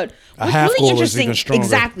being. But A what's half really ghoul is interesting, even stronger.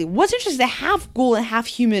 exactly, what's interesting is that half ghoul and half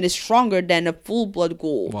human is stronger than a full blood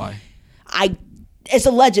ghoul. Why? It's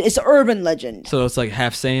a legend. It's an urban legend. So it's like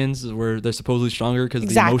half Saiyans where they're supposedly stronger because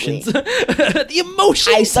Exactly. of the emotions. The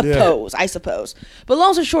emotions. I suppose. But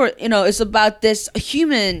long story short, it's about this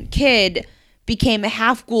human kid became a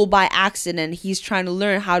half ghoul by accident. He's trying to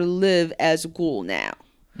learn how to live as a ghoul now.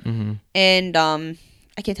 Mhm. And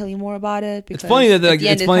I can't tell you more about it because It's funny that at like, the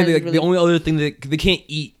end it's it funny kind that of like, really- the only other thing that they can't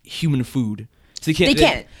eat human food. So they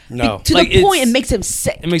can't. No. To Like, the point it's- it makes him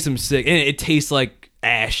sick. It makes them sick, and it tastes like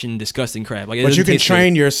ash and disgusting crap. Like, it But you doesn't can taste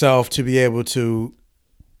train good. yourself to be able to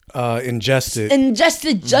ingest it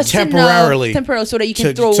Ingested just temporarily, enough, temporarily, so that you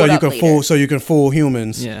can throw it up later. so you can fool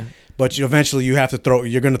humans. Yeah. But eventually you have to throw.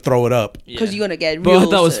 You're gonna throw it up. Because you're gonna get. But what I real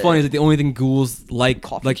thought was sick. funny is that the only thing ghouls like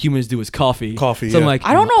humans do is coffee. Coffee, So I'm yeah. like,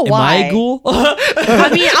 I don't know am I why. a ghoul? I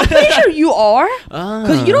mean, I'm pretty sure you are,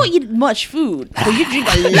 because you Ah. don't eat much food, so you drink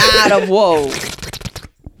a lot of whoa.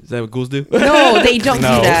 Is that what ghouls do? No, they don't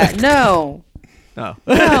No. do that. No. Oh.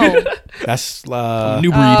 No. That's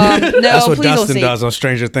New breed. No, that's what please don't Dustin say- does on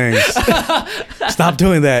Stranger Things. Stop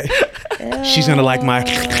doing that. She's gonna like my.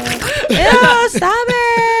 Ew, stop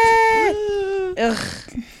it. Ugh.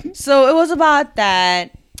 So it was about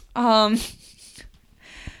that. I'll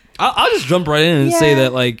just jump right in and say Yeah.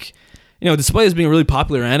 that, like, despite this being a really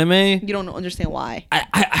popular anime, You don't understand why.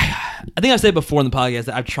 I think I said before in the podcast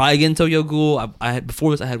that I've tried again Tokyo Ghoul.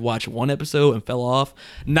 Before this, I had watched one episode and fell off,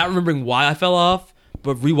 not remembering why I fell off.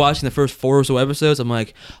 But rewatching the first 4 or so episodes, I'm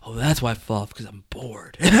like, oh, that's why I fell off, because I'm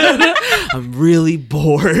bored. I'm really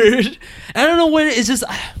bored. I don't know what it is. Just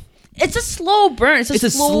It's a slow burn. It's a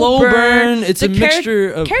slow burn. It's a The mixture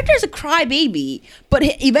of character is a crybaby, but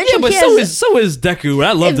yeah, eventually but he so has is Deku. And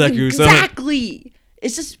I love Deku. So exactly.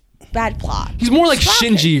 It's just bad plot. he's more like Stop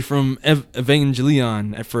it. Shinji from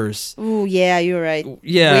Evangelion at first. Ooh, yeah, you're right.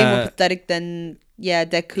 Yeah. way more pathetic than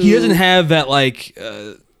Deku. He doesn't have that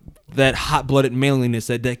that hot-blooded manliness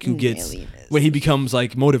that Deku gets when he becomes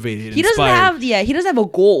like motivated. He doesn't inspired. have. Yeah, he doesn't have a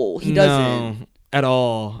goal. He doesn't. No, at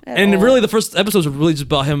all. At And all. really, the first episodes are really just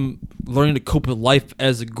about him learning to cope with life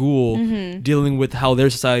as a ghoul, Mhm. dealing with how their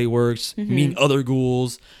society works, Mhm. meeting other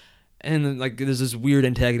ghouls. And then, like, there's this weird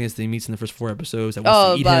antagonist that he meets in the first 4 episodes that Oh,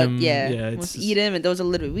 wants to eat but him. wants to eat him, and that was a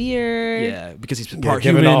little bit weird. Yeah, because he's Yeah, part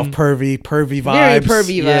giving human. off pervy vibes. Very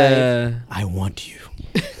pervy vibes. Yeah. I want you.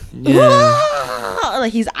 Yeah.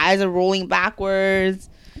 Like his eyes are rolling backwards.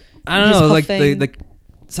 I don't He's know, like huffing.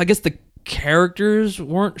 so I guess the characters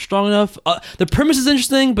weren't strong enough. The premise is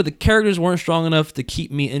interesting, but the characters weren't strong enough to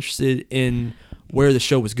keep me interested in where the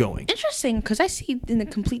show was going. Interesting, because I see it in the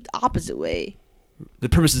complete opposite way. the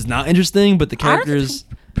premise is not interesting, but the characters.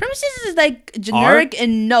 Premises is like generic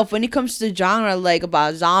enough when it comes to genre, like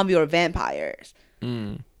about zombie or vampires.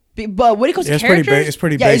 But when it comes to characters, it's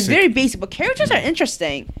pretty basic. It's very basic. But characters are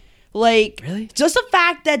interesting. Like, just the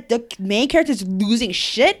fact that the main character is losing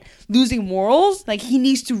shit, losing morals, like he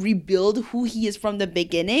needs to rebuild who he is from the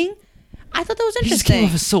beginning. I thought that was He just interesting. came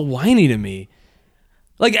off as so whiny to me.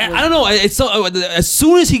 Like I don't know. It's so as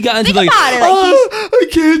soon as he got into Think about it, like, I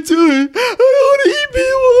can't do it. I don't want to eat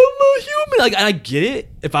people. I'm a human. Like I get it.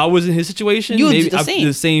 If I was in his situation, You would maybe do the I'd do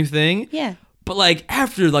the same thing. Yeah. But like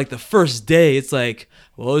after like the first day, it's like,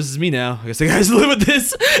 well, this is me now. I guess I guys live with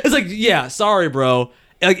this. It's like, yeah, sorry, bro.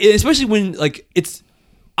 Like especially when like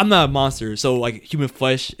I'm not a monster, so like human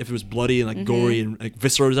flesh, if it was bloody and like gory and like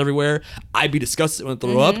viscera everywhere, I'd be disgusted when I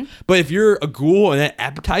throw up. But if you're a ghoul and that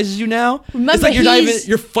appetizes you now, Remember, it's like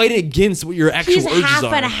you're fighting against what your actual He's urges half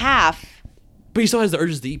are. and a half. But he still has the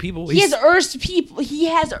urges to eat people. He has urge to people. He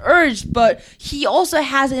has urge, but he also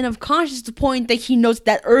has enough conscience to the point that he knows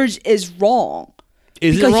that urge is wrong.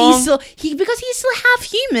 Is because it wrong? Because he's still half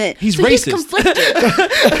human. He's so racist. He's conflicted.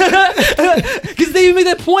 Because they even make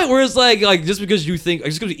that point where it's like just because you think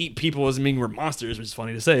just because you eat people doesn't mean we're monsters, which is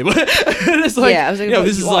funny to say. But it's like, Yeah, I was like, you know, but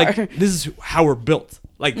this you is are. like this is how we're built.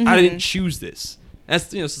 Like I didn't choose this.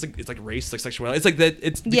 That's it's like race, like sexuality. It's like that.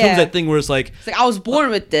 It becomes that thing where it's like I was born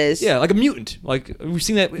with this. Yeah, like a mutant. Like we've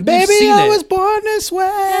seen that. Baby, I was born this way.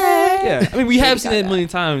 Yeah, I mean we have seen that a million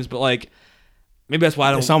times, but like maybe that's why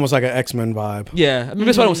I don't. It's almost like an X-Men vibe. Yeah, I mean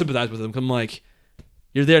that's why I don't sympathize with him. 'Cause I'm like,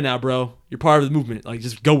 you're there now, bro. You're part of the movement. Like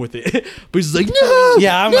just go with it. But he's just like, no.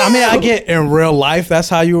 Yeah, I mean, I get in real life that's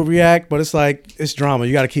how you would react, but it's like it's drama.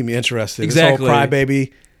 You got to keep me interested. Exactly. This whole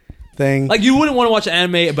crybaby thing. Like you wouldn't want to watch an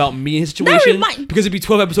anime about me in his situation because it'd be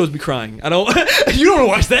 12 episodes of me crying. I don't. You don't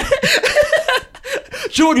want to watch that.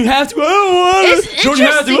 Jordan, you have to. I don't want it. It's Jordan,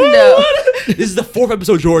 you have to. interesting, I don't want it. This is the 4th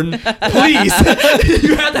episode, Jordan. Please,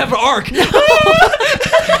 you have to have an arc. Okay,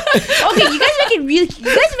 you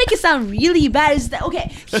guys make it sound really bad. Is that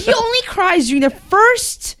okay? He only cries during the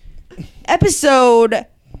first episode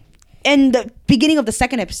and the beginning of the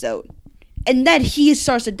second episode, and then he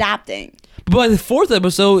starts adapting. But by the 4th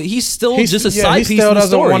episode, he's still just a side piece in the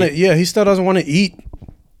story. He still doesn't want to eat.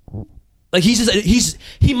 Like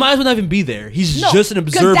he might as well not even be there. He's No, just an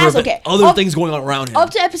observer of okay. other things going on around him. Up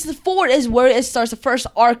to episode 4 is where it starts the first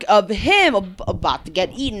arc of him about to get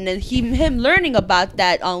eaten and him learning about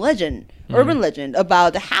that legend, urban legend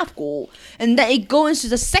about the half ghoul, and then it goes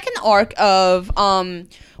into the second arc of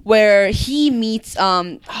where he meets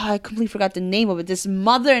I completely forgot the name of it. This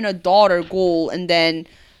mother and a daughter ghoul, and then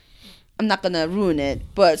I'm not gonna ruin it,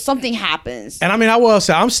 but something happens. And I mean, I will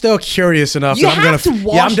say, I'm still curious enough. You that I'm have gonna, to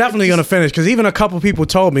watch yeah, I'm definitely gonna finish because even a couple people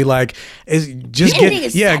told me like,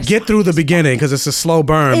 get through the beginning because it's a slow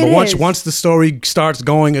burn. It But is. once the story starts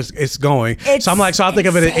going, it's going. So I'm like, I think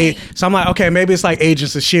of it as so I'm like, okay, maybe it's like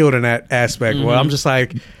Agents of S.H.I.E.L.D. in that aspect. Well, I'm just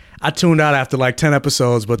like, I tuned out after like 10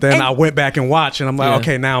 episodes, but then I went back and watched, and I'm like,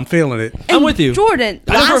 okay, now I'm feeling it. I'm with you, Jordan.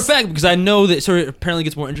 I know for a fact because I know that sort of apparently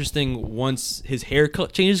gets more interesting once his hair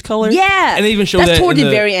changes color. Yeah, and they even show that's that toward in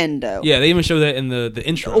the very end, though. Yeah, they even show that in the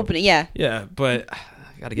intro opening. Yeah, yeah, but I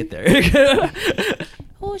gotta get there.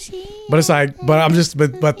 But it's like,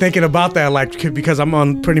 but thinking about that, like, because I'm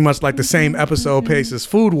on pretty much like the same episode pace as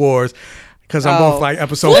Food Wars. Because I'm both like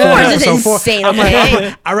episode 4 and episode 4. Insane, I'm okay?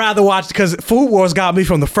 like, I'd rather watch because Food Wars got me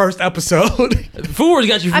from the first episode. Food Wars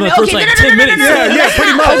got you from the first like 10 minutes. Yeah,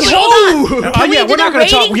 pretty much. Okay, hold on. Can we do we're not the gonna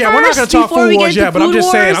talk. rating Yeah, we're not gonna first talk before we Food get Wars into yet. But I'm Food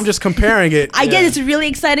just saying, Wars? I'm just comparing it. I get it's a really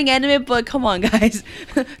exciting anime, but come on, guys,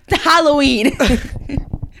 the Halloween.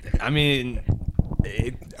 I mean.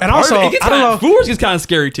 And also, I don't know. Food Wars gets kind of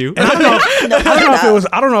scary too. I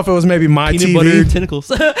don't know if it was maybe my Peanut TV. butter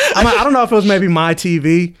tentacles. I don't know if it was maybe my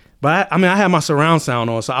TV, but I had my surround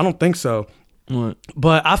sound on, so I don't think so. What?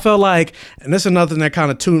 But I felt like, and this is another thing that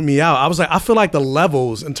kind of tuned me out. I was like, I feel like the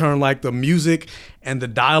levels in terms like the music and the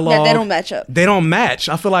dialogue, Yeah, they don't match up. They don't match.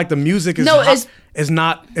 I feel like the music is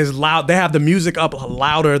not as loud. They have the music up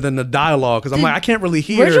louder than the dialogue because I'm like, I can't really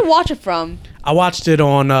hear. Where'd you watch it from? I watched it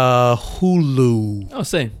on Hulu. Oh,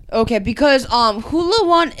 same. Okay, because Hulu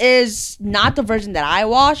one is not the version that I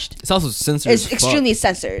watched. It's also censored. It's extremely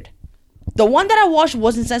censored. The one that I watched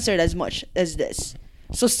wasn't censored as much as this.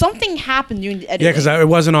 So something happened during the editing. Yeah, because it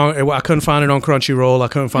wasn't on. I couldn't find it on Crunchyroll. I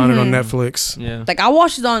couldn't find it on Netflix. Yeah, like I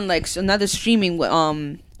watched it on like another streaming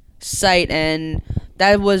site, and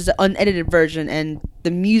that was the unedited version. And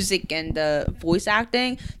the music and the voice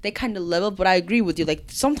acting, they kind of leveled. But I agree with you. Like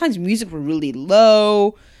sometimes music were really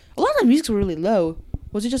low. A lot of music were really low.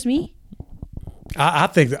 Was it just me? I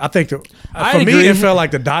think for agree. me it felt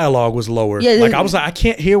like the dialogue was lower. Yeah, like I was like, I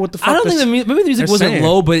can't hear what the fuck. I don't think maybe the music wasn't saying.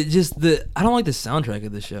 low, but it just I don't like the soundtrack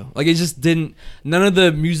of the show. Like it just didn't. None of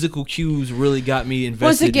the musical cues really got me invested.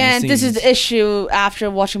 Once again, in the this is scenes. the issue after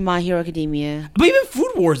watching My Hero Academia. But even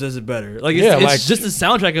Food Wars does it better. Like it's just the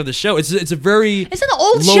soundtrack of the show. It's a very It's an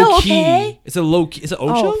old low show, key. okay? It's a low key. It's an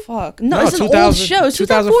old show. Oh fuck! No, it's an old show. It's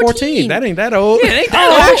 2014. That ain't that old. Yeah, it ain't that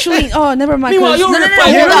old. Actually, never mind. Meanwhile, you No, were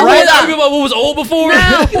hold on. talking about what was old before.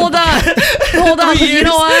 No, hold on. Hold on. 'Cause you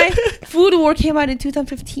know years. why? Food War came out in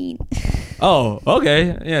 2015. Oh,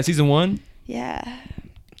 okay. Yeah, season 1. Yeah.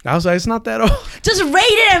 I was like, it's not that old. Just rate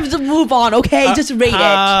it and just move on, okay? Just rate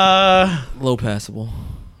it. Low passable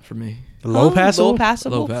for me. Low passable. Low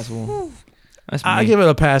passable. Low passable. That's I me. give it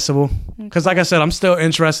a passable because, like I said, I'm still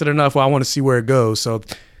interested enough where I want to see where it goes. So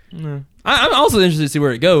I'm also interested to see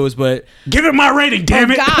where it goes, but give it my rating,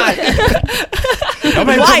 damn it! God. I'm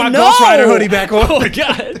gonna put my No. Ghost Rider hoodie back on. oh my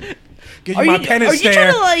god. Give you my pen and Are you stare.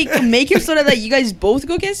 trying to like make it so that you guys both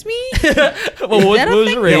go against me? Well, what that a was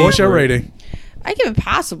thing? your rating? Yeah, what's your rating? I give it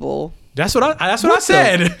passable. That's what I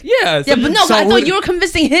said. Yeah. Yeah, but no, So I thought what- you were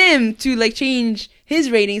convincing him to like change his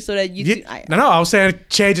rating so that you. No, I was saying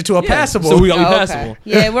change it to a passable. So we got Oh, okay. passable.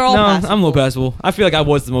 Yeah, we're all No, passable. I'm low passable. I feel like I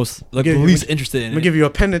was the most the least interested in I'm gonna it. give you a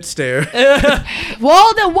pendant stare.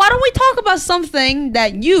 Well, then why don't we talk about something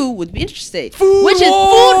that you would be interested? Food which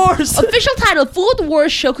Wars! is official title Food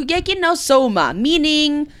Wars Shokugeki no Soma,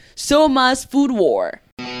 meaning Soma's Food War.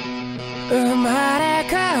 生まれ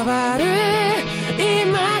変わる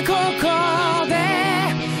今ここで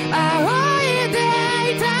仰いで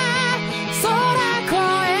いた空越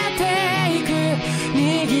えていく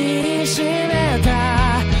握りしめ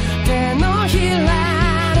た手のひ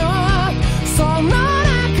らのその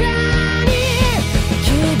中に希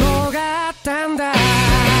望があったんだ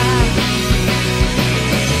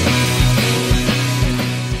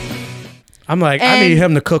I'm like, I And- need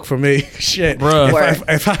him to cook for me. Shit, Bruh.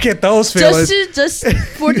 If I get those feelings, Just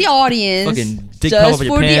for the audience. Fucking dick all just over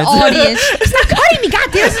your for the pants. audience. Stop cutting me,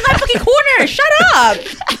 goddamn! This is my fucking corner. Shut up.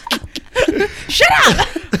 Shut up.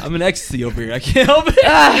 I'm an ecstasy over here. I can't help it.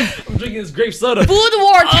 I'm drinking this grape soda. Food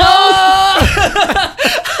War toast.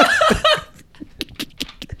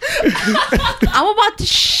 I'm about to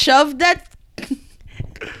shove that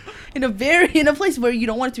in a place where you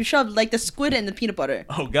don't want it to be shoved, like the squid and the peanut butter.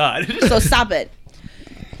 Oh god. So stop it.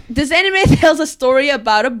 This anime tells a story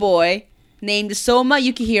about a boy named Soma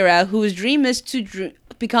Yukihira whose dream is to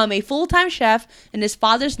become a full-time chef in his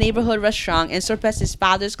father's neighborhood restaurant and surpass his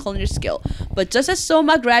father's culinary skill. But just as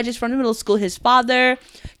Soma graduates from the middle school, his father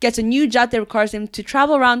gets a new job that requires him to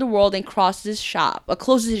travel around the world and closes his shop.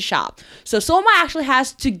 So Soma actually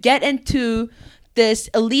has to get into this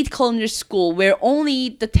elite culinary school where only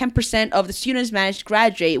the 10% of the students manage to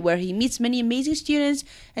graduate, where he meets many amazing students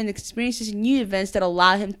and experiences new events that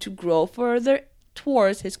allow him to grow further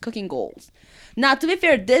towards his cooking goals. Now, to be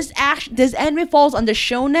fair, this anime falls under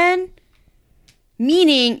shonen,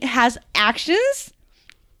 meaning it has actions.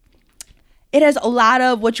 It has a lot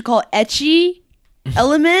of what you call ecchi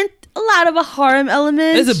element, a lot of a harem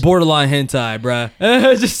element. It's a borderline hentai, bruh.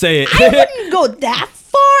 Just say it. I wouldn't go that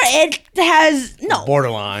far. It has no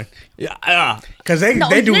borderline. Yeah, because they No,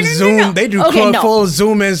 do no. zoom, they do Okay, no. full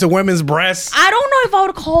zoom ins to women's breasts. I don't know if I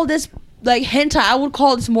would call this like hentai. I would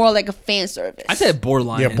call this more like a fan service. I said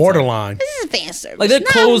borderline. Yeah, hentai. borderline. This is a fan service. Like their No.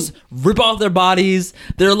 clothes rip off their bodies.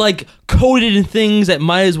 They're like coated in things that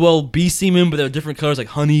might as well be semen, but they're different colors, like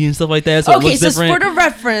honey and stuff like that. So it Okay, looks so different. for the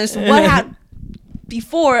reference, what happened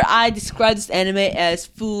before I described this anime as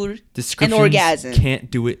food and Descriptions orgasm. can't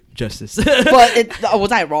do it justice. But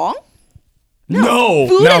was I wrong? No.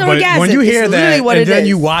 Food and but orgasm. when you hear is literally that what and it then is.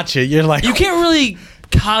 you watch it, you're like, You can't really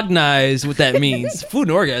cognize what that means. Food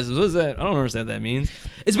and orgasms. What is that? I don't understand what that means.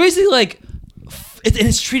 It's basically like, and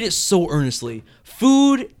it's treated so earnestly.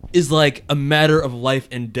 Food is like a matter of life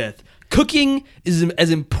and death. Cooking is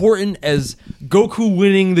as important as Goku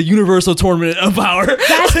winning the Universal Tournament of Power.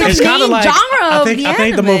 That's the it's main kind of like genre of I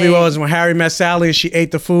think the the movie anime. was when Harry met Sally and she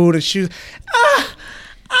ate the food and she was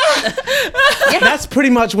That's pretty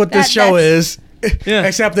much what this show is. Yeah.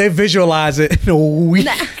 Except they visualize it in a week.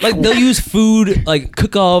 Like they'll use food like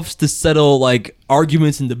cook-offs to settle like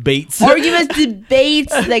arguments and debates. Arguments,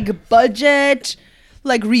 debates, like budget,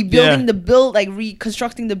 like rebuilding Yeah. the build, like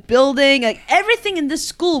reconstructing the building, like everything in this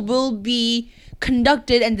school will be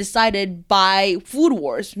conducted and decided by Food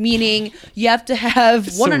Wars, meaning you have to have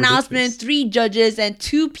It's one so announcement, 3 judges, and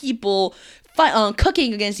 2 people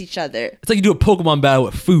cooking against each other. It's like you do a Pokemon battle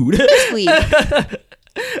with food. Basically.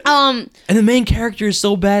 And the main character is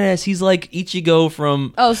so badass. He's like Ichigo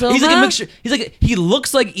from. Oh, so he's like a mixture. He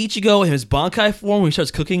looks like Ichigo in his Bankai form when he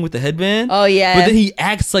starts cooking with the headband. Oh yeah. But then he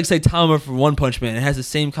acts like Saitama from One Punch Man. It has the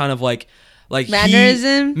same kind of like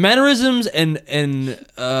mannerisms and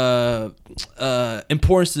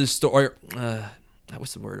importance to the story.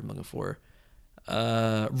 What's the word I'm looking for?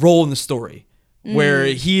 Role in the story, where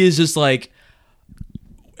he is just like.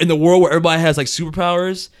 In the world where everybody has like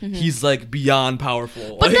superpowers, he's like beyond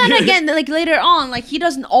powerful. But then again, like later on, like he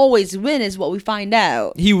doesn't always win, is what we find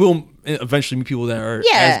out. He will eventually meet people that are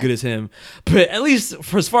as good as him. But at least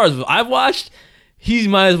for as far as I've watched, he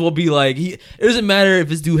might as well be like it doesn't matter if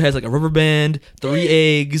this dude has like a rubber band, 3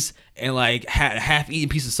 eggs, and like half-eaten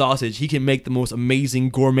piece of sausage. He can make the most amazing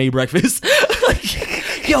gourmet breakfast.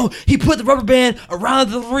 Yo, he put the rubber band around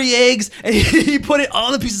the 3 eggs and he put it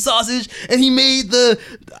on the piece of sausage and he made the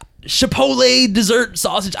Chipotle dessert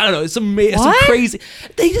sausage. I don't know. It's some crazy.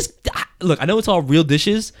 They just look. I know it's all real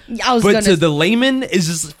dishes, but to the layman, it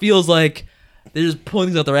just feels like they're just pulling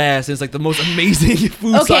things out their ass. And it's like the most amazing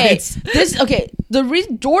food science. The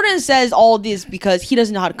reason Jordan says all this because he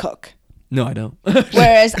doesn't know how to cook. No, I don't.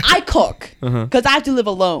 Whereas I cook because I have to live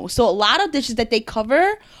alone. So a lot of dishes that they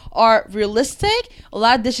cover are realistic. A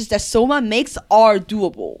lot of dishes that Soma makes are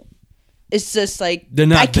doable. It's just like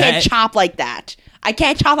I can't chop like that. I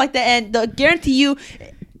can't chop like that, and I guarantee you,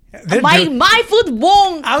 my food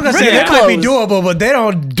won't. I was gonna say that might be doable, but they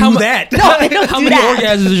don't do that. No, they don't How do many that.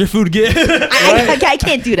 orgasms does your food get? I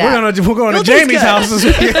can't do that. We're going to Jamie's house this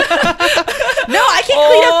weekend. No, I can't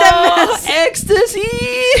clean up that mess. Ecstasy.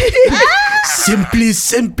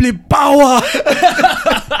 Simply power.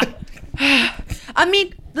 I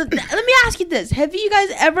mean, let me ask you this: have you guys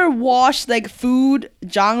ever watched like food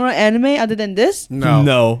genre anime other than this?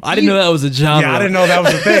 No. I didn't know that was a genre. Yeah, I didn't know that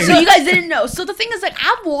was a thing. So you guys didn't know. So the thing is, like,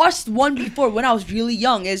 I've watched one before when I was really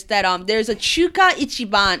young. Is that there's a Chuka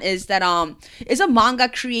Ichiban? Is that it's a manga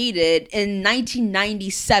created in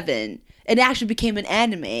 1997, and it actually became an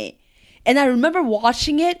anime. And I remember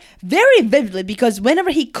watching it very vividly because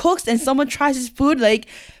whenever he cooks and someone tries his food, like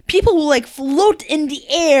people will like float in the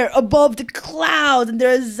air above the clouds, and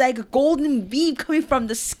there's like a golden beam coming from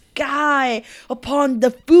the sky upon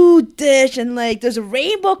the food dish, and like there's a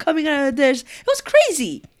rainbow coming out of the dish. It was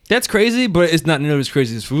crazy. That's crazy, but it's not nearly as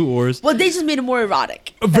crazy as Food Wars. Well, they just made it more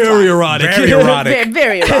erotic. Very erotic. Very erotic.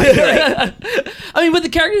 Very erotic. Right? I mean, but the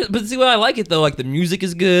characters. But see, what I like it though. Like the music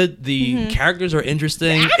is good. The characters are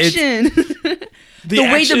interesting. The action. The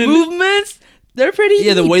way action, the movements. They're pretty.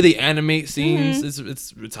 Yeah, the way they animate scenes.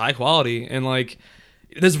 It's high quality, and like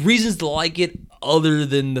there's reasons to like it other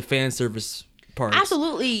than the fan service parts.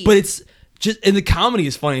 Absolutely. But it's. And the comedy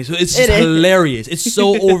is funny, so it's just hilarious. It's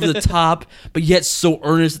so over the top, but yet so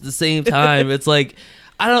earnest at the same time. It's like,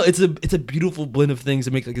 I don't know, it's a beautiful blend of things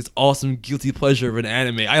to make like this awesome guilty pleasure of an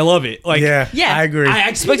anime. I love it. Like, yeah, I agree. I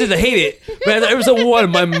expected to hate it, but at episode 1,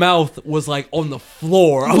 my mouth was like on the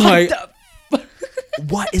floor. I'm like,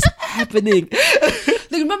 what is happening?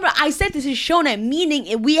 Like, remember, I said this is shonen,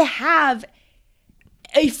 meaning we have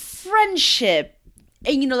a friendship.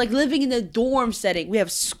 And, like living in the dorm setting, we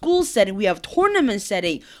have school setting, we have tournament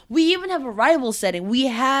setting, we even have a rival setting. We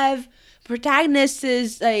have protagonists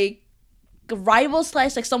is like a rival /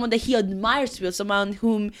 like someone that he admires to be, someone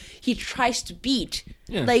whom he tries to beat.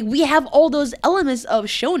 Yeah. Like, we have all those elements of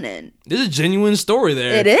shonen. There's a genuine story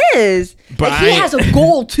there. It is. But like, he has a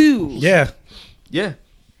goal too. Yeah.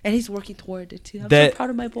 And he's working toward it too. I'm that so proud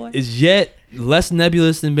of my boy. Is yet less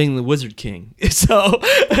nebulous than being the Wizard King. So,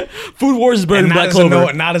 Food Wars is better than Black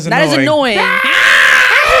Clover. Not as annoying.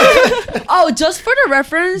 Oh, just for the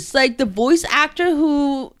reference, like the voice actor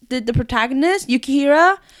who did the protagonist,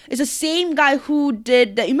 Yukihira, is the same guy who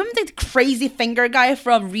did. You remember the crazy finger guy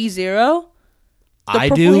from Re:Zero? The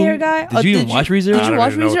purple hair guy. Did you even watch Re:Zero? Did you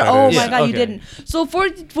watch Re:Zero? Oh my god, you didn't. So for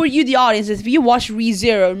you, the audience, if you watch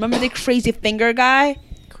Re:Zero, remember the crazy finger guy?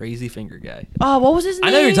 Crazy finger guy. Oh, what was his name?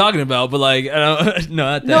 I know what you're talking about, but like, no,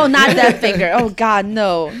 not that. No, not that finger. Oh God,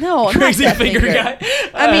 no, crazy not that finger guy.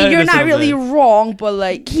 I mean, you're not really wrong, but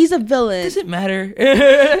like, he's a villain. Does it matter?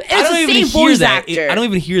 It's the same voice actor. I don't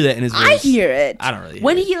even hear that in his voice. I hear it. I don't really.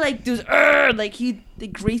 When he like does, like he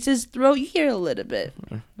grates his throat, you hear it a little bit.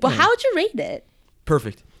 But how would you rate it?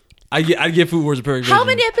 Perfect. I'd give Food Wars a perfect. How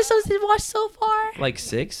many episodes did you watch so far? Like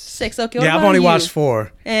 6. 6. Okay. Yeah, I've only watched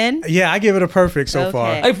 4. And yeah, I give it a perfect so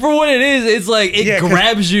far. Like for what it is, it's like it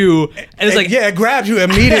grabs you, and it's like it grabs you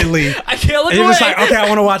immediately. I can't look away. You're just like, okay, I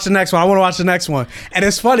want to watch the next one. And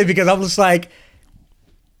it's funny because I'm just like,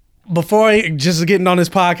 before just getting on this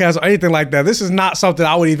podcast or anything like that, this is not something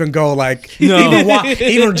I would even go like,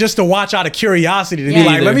 even just to watch out of curiosity to be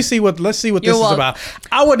like, let's see what this is about.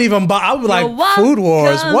 I wouldn't even buy. I would be like, Food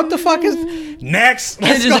Wars. What the fuck is next?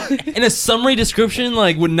 In a summary description,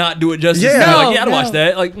 like would not do it justice. Yeah, I'd watch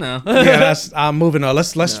that. Like, no. I'm moving on.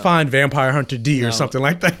 Let's find Vampire Hunter D or something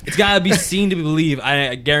like that. It's gotta be seen to believe.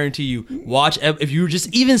 I guarantee you. Watch if you're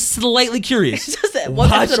just even slightly curious.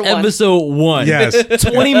 Watch episode 1. Yes,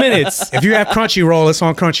 20 minutes. If you have Crunchyroll, it's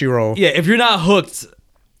on Crunchyroll. Yeah, if you're not hooked,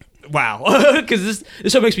 wow, because this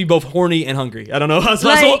show makes me both horny and hungry. I don't know how it's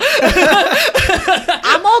possible.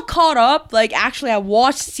 I'm all caught up. Like, actually, I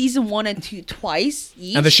watched season 1 and 2 twice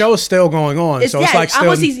each. And the show is still going on, so it's like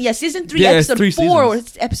still. Season 3, episode 4, or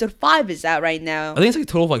episode 5 is out right now. I think it's like a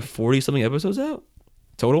total of like 40 something episodes out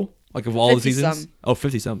total. Like of all the seasons. Some.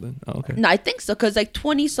 50 something. Oh, okay. No, I think so, because like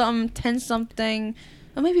 20 something, 10 something.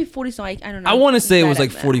 Or maybe 40 something. I don't know. I want to say it was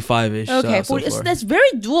like 45-ish. Okay, 40. That's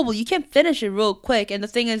very doable. You can finish it real quick. And the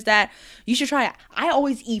thing is that you should try it. I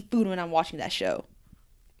always eat food when I'm watching that show.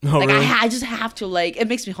 Oh, like, really? I just have to, like, it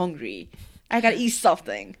makes me hungry. I gotta eat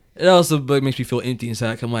something. It also makes me feel empty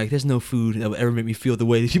inside. I'm like, there's no food that will ever make me feel the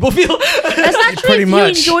way these people feel. That's not true. Pretty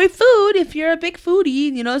much. You enjoy food, if you're a big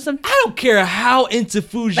foodie, you know, I don't care how into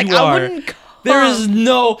food like, you are. I wouldn't there is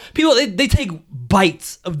no people. They take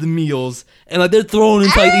bites of the meals and like they're thrown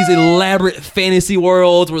into like these elaborate fantasy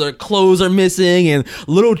worlds where their clothes are missing and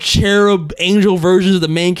little cherub angel versions of the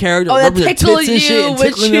main character rubbing their tits and shit and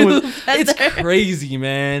tickling them with, it's crazy,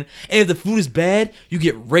 man. And if the food is bad, you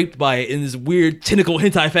get raped by it in this weird tentacle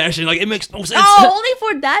hentai fashion. Like, it makes no sense. Oh, only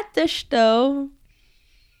for that dish though.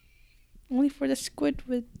 Only for the squid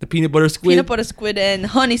with the peanut butter squid and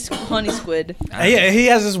honey squid. Yeah, he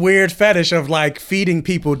has this weird fetish of like feeding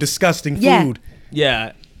people disgusting food.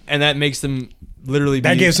 Yeah, and that makes them literally.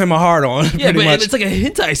 That gives him a hard on. Yeah, but much. it's like a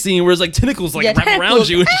hentai scene where it's like tentacles like wrap around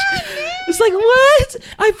you. It's like, what?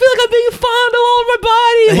 I feel like I'm being fondled all over my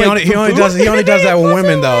body. He only does that with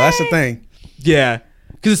women though. That's the thing. Yeah,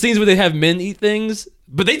 because the scenes where they have men eat things.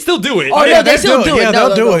 But they still do it. Oh, yeah, they still do it. Yeah,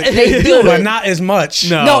 they'll do it. They do but it. not as much.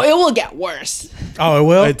 No, it will get worse. Oh, it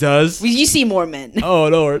will? It does? You see more men. Oh,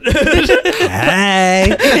 Lord.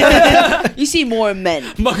 Hey. You see more men.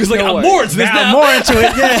 Mucker's like, I'm more into this now. I'm more into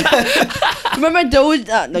it, yeah. Remember those?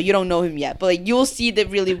 No, you don't know him yet. But like, you'll see the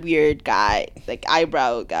really weird guy. Like,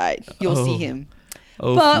 eyebrow guy. You'll see him.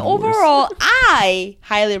 Oh, but overall, I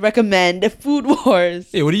highly recommend Food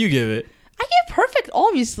Wars. Hey, what do you give it? I give perfect,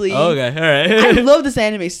 obviously. Okay, all right. I love this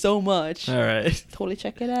anime so much. All right. Totally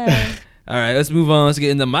check it out. All right, let's move on. Let's get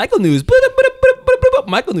into Michael news.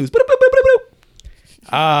 Michael news.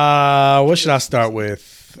 What should I start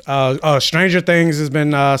with? Stranger Things has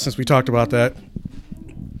been, since we talked about that,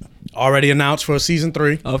 already announced for season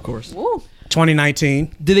 3. Of course. Ooh.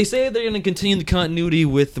 2019. Did they say they're going to continue the continuity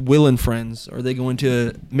with Will and Friends? Or are they going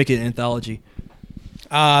to make it an anthology?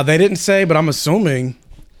 They didn't say, but I'm assuming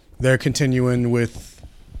they're continuing with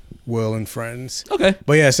Will and Friends. Okay.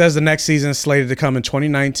 But yeah, it says the next season is slated to come in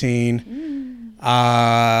 2019.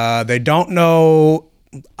 They don't know,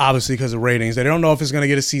 obviously because of ratings, they don't know if it's going to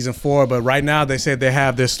get a season 4, but right now they said they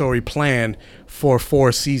have their story planned for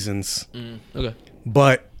 4 seasons. Okay.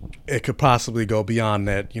 But it could possibly go beyond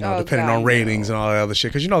that, you know, depending on ratings and all that other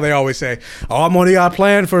shit. Because, you know, they always say, oh, I'm only got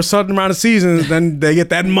planned for a certain amount of seasons. Then they get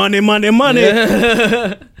that money.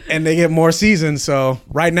 And they get more seasons. So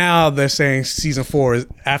right now they're saying season 4 is,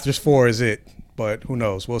 after 4 is it. But who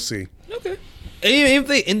knows? We'll see. Okay. And even if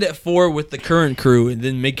they end at 4 with the current crew and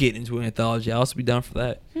then make it into an anthology, I'll also be down for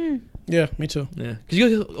that. Yeah, me too. Yeah. Because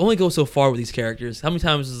you only go so far with these characters. How many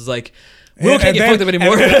times is like, Will can't get fucked up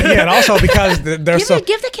anymore. And also because they're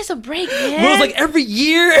give the kids a break, man. Will's like every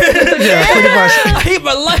year. Yeah, pretty much. I hate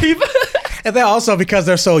my life. And then also because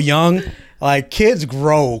they're so young, like kids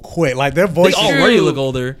grow quick. Like their voices they already look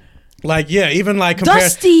older. Like even like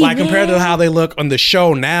compared to how they look on the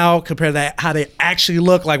show now, compared to how they actually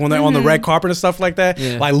look like when they're on the red carpet and stuff like that.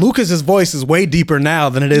 Yeah. Like Lucas's voice is way deeper now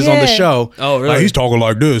than it is on the show. Oh, really? Like, he's talking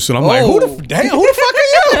like this, and I'm like, who the fuck are you?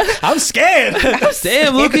 I'm scared.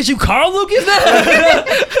 Damn, Lucas, you Carl Lucas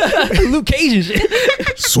now? Luke Cage and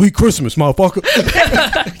shit. Sweet Christmas, motherfucker.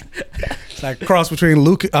 It's like a cross between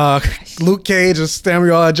Luke Cage and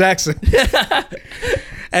Samuel L. Jackson.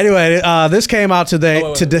 Anyway, this came out today.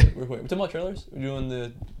 Wait. We're talking about trailers? We're doing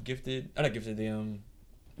the Gifted. Not Gifted. The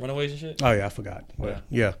Runaways and shit. Oh yeah, I forgot.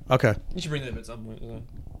 Yeah. Okay. You should bring that up at some point. All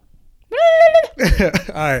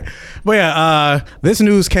right. But yeah, this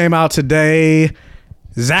news came out today.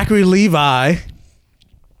 Zachary Levi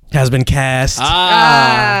has been cast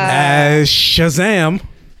as Shazam.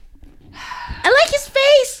 I like his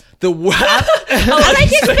face. I like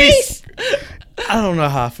his face. I don't know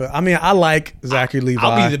how I feel. I mean, I like Zachary Levi.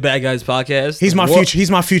 I'll be the Bad Guys podcast. He's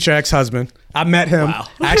my future ex-husband. I met him. Wow.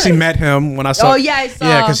 I actually met him when I saw. Oh yeah, I saw.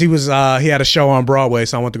 Yeah, because he had a show on Broadway,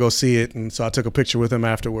 so I went to go see it, and so I took a picture with him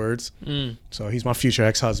afterwards. So he's my future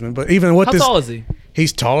ex-husband. But even with How tall is he?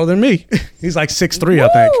 He's taller than me. He's like 6'3", I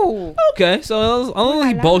think. Okay, so I don't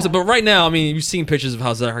think he bulks it, but right now, I mean, you've seen pictures of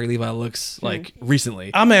how Zachary Levi looks like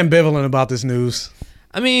recently. I'm ambivalent about this news.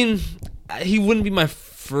 I mean, he wouldn't be my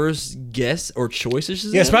first guess or choice.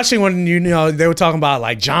 Yeah, especially when you know they were talking about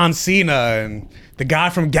like John Cena and the guy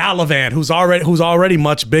from Gallivant, who's already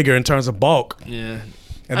much bigger in terms of bulk. Yeah.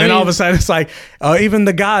 And then all of a sudden, it's like even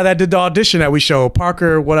the guy that did the audition that we showed,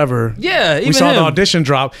 Parker, whatever. Yeah, even we saw him. the audition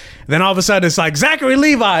drop. Then all of a sudden, it's like Zachary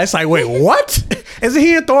Levi. It's like, wait, what? Isn't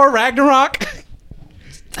he in Thor Ragnarok?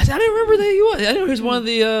 I didn't remember that he was. I know he was one of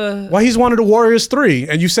the. Well, he's one of the Warriors 3,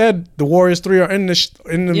 and you said the Warriors 3 are in this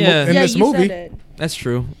this movie. Said it. That's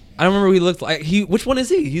true. I don't remember who he looked like. Which one is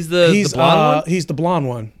he? He's the blonde one? He's the blonde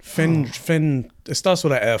one. Finn. It starts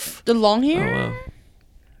with an F. The long hair. Oh,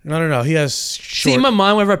 wow. No. He has short. See, in my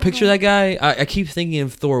mind, whenever I picture that guy, I keep thinking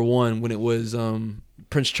of Thor 1 when it was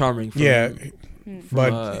Prince Charming.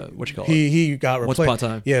 But what you call it? He got replaced. Once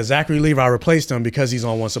Upon a Time. Yeah, Zachary Levi replaced him because he's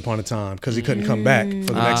on Once Upon a Time because he couldn't come back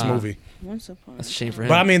for the next movie. Once Upon. That's a shame for him.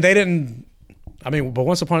 But I mean, they didn't. But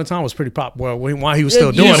Once Upon a Time was pretty pop. Well, while he was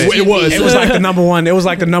still doing it, it was like the number one. It was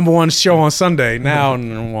like the number one show on Sunday. Now,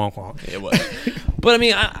 it was. But I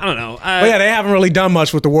mean, I don't know. But yeah, they haven't really done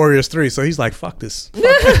much with the Warriors 3. So he's like, fuck this.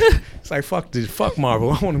 It's like fuck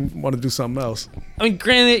Marvel. I want to do something else. I mean,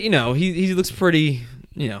 granted, he looks pretty.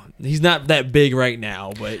 He's not that big right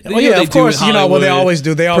now, but of course, they always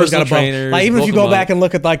do. They always got a bump. Like even if you go back and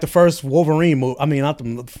look at like the first Wolverine movie, I mean, not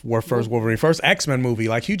the first Wolverine, first X-Men movie.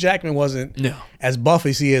 Like Hugh Jackman wasn't as buff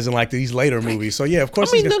as he is in like these later movies. So yeah, of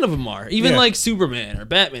course. I mean, none of them are. Even like Superman or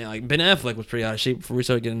Batman. Like Ben Affleck was pretty out of shape before we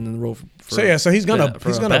started getting in the role. So he's gonna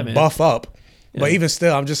Batman. buff up. Yeah. But even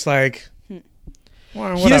still, I'm just like,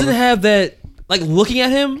 whatever. He doesn't have that. Like looking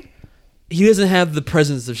at him. He doesn't have the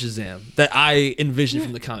presence of Shazam that I envisioned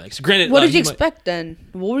from the comics. Granted, what did you expect then?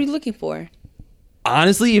 What were you looking for?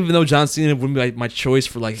 Honestly, even though John Cena wouldn't be my choice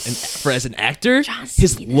for as an actor,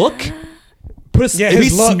 his look,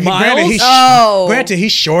 his look. Granted,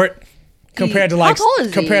 he's short compared to like how tall is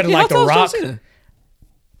he? Compared to like The Rock.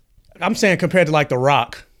 I'm saying compared to like The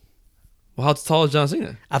Rock. Well, how tall is John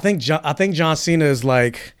Cena? I think John Cena is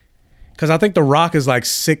like, because I think The Rock is like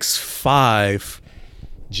 6'5".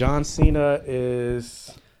 John Cena is.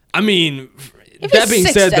 I mean, that being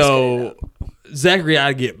said, though, Zachary ought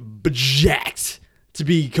to get jacked to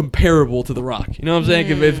be comparable to The Rock. You know what I'm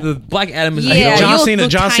saying? If the Black Adam is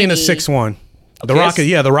John Cena's 6'1". The Rock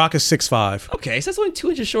is 6'5". Okay, so that's only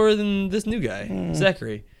 2 inches shorter than this new guy,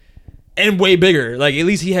 Zachary, and way bigger. Like at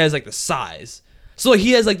least he has like the size. So like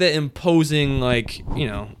he has like that imposing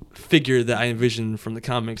figure that I envisioned from the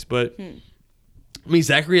comics. But I mean,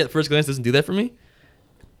 Zachary at first glance doesn't do that for me.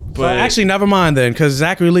 But actually, never mind then, because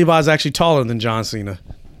Zachary Levi is actually taller than John Cena.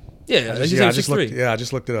 Yeah, I just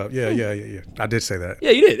looked it up. Yeah. I did say that. Yeah,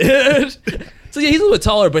 you did. So yeah, he's a little bit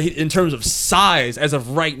taller, but in terms of size, as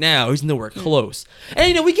of right now, he's nowhere close.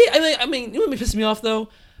 And we get. I mean, you know what pisses me off though?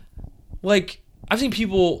 Like I've seen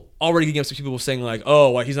people already getting upset. People saying like, "Oh,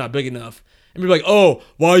 why he's not big enough," and people are like, "Oh,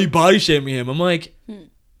 why are you body shaming him?" I'm like.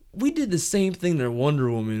 We did the same thing to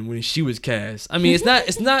Wonder Woman when she was cast. I mean,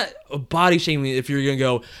 it's not a body shaming if you're gonna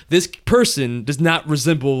go, this person does not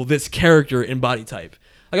resemble this character in body type.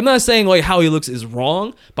 Like I'm not saying like how he looks is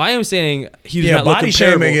wrong, but I am saying he does not look body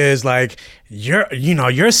comparable. Shaming is like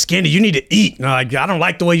you're skinny, you need to eat. No, like I don't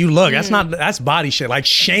like the way you look. That's body shit. Like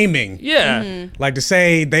shaming. Yeah. Like to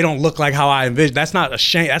say they don't look like how I envision. That's not a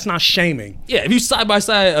shame. That's not shaming. Yeah. If you side by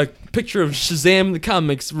side a picture of Shazam in the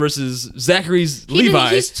comics versus Zachary's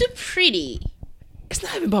Levi, he's too pretty. It's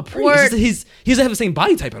not even about pretty. He doesn't have the same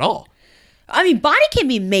body type at all. I mean, body can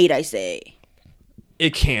be made. I say.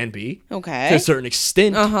 It can be. Okay. To a certain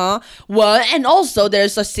extent. Well, and also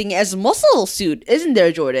there's such thing as muscle suit, isn't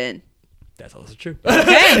there, Jordan? That's also true.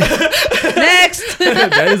 Okay. Next.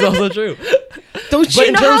 That is also true. Don't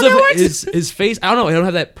you know how that works? His face, I don't know. I don't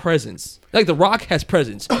have that presence. Like The Rock has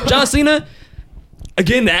presence. John Cena,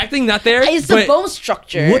 again, the acting not there. It's the bone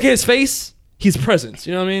structure. Look at his face. He's presence.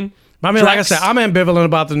 You know what I mean? I mean, like I said, I'm ambivalent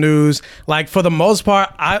about the news. Like, for the most part,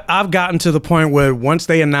 I've gotten to the point where once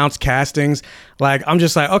they announce castings, like, I'm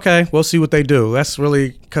just like, okay, we'll see what they do. That's really,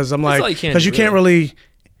 because I'm like, because you can't really,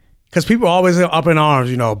 Because people are always up in arms,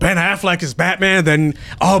 you know, Ben Affleck is Batman, then,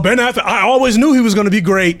 Ben Affleck, I always knew he was going to be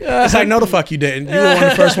great. It's like, no, the fuck you didn't. You were one of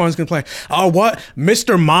the first ones to complain. Oh, what?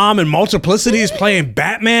 Mr. Mom in Multiplicity is playing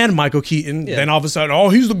Batman? Michael Keaton. Yeah. Then all of a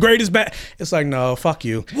sudden, he's the greatest It's like, no, fuck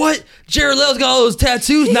you. What? Jared Leto's got all those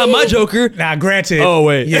tattoos, not my Joker. Now, granted. Oh,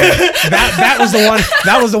 wait. Yeah. that was the one.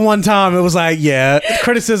 That was the one time it was like, yeah,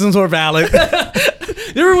 criticisms were valid.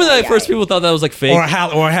 You remember when first people thought that was like fake? Or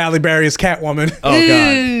Halle Berry's Catwoman.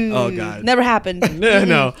 Oh God. Never happened. No.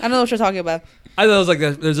 I don't know what you're talking about. I thought it was like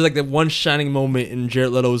there's like that one shining moment in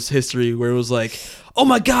Jared Leto's history where it was like, oh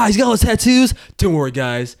my God, he's got all those tattoos. Don't worry,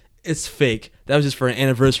 guys, it's fake. That was just for an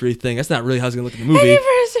anniversary thing. That's not really how he's gonna look in the movie.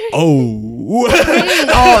 Anniversary. Oh.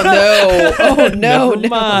 Oh no.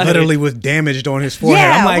 Literally was damaged on his forehead.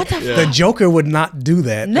 Yeah, I'm like, the Joker would not do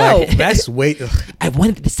that. No. Like, that's way. I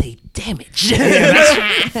wanted to say damage.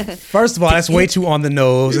 First of all, that's way too on the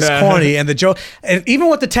nose. It's corny, and the joke. And even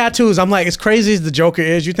with the tattoos, I'm like, as crazy as the Joker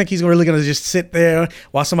is, you think he's really gonna just sit there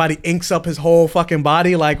while somebody inks up his whole fucking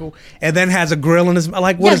body, like, and then has a grill in his?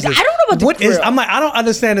 Like, what is this? I don't know about the grill. I'm like, I don't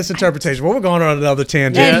understand this interpretation. But we're going on another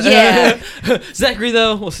tangent. Yeah. Zachary,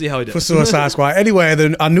 though, we'll see how he does for Suicide Squad.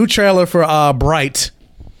 Anyway, a new trailer for Bright.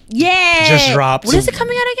 Yeah. Just dropped. When is it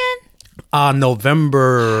coming out again?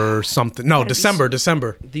 November something. No, December.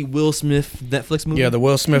 The Will Smith Netflix movie? Yeah, the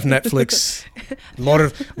Will Smith Netflix.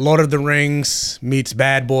 Lord of the Rings meets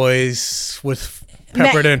Bad Boys with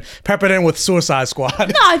peppered in with Suicide Squad.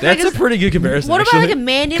 No, that's a pretty good comparison. What about like a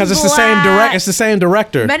Man in Black? Because it's the same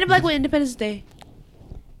director. Man in Black with Independence Day.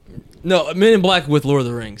 No, Men in Black with Lord of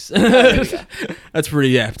the Rings. That's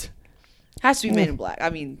pretty apt. Has to be Men in Black. I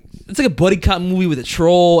mean, it's like a buddy cop movie with a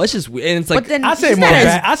troll. It's just weird. And it's like,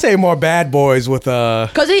 I say more Bad Boys with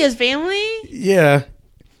because of his family. Yeah.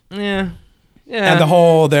 And the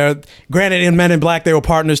whole granted in Men in Black they were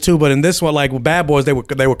partners too, but in this one, like with Bad Boys, they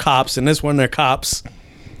were cops. In this one, they're cops.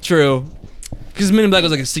 True. Because Men in Black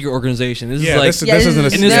was like a secret organization. This is like this isn't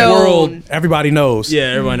a in this world. Everybody knows.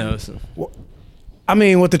 Yeah, everybody knows. I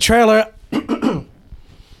mean, with the trailer,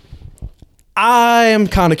 I am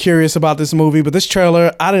kind of curious about this movie, but this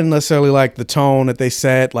trailer, I didn't necessarily like the tone that they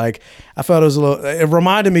set. Like, I felt it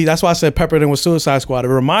reminded me, that's why I said peppered in with Suicide Squad. It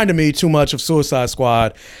reminded me too much of Suicide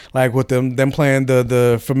Squad, like with them playing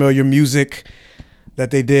the familiar music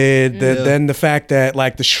that they did. Then the fact that,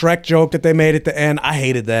 like, the Shrek joke that they made at the end, I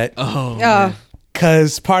hated that. Oh.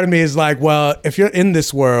 Because part of me is like, well, if you're in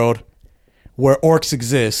this world where orcs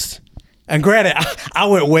exist, and granted, I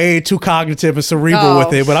went way too cognitive and cerebral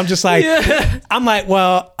with it, but I'm just like, I'm like,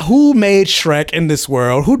 well, who made Shrek in this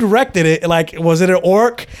world? Who directed it? Like, was it an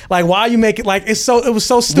orc? Like, why you make it like it was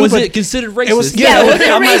so stupid. Was it considered racist? It was,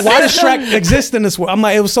 I'm like, why does Shrek exist in this world? I'm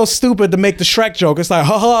like, it was so stupid to make the Shrek joke. It's like,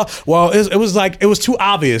 haha. Well, it was too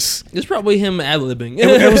obvious. It's probably him ad-libbing.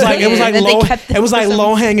 It was like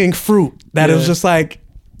low hanging fruit that it was just like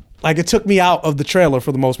it took me out of the trailer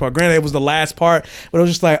for the most part. Granted, it was the last part, but it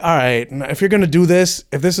was just like, all right, if you're gonna do this,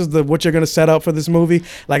 if this is what you're gonna set up for this movie,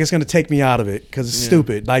 like it's gonna take me out of it because it's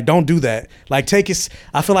stupid. Like, don't do that. Like,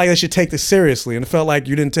 I feel like they should take this seriously, and it felt like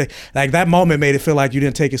you didn't take. Like, that moment made it feel like you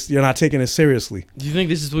didn't take it. You're not taking it seriously. Do you think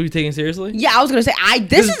this is what you're taking seriously? Yeah, I was gonna say,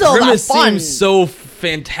 this is a lot of fun. Seems so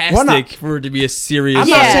fantastic for it to be a serious.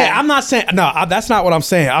 I'm not saying. No, that's not what I'm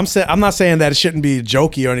saying. I'm not saying that it shouldn't be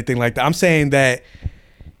jokey or anything like that. I'm saying that,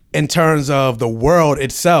 in terms of the world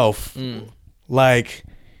itself, like,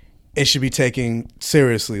 it should be taken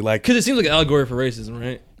seriously. Like, because it seems like an allegory for racism,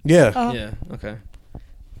 right? Yeah. Yeah. Okay.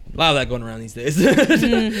 A lot of that going around these days.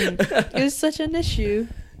 It's such an issue.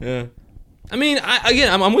 Yeah. I mean,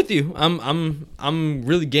 I'm with you. I'm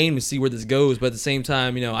really game to see where this goes, but at the same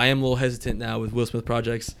time, I am a little hesitant now with Will Smith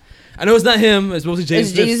projects. I know it's not him; it's mostly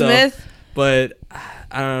James Smith. But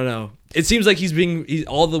I don't know. It seems like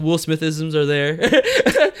all the Will Smithisms are there.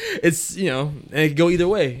 It's, and it can go either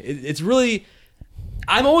way. It's really,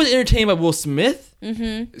 I'm always entertained by Will Smith,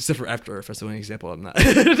 except for After Earth. That's the only example I'm not.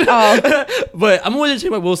 But I'm always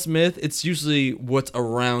entertained by Will Smith. It's usually what's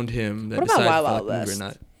around him that decides if I like the movie or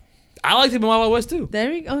not. I liked him in Wild Wild West too. There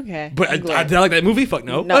we go. Okay. But did I like that movie? Fuck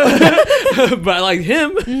no. But I liked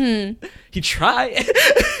him. He tried.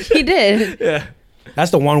 He did. Yeah.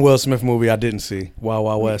 That's the one Will Smith movie I didn't see, Wild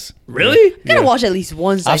Wild West. Really? You gotta watch at least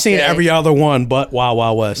once. I've seen every other one but Wild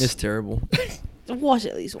Wild West. It's terrible. Watch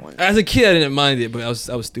at least once. As a kid, I didn't mind it, but I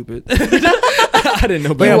was stupid. I didn't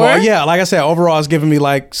know better. Like I said, overall, it's giving me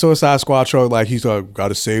like Suicide Squad trope. Like, he's got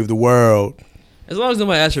to save the world. As long as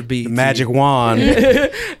nobody asks for BT. The magic wand.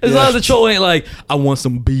 As long as the troll ain't like, I want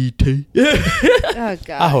some BT. Oh God.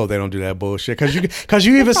 I hope they don't do that bullshit because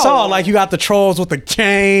you even saw like you got the trolls with the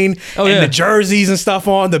chain and the jerseys and stuff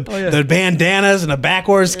on, the bandanas and the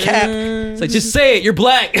backwards cap. It's like, just say it, you're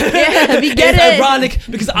black. Yeah, we get it's it. ironic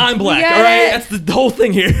because I'm black. All right, that's the whole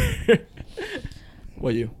thing here.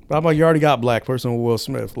 What you? But I'm like, you already got black person with Will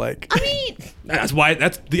Smith. Like, I mean, that's why.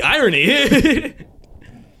 That's the irony.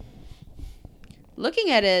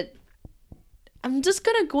 Looking at it, I'm just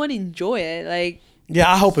gonna go and enjoy it. Like,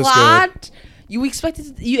 yeah, I hope it's good. You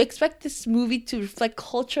expect this movie to reflect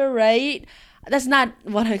culture, right? That's not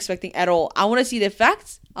what I'm expecting at all. I want to see the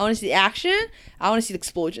effects. I want to see the action. I want to see the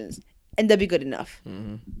explosions, and that'd be good enough.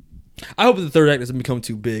 Mm-hmm. I hope the third act doesn't become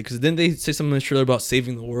too big because then they say something in the trailer about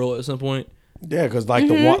saving the world at some point. Yeah, because like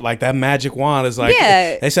the wand, like that magic wand is like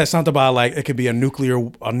they said something about like it could be a nuclear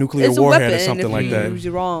it's warhead a or something like that.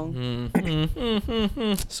 You're wrong.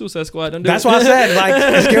 Suicide Squad. Don't do That's it. why I said like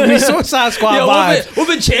it's giving me Suicide Squad vibes. What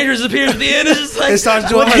if Changers appears at the end? It's just like it starts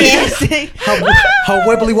doing her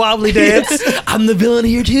wibbly wobbly dance. I'm the villain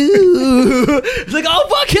here too. It's like, oh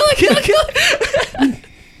fuck, kill it.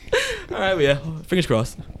 All right, but yeah, fingers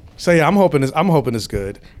crossed. So yeah, I'm hoping it's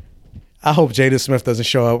good. I hope Jaden Smith doesn't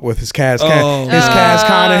show up with his Kaz kind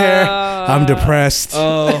of hair. I'm depressed.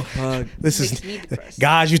 Oh, fuck. This is,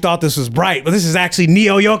 guys, you thought this was bright, but this is actually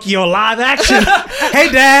Neo Yokio live action.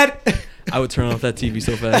 Hey, Dad. I would turn off that TV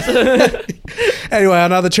so fast. Anyway,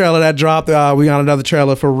 another trailer that dropped. We got another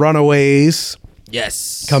trailer for Runaways.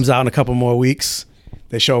 Yes. Comes out in a couple more weeks.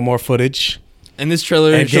 They show more footage. And this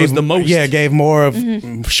trailer shows the most. Yeah, gave more of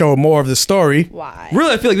show more of the story. Why?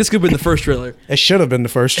 Really, I feel like this could have been the first trailer. It should have been the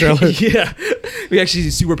first trailer. Yeah, we actually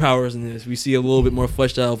see superpowers in this. We see a little bit more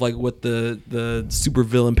fleshed out of like what the super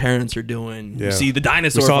villain parents are doing. Yeah. We see the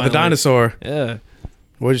dinosaur. We saw the dinosaur. Yeah.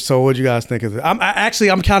 What'd you guys think of it?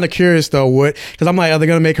 I'm kind of curious though. Because I'm like, are they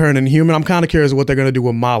gonna make her an Inhuman? I'm kind of curious what they're gonna do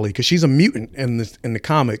with Molly because she's a mutant in the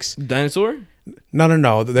comics. Dinosaur?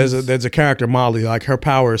 No. There's a character, Molly. Like her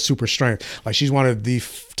power is super strength. Like she's one of the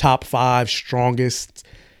top 5 strongest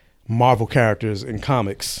Marvel characters in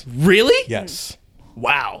comics. Really? Yes.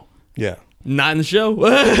 Wow. Yeah. Not in the show.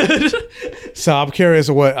 So I'm curious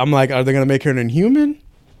I'm like, are they gonna make her an Inhuman?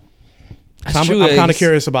 I'm kind of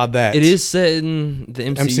curious about that. It is set in the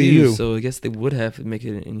MCU, so I guess they would have to make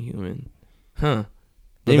it an Inhuman. Huh.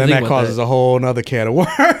 But then that causes a whole nother can of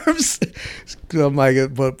worms. I'm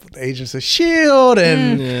like, but Agents of S.H.I.E.L.D.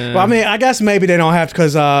 and well, I mean, I guess maybe they don't have to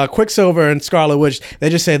because Quicksilver and Scarlet Witch, they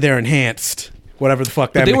just say they're enhanced. Whatever the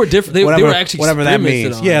fuck that means. They were different. They were actually whatever that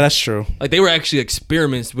means. On. Yeah, that's true. Like they were actually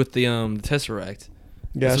experiments with the Tesseract.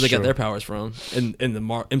 Yeah, that's where they got their powers from in the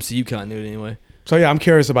MCU continuity anyway. So yeah, I'm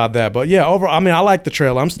curious about that. But yeah, overall, I mean, I like the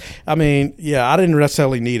trailer. I didn't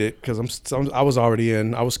necessarily need it because I was already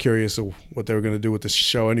in. I was curious of what they were going to do with this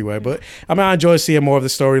show anyway. But I mean, I enjoy seeing more of the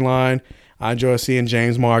storyline. I enjoy seeing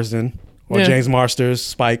James Marsden or James Marsters,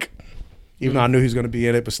 Spike. Even though I knew he was going to be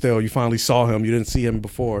in it, but still, you finally saw him. You didn't see him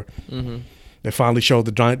before. Mm-hmm. They finally showed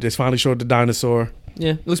the dinosaur.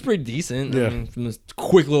 Yeah, it looks pretty decent. Yeah. I mean, from the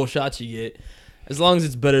quick little shots you get, as long as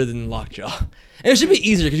it's better than Lockjaw. And it should be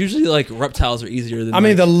easier because usually like reptiles are easier than. I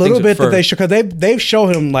mean, the little bit that they show because they've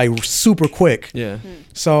showed him like super quick. Yeah.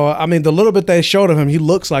 So I mean, the little bit they showed of him, he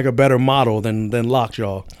looks like a better model than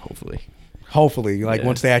Lockjaw. Hopefully, like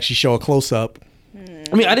once they actually show a close up.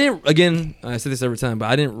 I mean, I say this every time, but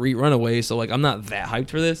I didn't read Runaways, so like I'm not that hyped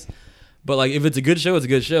for this. But like if it's a good show, it's a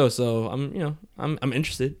good show. So I'm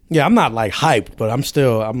interested. Yeah, I'm not like hyped, but I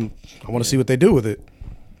want to see what they do with it.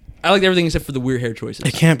 I liked everything except for the weird hair choices.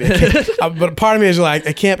 It can't be. But part of me is like,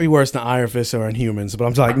 it can't be worse than Iron Fist or Inhumans. But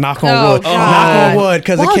I'm just like, knock on wood. Knock on wood.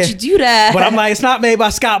 Why would you do that? But I'm like, it's not made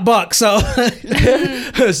by Scott Buck, so.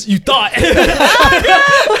 You thought.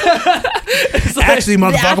 Actually,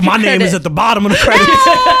 motherfucker, my name is at the bottom of the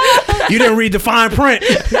credits. You didn't read the fine print.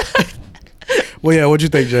 Well, yeah, what'd you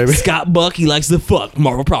think, Jamie? Scott Buck, he likes to fuck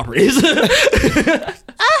Marvel properties.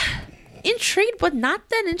 Intrigued, but not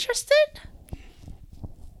that interested.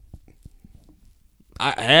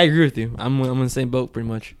 I agree with you. I'm in the same boat pretty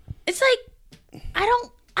much. It's like I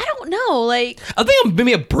don't know. Like I think I'm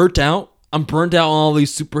maybe burnt out. I'm burnt out on all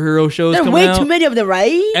these superhero shows. There are way too many of them,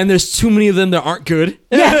 right? And there's too many of them that aren't good.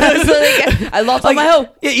 Yeah, so like, I lost all my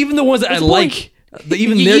hope. Yeah, even the ones that I like,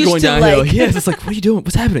 even they're going downhill. Yeah, it's like, what are you doing?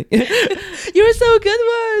 What's happening? You were so good,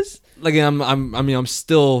 was. Like I'm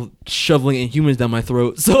still shoveling Inhumans down my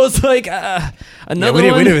throat. So it's like another one. We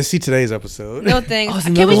didn't even see today's episode. No thanks.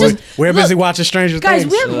 Can we just? We're busy watching Stranger Things.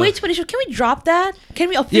 Guys, we have way too many shows. Can we drop that? Can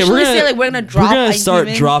we officially say like we're gonna drop? We're gonna start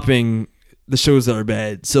dropping the shows that are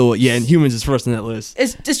bad. So yeah, Inhumans is first on that list.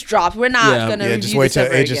 It's just dropped. We're not gonna review just wait till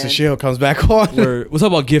Agents of S.H.I.E.L.D. comes back on. We'll talk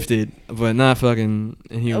about Gifted, but not fucking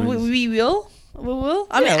Inhumans. We will. We will.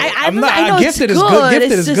 I mean, Yeah, I know Gifted it's is good. good.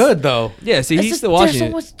 Gifted It's is good though. Yeah, see, he's still watching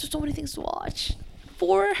it. There's so many things to watch.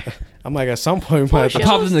 4. I'm like, at some point, we might I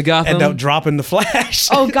popped into Gotham. end up dropping the Flash.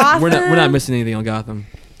 Oh, Gotham. We're not missing anything on Gotham.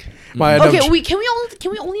 Okay, can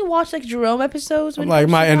we only watch like Jerome episodes? I'm like,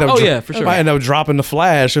 might end up. for sure. Might end up dropping the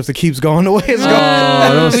Flash if it keeps going the way it's going.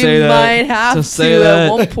 Don't say that. We might have Don't to say at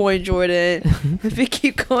that. one point, Jordan. If it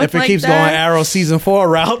keeps going, If it like keeps that. going Arrow season 4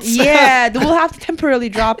 routes. Yeah, then we'll have to temporarily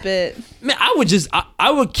drop it. Man, I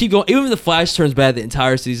would keep going. Even if the Flash turns bad the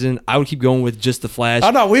entire season, I would keep going with just the Flash.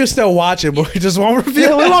 Oh no, we would still watch it, but we just won't review.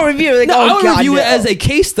 Yeah, we won't review it. Like, I would God, review it no. as a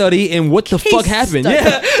case study and what the fuck happened. study.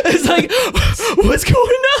 Yeah, it's like, what's going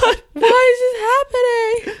on? Why is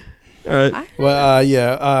this happening? All right.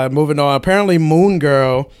 Well, moving on. Apparently, Moon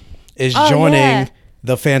Girl is joining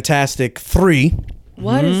the Fantastic 3.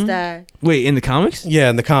 What is that? Wait, in the comics? Yeah,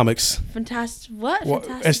 in the comics. Fantastic. What? Well,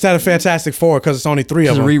 Fantastic. instead of Fantastic 4, because it's only 3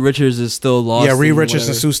 of them. Reed Richards is still lost. Yeah, Reed and Richards and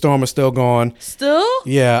whatever. Sue Storm are still gone. Still?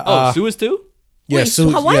 Yeah. Sue is too? Yeah, Wait,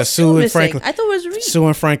 Sue. why is Sue and missing? Franklin. I thought it was Reed. Sue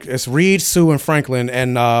and Frank. It's Reed, Sue, and Franklin,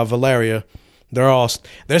 and Valeria.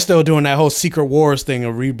 They're still doing that whole Secret Wars thing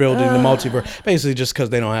of rebuilding the multiverse, basically just because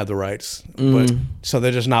they don't have the rights. But so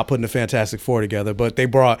they're just not putting the Fantastic Four together. But they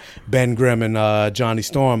brought Ben Grimm and Johnny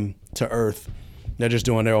Storm to Earth. They're just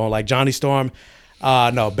doing their own. Like Johnny Storm.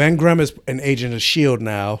 No, Ben Grimm is an agent of S.H.I.E.L.D.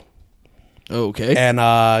 now. Okay.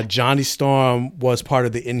 And Johnny Storm was part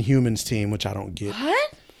of the Inhumans team, which I don't get.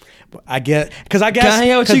 What? I guess because I guess Can I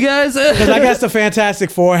hang out with you guys? because I guess the Fantastic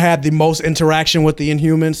Four had the most interaction with the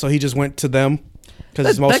Inhumans, so he just went to them because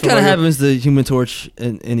it's most that kind of familiar. happens to Human Torch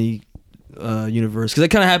in any universe. Because that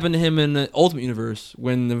kind of happened to him in the Ultimate Universe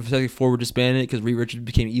when the Fantastic Four were disbanded because Reed Richards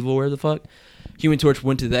became evil. Where the fuck? Human Torch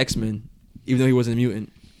went to the X-Men, even though he wasn't a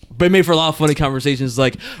mutant. But it made for a lot of funny conversations.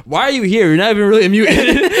 Like, why are you here? You're not even really a mutant.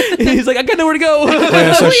 And he's like, I got nowhere to go.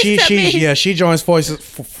 Yeah, so she joins forces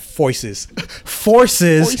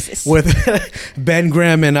with Ben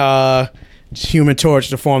Grimm and Human Torch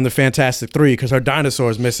to form the Fantastic 3 because her dinosaur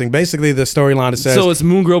is missing. Basically, the storyline says so it's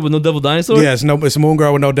Moon Girl with no Devil Dinosaur. Yeah, it's Moon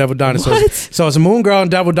Girl with no Devil Dinosaur. What? So it's Moon Girl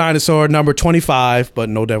and Devil Dinosaur number 25, but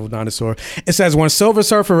no Devil Dinosaur. It says when Silver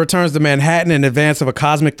Surfer returns to Manhattan in advance of a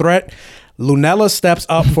cosmic threat, Lunella steps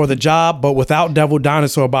up for the job, but without Devil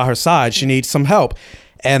Dinosaur by her side, she needs some help.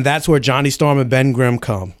 And that's where Johnny Storm and Ben Grimm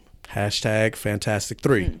come. Hashtag Fantastic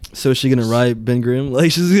 3. So is she gonna ride Ben Grimm?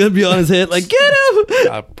 Like she's gonna be on his head, like get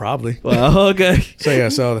him? Probably. Wow. Okay.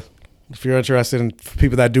 So if you're interested in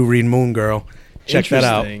people that do read Moon Girl, check that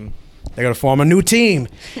out. Interesting. They're gonna form a new team.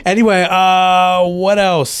 Anyway, what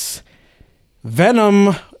else?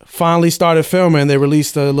 Venom finally started filming. They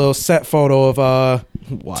released a little set photo of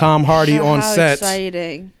Tom Hardy on set.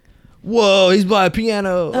 Exciting. Whoa, he's by a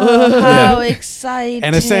piano. How exciting.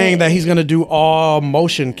 And it's saying that he's gonna do all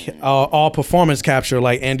performance capture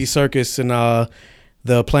like Andy Serkis in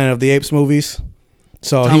the Planet of the Apes movies.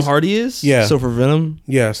 So Tom Hardy is? Yeah. So for Venom?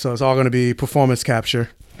 Yeah, so it's all gonna be performance capture.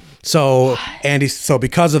 So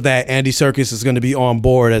because of that, Andy Serkis is gonna be on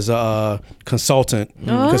board as a consultant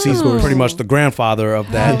because he's pretty much the grandfather of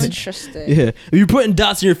that. How interesting. Yeah. If you're putting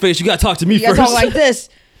dots in your face, you gotta talk to me You first. gotta talk like this.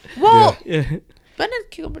 Well, Yeah.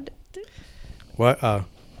 Benedict Cumberbatch. What?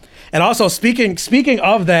 And also speaking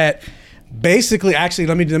of that, basically, actually,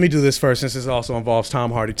 let me do this first since this also involves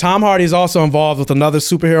Tom Hardy. Tom Hardy is also involved with another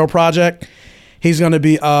superhero project. He's going to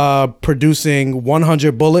be producing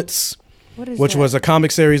 100 Bullets, which was a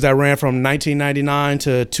comic series that ran from 1999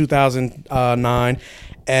 to 2009.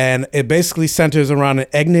 And it basically centers around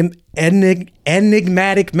an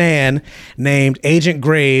enigmatic man named Agent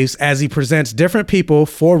Graves as he presents different people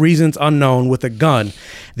for reasons unknown with a gun,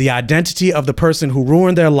 the identity of the person who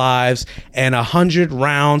ruined their lives, and 100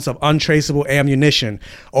 rounds of untraceable ammunition.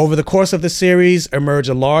 Over the course of the series emerged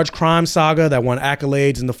a large crime saga that won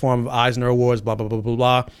accolades in the form of Eisner Awards, blah, blah, blah, blah,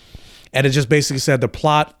 blah. And it just basically said the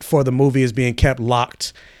plot for the movie is being kept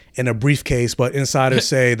locked in a briefcase, but insiders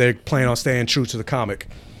say they're planning on staying true to the comic.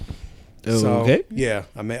 So, Okay. Yeah,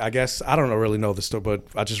 I mean, I guess I don't really know the story, but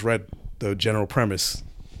I just read the general premise.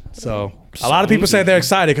 So a lot of people say they're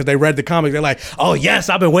excited because they read the comic. They're like, "Oh yes,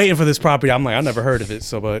 I've been waiting for this property." I'm like, I never heard of it.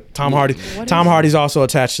 So, but Tom Hardy's also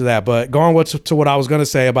attached to that. But going to what I was going to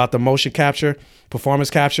say about the motion capture, performance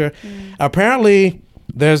capture. Apparently,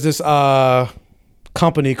 there's this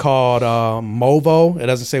company called Movo. It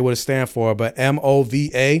doesn't say what it stands for, but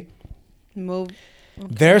MOVA.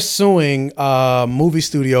 They're suing movie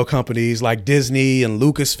studio companies like Disney and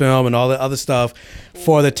Lucasfilm and all the other stuff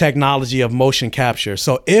for the technology of motion capture.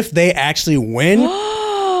 So if they actually win,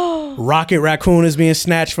 Rocket Raccoon is being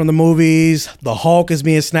snatched from the movies. The Hulk is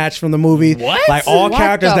being snatched from the movie. What? Like all What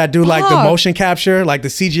characters the that do like the fuck? motion capture, like the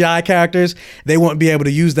CGI characters, they won't be able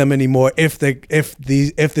to use them anymore if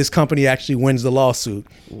this company actually wins the lawsuit.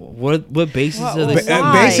 What basis are they?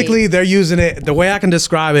 Why? Basically, they're using it. The way I can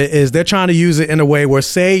describe it is they're trying to use it in a way where,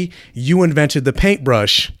 say, you invented the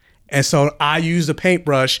paintbrush. And so I use the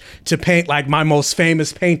paintbrush to paint like my most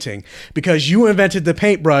famous painting. Because you invented the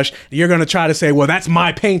paintbrush, you're going to try to say, well, that's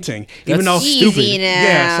my painting. Even though easy now.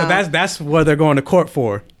 Yeah, so that's what they're going to court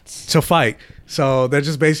for, to fight. So they're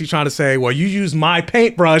just basically trying to say, well, you used my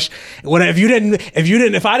paintbrush.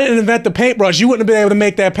 If I didn't invent the paintbrush, you wouldn't have been able to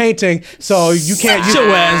make that painting. So you can't use your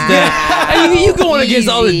ass down. You going against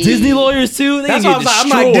all the Disney lawyers too? They That's get what I'm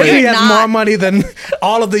like, destroyed. Disney has more money than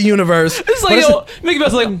all of the universe. It's like, yo, Mickey Mouse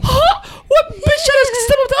is like, huh? What bitch just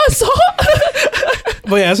step up to us, huh?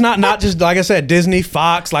 But yeah, it's not just, like I said, Disney,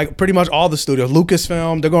 Fox, like pretty much all the studios.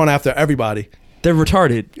 Lucasfilm, they're going after everybody. They're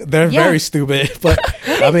retarded. They're very stupid. But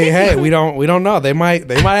I mean, hey, we don't know. They might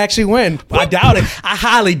actually win. I doubt it. I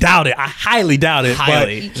highly doubt it. Highly.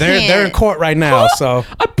 But they're in court right now. So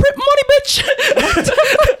I print money, bitch.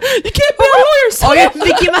 You can't be a lawyer. Oh yeah,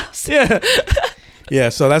 Mickey Mouse. yeah. Yeah,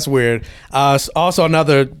 so that's weird. Also,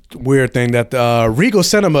 another weird thing that Regal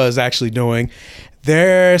Cinema is actually doing,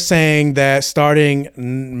 they're saying that starting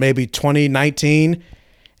maybe 2019,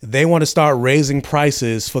 they want to start raising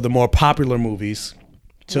prices for the more popular movies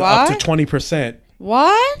to up to 20%.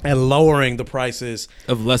 What? And lowering the prices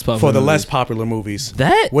of less popular for the movies. less popular movies.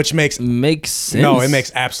 Which makes sense. No, it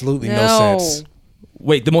makes absolutely no sense.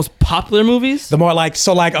 Wait, the most popular movies? The more like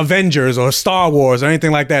Avengers or Star Wars or anything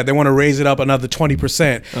like that, they want to raise it up another 20%.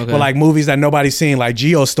 Okay. But like movies that nobody's seen, like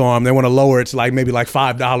Geostorm, they want to lower it to like maybe like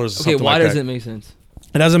 $5 or something. Okay, why does it make sense?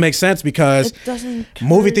 It doesn't make sense because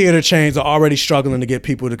movie theater chains are already struggling to get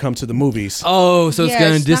people to come to the movies. Oh, so it's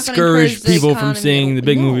going to discourage people from seeing the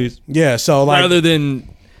big movies. Yeah, so like rather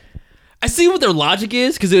than, I see what their logic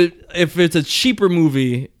is, because if it's a cheaper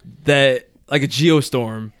movie that like a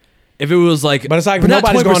Geostorm, if it was like, but it's like if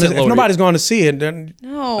nobody's going to see it, then you're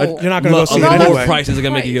not going to go see it anyway. Lower prices are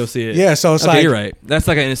going to make you go see it. Yeah, so it's like you're right. That's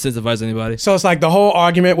not going to incentivize anybody. So it's like the whole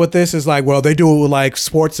argument with this is like, well, they do it with like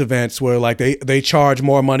sports events where like they charge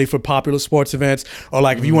more money for popular sports events, or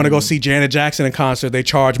like if you want to go see Janet Jackson in concert, they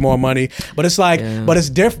charge more money. But it's like, but it's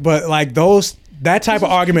different. But like that type of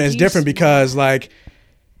argument is different because like,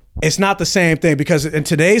 it's not the same thing, because in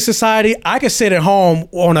today's society, I could sit at home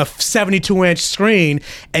on a 72-inch screen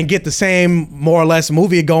and get the same more or less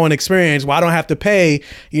movie going experience where I don't have to pay,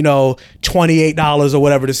 $28 or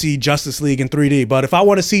whatever to see Justice League in 3D. But if I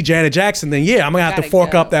want to see Janet Jackson, then yeah, I'm going to have to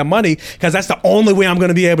fork up that money because that's the only way I'm going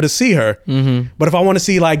to be able to see her. Mm-hmm. But if I want to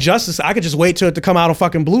see like Justice, I could just wait till it to come out on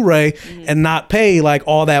fucking Blu-ray and not pay like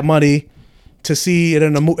all that money to see it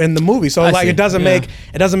in the movie. So it doesn't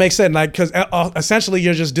make sense, like, because essentially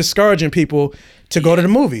you're just discouraging people to go to the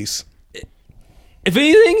movies. If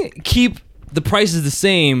anything, keep the prices the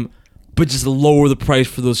same, but just lower the price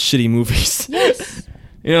for those shitty movies. Yes.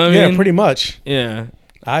 You know what I mean? Yeah, pretty much. Yeah,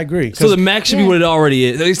 I agree. So the max should be what it already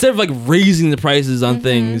is. Instead of like raising the prices on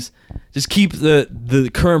things, just keep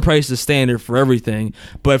the current price as standard for everything.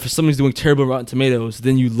 But if somebody's doing terrible Rotten Tomatoes,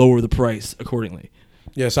 then you lower the price accordingly.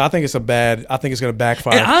 Yeah, so I think it's going to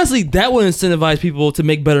backfire. And honestly, that would incentivize people to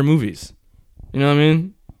make better movies. You know what I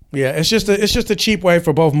mean? Yeah, it's just a cheap way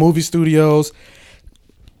for both movie studios,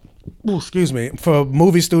 for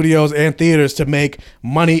movie studios and theaters to make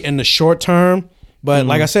money in the short term. But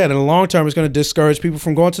like I said, in the long term, it's going to discourage people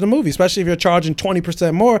from going to the movie, especially if you're charging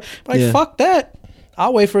 20% more. Like, fuck that.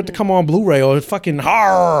 I'll wait for it to come on Blu-ray or fucking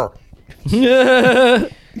horror.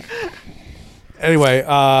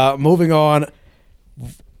 Anyway, moving on.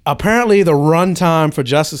 Apparently, the runtime for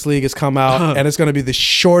Justice League has come out, and it's going to be the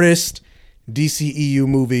shortest DCEU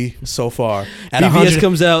movie so far. At BVS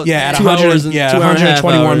comes out at 2 hours and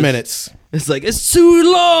 121 minutes. It's like, it's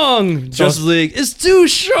too long. Justice League, it's too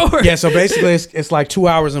short. Yeah, so basically, it's like 2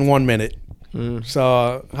 hours and 1 minute.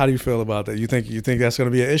 So, how do you feel about that? You think that's going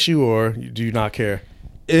to be an issue, or do you not care?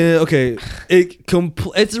 Okay,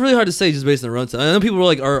 it's really hard to say just based on the runtime. I know people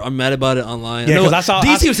are mad about it online. Yeah, because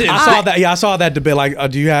I saw that debate.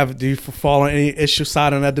 Like, do you fall on any issue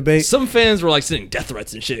side on that debate? Some fans were like sending death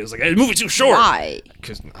threats and shit. It was like, the movie's too short. Why?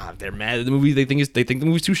 Because they're mad at the movie. They think the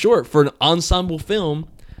movie's too short for an ensemble film.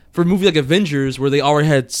 For a movie like Avengers, where they already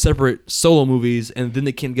had separate solo movies, and then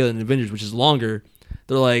they came together in Avengers, which is longer.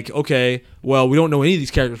 They're like, okay, well, we don't know any of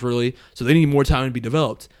these characters really, so they need more time to be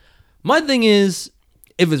developed. My thing is,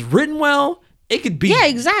 if it's written well, it could be. Yeah,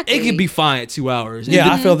 exactly. It could be fine at 2 hours.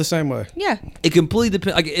 Yeah, I feel the same way. Yeah. It completely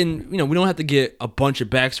depends. Like, and we don't have to get a bunch of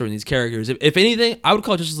backstory in these characters. If anything, I would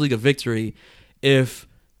call Justice League a victory if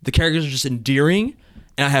the characters are just endearing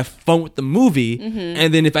and I have fun with the movie.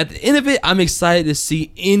 And then if at the end of it, I'm excited to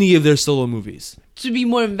see any of their solo movies. To be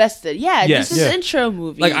more invested. Yeah, Yes. this is an intro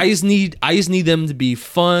movie. Like I just need them to be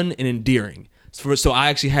fun and endearing. So I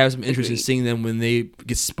actually have some interest in seeing them when they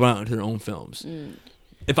get spun out into their own films.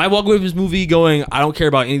 If I walk away from this movie going, I don't care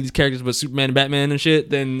about any of these characters but Superman and Batman and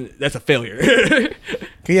shit, then that's a failure.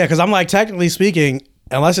 Yeah, because I'm like, technically speaking,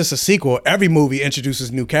 unless it's a sequel, every movie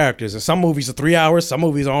introduces new characters. And some movies are 3 hours, some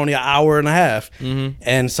movies are only an hour and a half.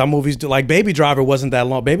 And some movies do, like Baby Driver wasn't that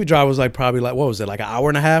long. Baby Driver was like probably like, what was it, like an hour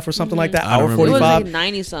and a half or something like that? Hour 45. It was like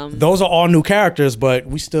 90 something. Those are all new characters, but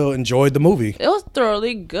we still enjoyed the movie. It was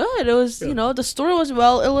thoroughly good. It was, the story was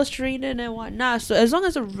well illustrated and whatnot. So as long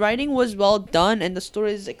as the writing was well done and the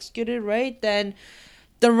story is executed right, then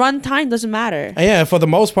the runtime doesn't matter. And yeah, for the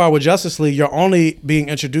most part with Justice League, you're only being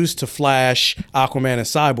introduced to Flash, Aquaman, and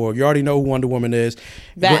Cyborg. You already know who Wonder Woman is.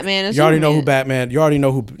 Batman is. You already know who Batman. You already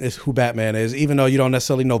know who Batman is, even though you don't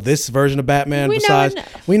necessarily know this version of Batman.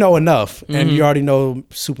 We know enough, and you already know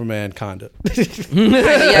Superman, kinda.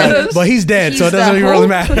 But he's dead, so it doesn't even really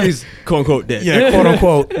matter. He's quote unquote dead. Yeah, quote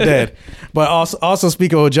unquote dead. But also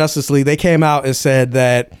speaking of Justice League, they came out and said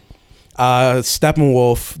that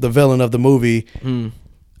Steppenwolf, the villain of the movie.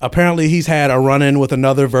 Apparently, he's had a run-in with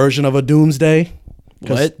another version of a Doomsday.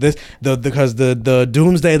 What? Because the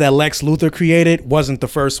Doomsday that Lex Luthor created wasn't the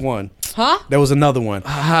first one. Huh? There was another one.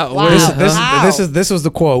 Wow. This was the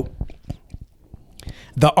quote.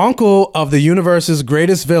 The uncle of the universe's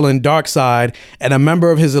greatest villain, Darkseid, and a member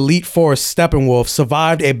of his elite force, Steppenwolf,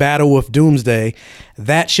 survived a battle with Doomsday.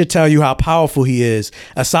 That should tell you how powerful he is.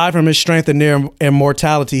 Aside from his strength and near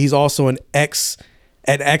immortality, he's also an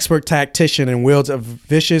expert tactician and wields a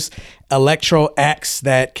vicious electro axe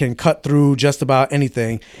that can cut through just about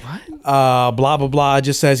anything. What? Blah, blah, blah. It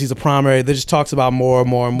just says he's a primary. They just talks about more and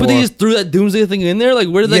more and more. But they just threw that Doomsday thing in there? Like,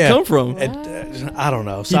 where did that come from? I don't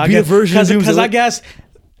know. So I guess, because I guess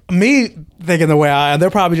me thinking the way they're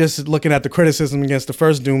probably just looking at the criticism against the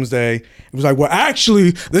first Doomsday. It was like, well,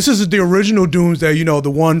 actually, this is the original Doomsday,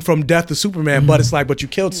 the one from Death to Superman. But it's like, but you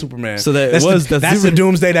killed Superman. So that's the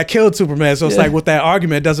Doomsday that killed Superman. So it's like, with that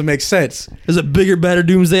argument, it doesn't make sense. There's a bigger, better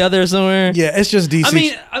Doomsday out there somewhere. Yeah, it's just DC. I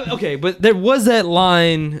mean, okay, but there was that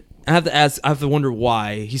line. I have to wonder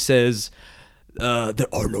why. He says, "There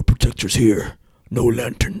are no protectors here, no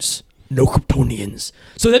lanterns, no Kryptonians."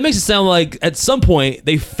 So that makes it sound like at some point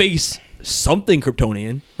they face something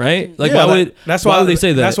Kryptonian, right? Like, yeah, why would they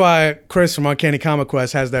say that? That's why Chris from Uncanny Comic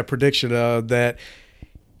Quest has that prediction that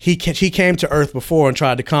he came to Earth before and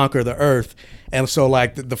tried to conquer the Earth, and so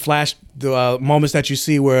like the Flash, the moments that you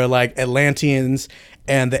see where like Atlanteans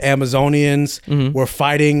and the Amazonians were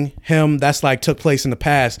fighting him, that's like took place in the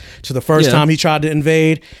past. So the first time he tried to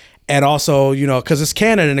invade, and also because it's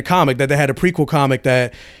canon in the comic that they had a prequel comic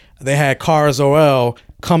that they had Kara Zor-El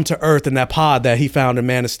come to Earth in that pod that he found in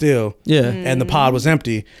Man of Steel. Yeah. And the pod was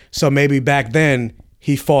empty. So maybe back then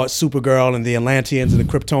he fought Supergirl and the Atlanteans and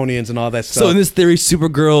the Kryptonians and all that stuff. So in this theory,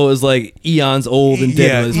 Supergirl is like eons old and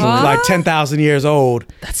dead. Yeah, like 10,000 years old.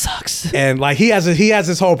 That sucks. And like he has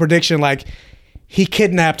this whole prediction, like he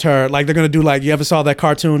kidnapped her. Like they're gonna do like, you ever saw that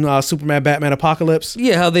cartoon Superman Batman Apocalypse?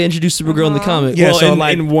 Yeah, how they introduced Supergirl in the comic. Yeah, well, so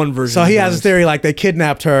in one version. So he has this theory like they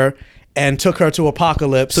kidnapped her and took her to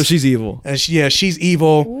Apocalypse. So she's evil. And she's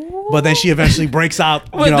evil, but then she eventually breaks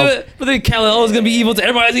out. But then Kal-El is gonna be evil.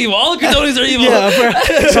 Everybody's evil. All the Kryptonians are evil.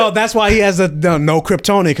 Yeah, so that's why he has the no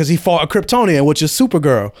Kryptonian, because he fought a Kryptonian, which is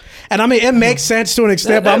Supergirl. And I mean, it makes sense to an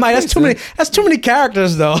extent, but I'm like, that's too many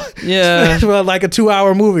characters though. Yeah, for like a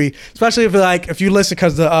 2-hour movie, especially if you listen,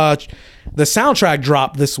 because the soundtrack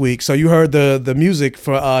dropped this week, so you heard the music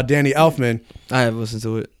for Danny Elfman. I have listened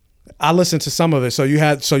to it. I listened to some of it. So you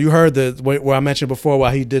heard where I mentioned before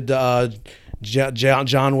while he did the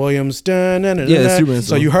John Williams. Superman.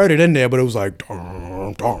 So you heard it in there, but it was like.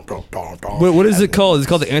 What is it called? Is it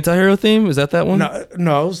called the anti-hero theme? Is that one?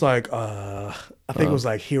 No, it was like I think it was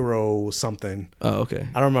like Hero something. Oh, okay.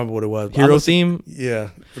 I don't remember what it was. Hero theme? Yeah.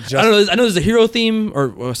 I don't know. I know there's a hero theme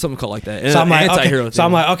or something called like that. So I'm like, anti-hero theme. So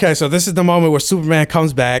I'm like, okay, so this is the moment where Superman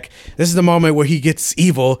comes back. This is the moment where he gets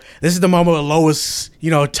evil. This is the moment where Lois,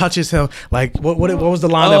 touches him. Like, what was the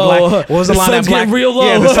line that Black? What was the line that Black? Real low.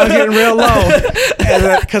 Yeah, the sun's getting real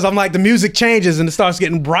low. Because I'm like, the music changes and it starts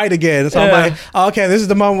getting bright again. So I'm like, okay, this is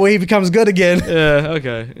the moment where he becomes good again. Yeah.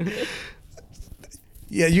 Okay.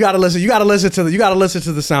 Yeah, you gotta listen to the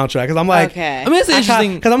soundtrack, because I'm like, okay. I mean, it's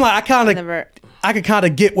interesting because I'm like, I kind of I could kind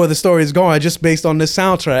of get where the story is going just based on this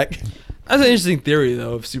soundtrack. That's an interesting theory,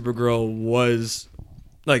 though. If Supergirl was,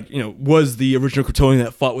 was the original Kryptonian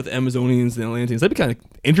that fought with the Amazonians and Atlanteans, that'd be kind of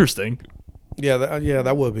interesting. Yeah,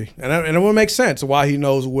 that would be, and it would make sense why he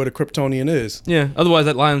knows where the Kryptonian is. Yeah. Otherwise,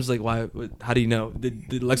 that line was like, "Why? How do you know?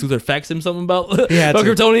 Did Lex Luthor fax him something about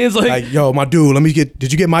Kryptonians?" Like, yo, my dude,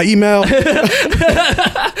 did you get my email with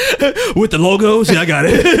the logos? Yeah, I got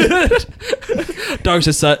it.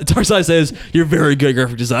 Darkseid says you're very good at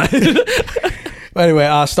graphic design. But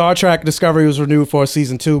anyway, Star Trek Discovery was renewed for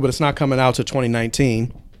season 2, but it's not coming out till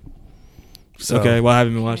 2019. So. Okay, well, I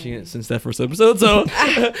haven't been watching it since that first episode, so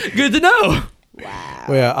good to know. Wow.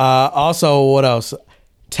 Well, yeah, also, what else?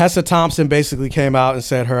 Tessa Thompson basically came out and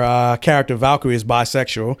said her character Valkyrie is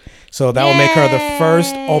bisexual, so that will make her the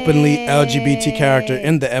first openly LGBT character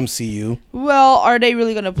in the MCU. Well, are they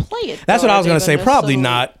really gonna play it? That's what I was gonna say. Probably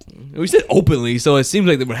not. We said openly, so it seems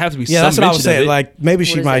like there would have to be. Yeah, some that's what I was saying. it. Like maybe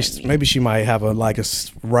she might have a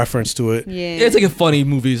reference to it. Yeah, it's like a funny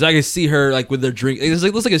movie. So I can see her like with their drink. It's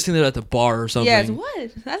like looks like a scene at the bar or something. Yeah, it's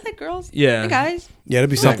what? That's like girls. Yeah, hey guys. Yeah, it'll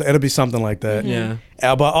be something. It'll be something like that. Yeah.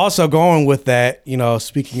 But also going with that,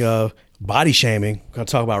 speaking of body shaming, we're gonna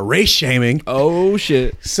talk about race shaming. Oh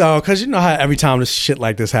shit! So, because you know how every time this shit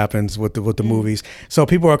like this happens with the movies, so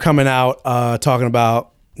people are coming out talking about.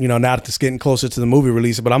 Now that it's getting closer to the movie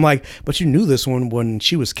release, but I'm like, but you knew this one when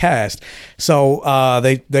she was cast. So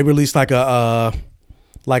they released like a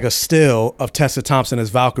still of Tessa Thompson as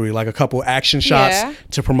Valkyrie, like a couple action shots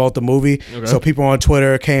to promote the movie. Okay. So people on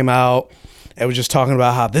Twitter came out and was just talking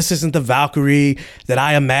about how this isn't the Valkyrie that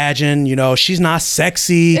I imagine. She's not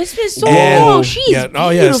sexy. It's been so long. She's beautiful. Oh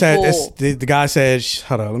yeah, the guy said,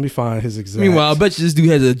 hold on, let me find his exact. Meanwhile, I bet you this dude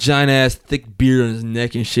has a giant ass thick beard on his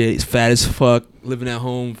neck and shit. He's fat as fuck, living at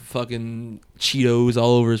home, fucking Cheetos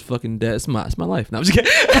all over his fucking desk. It's my life. No, I'm just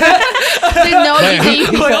kidding.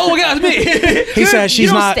 Like, oh my god, it's me. He said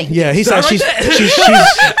she's not. Yeah, he said she's.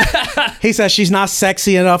 He says she's not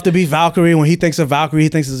sexy enough to be Valkyrie. When he thinks of Valkyrie, he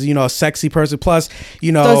thinks is a sexy person. Plus,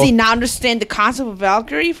 does he not understand the concept of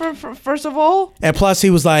Valkyrie? First of all, and plus he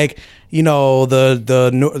was like,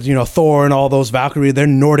 the Thor and all those Valkyrie, they're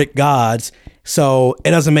Nordic gods. So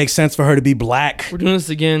it doesn't make sense for her to be black. We're doing this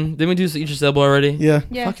again. Didn't we do this at Idris Elba already? Yeah.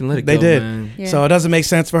 Fucking let it go, They did. Man. Yeah. So it doesn't make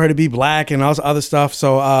sense for her to be black and all this other stuff.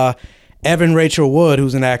 So Evan Rachel Wood,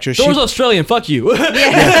 who's an actress. Thor's Australian. Fuck you.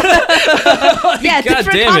 Yeah, God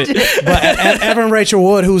damn it. But Evan Rachel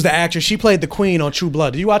Wood, who's the actress, she played the queen on True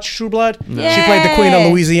Blood. Did you watch True Blood? No. Yeah. She played the queen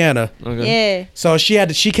of Louisiana. Okay. Yeah. So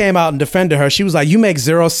she came out and defended her. She was like, "You make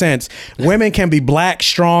zero sense. Women can be black,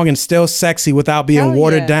 strong, and still sexy without being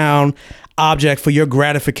watered down object for your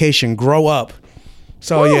gratification. Grow up."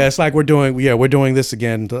 So yeah, it's like we're doing this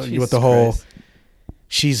again with the whole. Christ.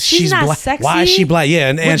 She's not black. sexy? Why is she black? Yeah,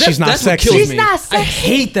 and she's not sexy. She's not sexy. I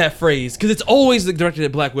hate that phrase because it's always directed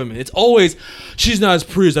at black women. It's always she's not as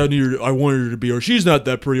pretty as I wanted her to be, or she's not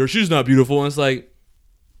that pretty, or she's not beautiful. And it's like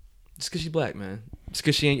just because she's black, man. Just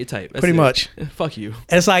because she ain't your type. That's Pretty much. Fuck you.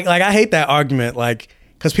 And it's like I hate that argument,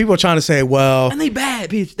 because people are trying to say, well, and they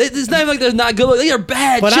bad, bitch. It's not even like they're not good. They are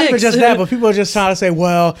bad. But chicks. not even just that. But people are just trying to say,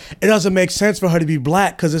 well, it doesn't make sense for her to be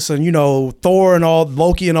black because it's Thor and all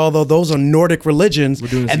Loki and all those are Nordic religions,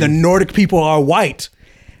 and the Nordic people are white.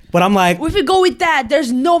 But I'm like, if we go with that,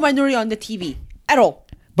 there's no minority on the TV at all.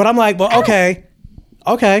 But I'm like, well, okay,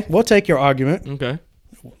 we'll take your argument. Okay.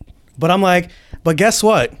 But I'm like, but guess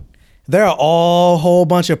what? There are all whole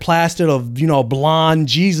bunch of plastered of blonde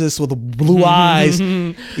Jesus with blue eyes, Get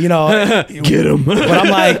him. But I'm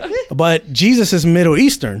like, but Jesus is Middle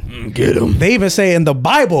Eastern. Get him. They even say in the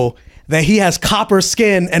Bible that he has copper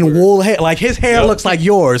skin and wool hair. Like his hair looks like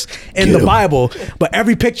yours in the Bible, but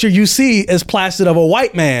every picture you see is plastered of a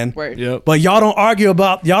white man. Word. Yep. But y'all don't argue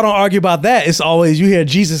about that. It's always you hear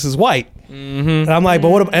Jesus is white. Mm-hmm. And I'm like, but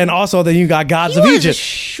what? And also then you got gods of Egypt.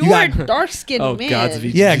 Short, dark-skinned man. Gods of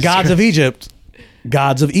Egypt. Yeah, gods of Egypt.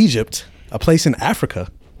 Gods of Egypt, a place in Africa,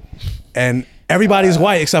 and everybody's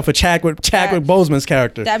white except for Chadwick Boseman's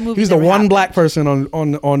character. That movie He's the never one happened. black person on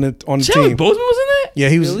the Chadwick team. Boseman was in that? Yeah,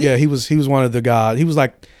 he was. Really? Yeah, he was one of the gods. He was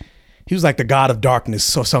like the god of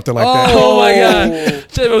darkness or something like that. Oh my god!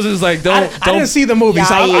 Chadwick was just like, don't. I didn't see the movie,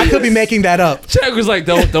 so I could be making that up. Chadwick was like,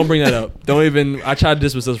 don't bring that up. Don't even. I tried to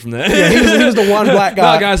dismiss us from that. Yeah, he was the one black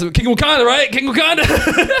guy. No, guys, King Wakanda, right? King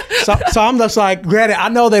Wakanda. So I'm just like, granted, I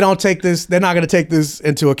know they don't take this. They're not going to take this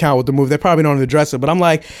into account with the movie. They probably don't address it. But I'm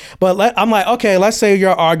like, okay, let's say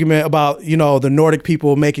your argument about the Nordic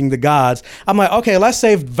people making the gods. I'm like, okay, let's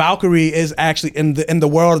say Valkyrie is actually in the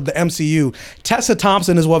world of the MCU. Tessa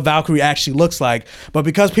Thompson is what Valkyrie actually looks like. But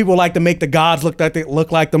because people like to make the gods look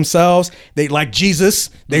like themselves, they like Jesus.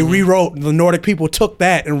 They rewrote, the Nordic people took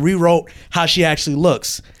that and rewrote how she actually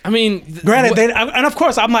looks. I mean, granted, and of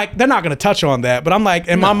course, I'm like, they're not going to touch on that. But I'm like,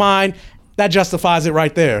 in my mind, that justifies it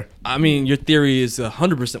right there. I mean, your theory is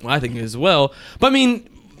 100% what I think as well. But I mean,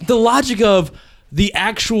 the logic of the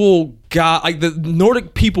actual god, like the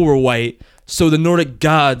Nordic people were white, so the Nordic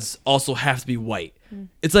gods also have to be white.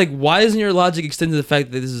 It's like, why isn't your logic extended to the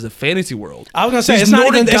fact that this is a fantasy world? I was gonna say it's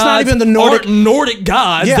not even the Nordic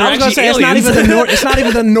gods. Yeah, I was gonna say it's not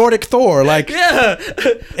even the Nordic Thor. Like, yeah,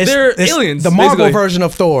 they're aliens. The Marvel version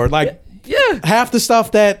of Thor. Like, yeah, half the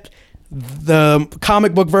stuff that the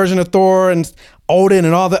comic book version of Thor and Odin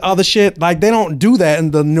and all the other shit, like they don't do that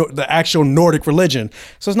in the actual Nordic religion.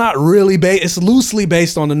 So it's not really it's loosely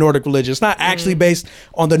based on the Nordic religion. It's not actually based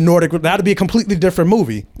on the Nordic. That'd be a completely different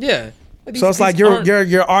movie. Yeah. So it's like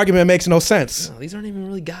your argument makes no sense. No, these aren't even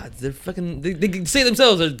really gods. They're fucking. They can say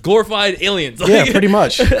themselves they're glorified aliens. Like, yeah, pretty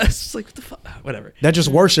much. It's like, what the fuck? Whatever. They're just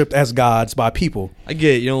worshipped as gods by people. I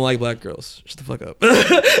get it. You don't like black girls. Shut the fuck up.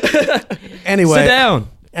 Anyway, sit down.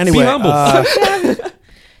 Anyway, be humble.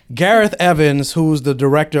 Gareth Evans, who's the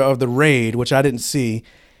director of The Raid, which I didn't see,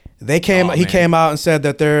 he came out and said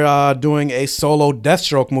that they're doing a solo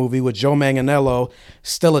Deathstroke movie with Joe Manganiello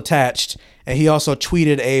still attached. And he also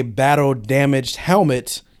tweeted a battle-damaged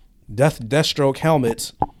helmet, Deathstroke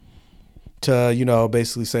helmet, to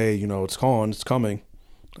basically say it's coming.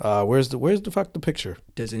 Where's the fuck the picture?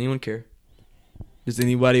 Does anyone care? Does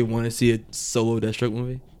anybody want to see a solo Deathstroke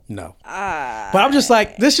movie? No. But I'm just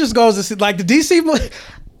like, this just goes to see, like the DC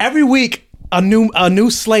every week a new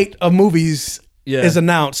slate of movies is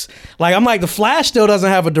announced. Like I'm like, the Flash still doesn't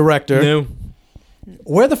have a director. No.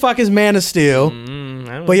 Where the fuck is Man of Steel?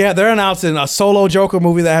 But yeah, they're announcing a solo Joker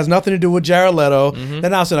movie that has nothing to do with Jared Leto. They're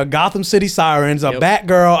announcing a Gotham City Sirens, a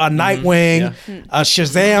Batgirl, a Nightwing, a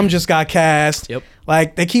Shazam just got cast. Yep.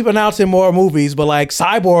 Like they keep announcing more movies, but like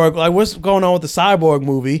Cyborg, like what's going on with the Cyborg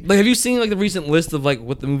movie? Like, have you seen like the recent list of like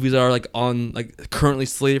what the movies are like on like currently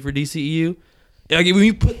slated for DCEU? Like when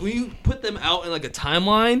you put them out in like a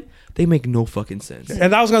timeline, they make no fucking sense.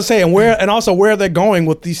 And I was gonna say, and also where they're going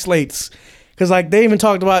with these slates. Because like they even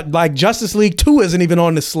talked about like Justice League 2 isn't even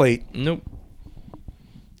on the slate. Nope.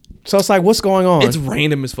 So it's like, what's going on? It's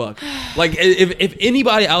random as fuck. Like if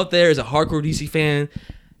anybody out there is a hardcore DC fan,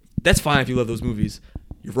 that's fine if you love those movies.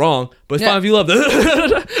 You're wrong, but it's fine if you love them.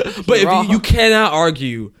 But if you cannot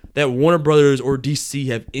argue that Warner Brothers or DC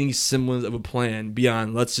have any semblance of a plan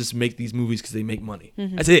beyond let's just make these movies because they make money.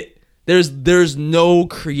 That's it. There's no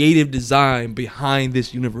creative design behind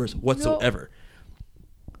this universe whatsoever.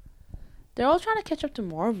 They're all trying to catch up to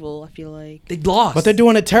Marvel, I feel like. They lost. But they're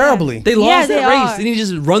doing it terribly. They lost that race. They need to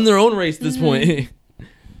just run their own race at this point.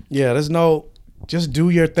 Yeah, there's no... Just do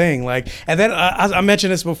your thing. Like, and then I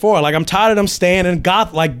mentioned this before. Like, I'm tired of them staying in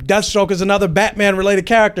Gotham. Like, Deathstroke is another Batman-related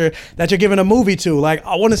character that you're giving a movie to. Like,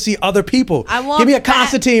 I want to see other people. Give me a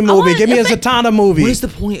Constantine movie. Give me a Zatanna movie. What is the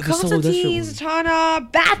point of a solo Deathstroke movie? Constantine,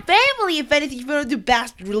 Zatanna, Bat Family. If anything, if you want to do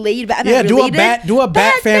Bat-related, Batman yeah, related. Do a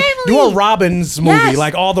Bat Family. Do a Robins movie. Yes.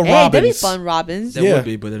 Like all the Hey, Robins. that'd be fun, Robins. That would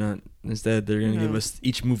be, but they're not. Instead, they're going to give us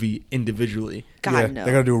each movie individually. God, no.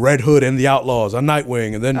 They're going to do Red Hood and the Outlaws, a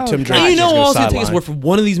Nightwing, and then Tim Drake. And you know is what gonna else going to take us sideline. for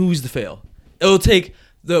one of these movies to fail? It'll take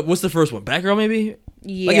what's the first one? Batgirl, maybe?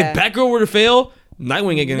 Yeah. Like if Batgirl were to fail,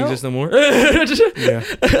 Nightwing ain't going to exist no more. Yeah.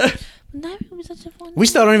 We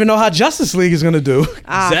still don't even know how Justice League is going to do.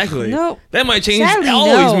 Exactly. No. That might change Sadly, all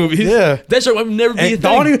no. these movies. Yeah. That show might never be a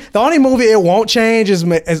The thing. only movie it won't change is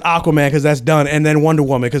Aquaman because that's done, and then Wonder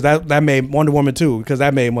Woman because that made Wonder Woman 2 because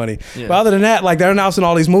that made money. Yeah. But other than that, like they're announcing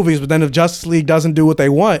all these movies, but then if Justice League doesn't do what they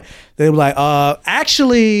want, they'll be like,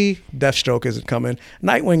 actually, Deathstroke isn't coming,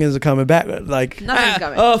 Nightwing isn't coming back. Like, Nothing's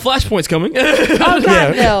coming. Flashpoint's coming. Oh,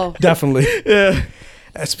 God, no. Definitely. Yeah.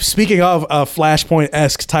 Speaking of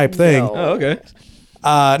Flashpoint-esque type thing. No. Oh, okay.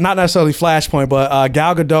 Not necessarily Flashpoint, but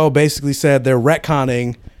Gal Gadot basically said they're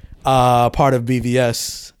retconning part of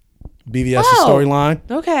BVS's storyline.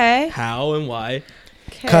 Okay. How and why?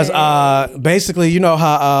 Because basically, you know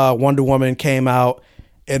how Wonder Woman came out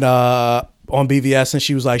in on BVS and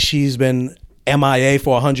she was like, she's been MIA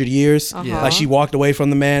for 100 years. Uh-huh. Like she walked away from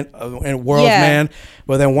the man and world's man.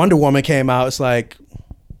 But then Wonder Woman came out. It's like,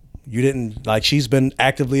 You didn't like. She's been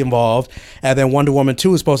actively involved, and then Wonder Woman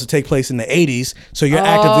 2 is supposed to take place in the 80s. So you're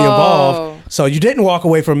actively involved. So you didn't walk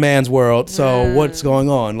away from man's world. So what's going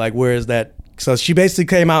on? Like, where is that? So she basically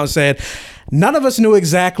came out and said, none of us knew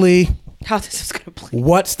exactly how this is gonna play.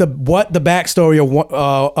 What the backstory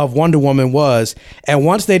of Wonder Woman was, and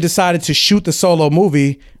once they decided to shoot the solo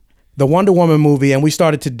movie, the Wonder Woman movie, and we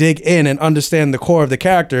started to dig in and understand the core of the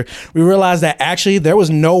character, we realized that actually there was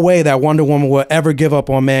no way that Wonder Woman would ever give up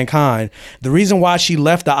on mankind. The reason why she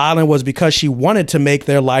left the island was because she wanted to make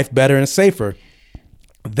their life better and safer.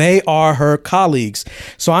 They are her colleagues.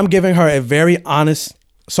 So I'm giving you a very honest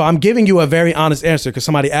answer, because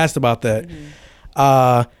somebody asked about that.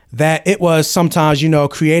 That it was sometimes, a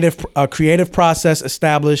creative process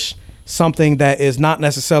established something that is not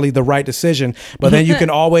necessarily the right decision, but then you can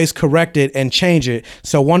always correct it and change it.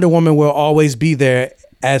 So Wonder Woman will always be there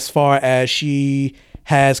as far as she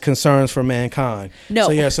has concerns for mankind.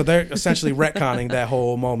 So they're essentially retconning that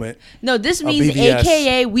whole moment. No, this means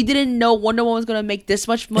AKA we didn't know Wonder Woman was gonna make this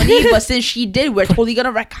much money, but since she did, we're totally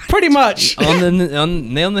gonna retcon. Pretty much.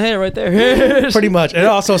 on nail on the head right there. Pretty much. It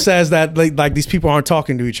also says that like these people aren't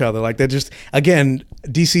talking to each other. Like they're just, again,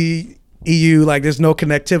 DC EU, like there's no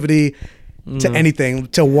connectivity to anything,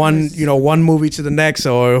 to one movie to the next,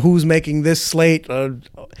 or who's making this slate.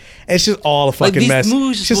 It's just all a fucking mess.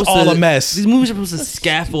 It's just all a mess. These movies are supposed to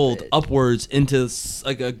scaffold upwards into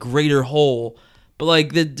like a greater whole, but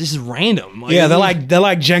like they're just random. Like, they're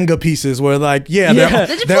like Jenga pieces where like they're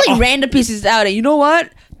just pulling random pieces out, and you know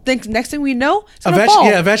what? Next thing we know, it's gonna fall.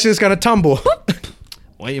 Eventually it's gonna tumble.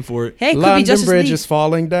 Waiting for it. Hey, London Bridge is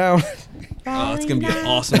falling down. Oh, it's gonna be an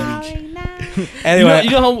awesome week. Anyway, you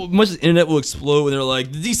know how much the internet will explode when they're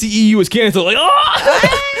like, the DCEU is canceled. Like,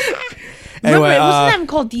 oh! Remember, it wasn't even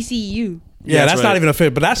called DCEU. Yeah, that's not even a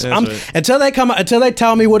fit. But until they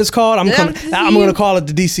tell me what it's called, I'm gonna call it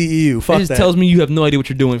the DCEU. Fuck it just that. tells me you have no idea what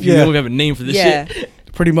you're doing. If you don't have a name for this shit.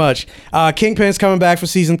 Pretty much. Kingpin's coming back for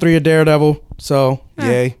season 3 of Daredevil. So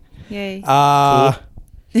yay. All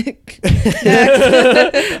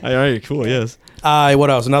right, cool. Yes. What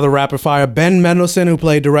else? Another rapid fire. Ben Mendelsohn, who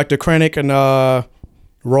played Director Krennic in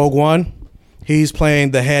Rogue One, he's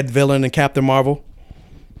playing the head villain in Captain Marvel,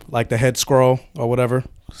 like the head Skrull or whatever.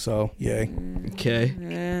 So yay.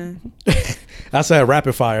 Okay. That's a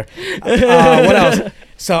rapid fire. What else?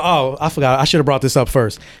 So, I forgot. I should have brought this up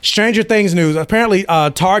first. Stranger Things news. Apparently,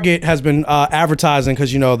 Target has been advertising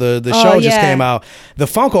because the show just came out. The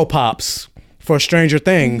Funko Pops for Stranger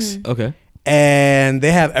Things. Mm-hmm. Okay. And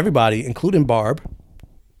they have everybody, including Barb.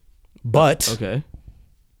 But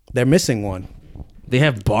they're missing one. They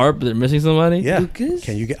have Barb, but they're missing somebody? Yeah. Lucas?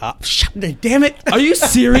 Can you get damn it. Are you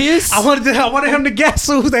serious? I wanted him to guess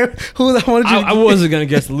who I wanted you I wasn't going to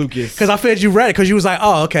guess Lucas. Because I figured you read it because you was like,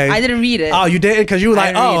 oh, okay. I didn't read it. Oh, you didn't? Because you were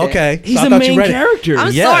like, oh, okay. He's so the main character.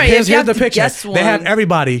 I'm sorry. Here's the picture. They have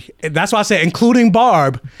everybody. That's why I said including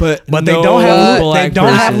Barb, but they don't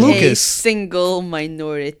have Lucas. A single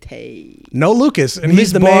minority. No Lucas, and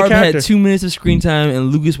he's the main Barb character. had 2 minutes of screen time,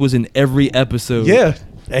 and Lucas was in every episode. Yeah.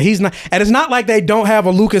 And he's not, and it's not like they don't have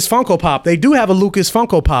a Lucas Funko Pop. They do have a Lucas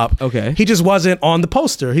Funko Pop. Okay. He just wasn't on the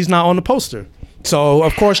poster. He's not on the poster. So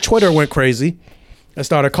of course Twitter went crazy and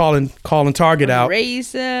started calling Target out.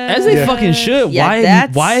 Racist. As they fucking should. Yeah,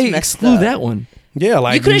 why exclude that one? Yeah,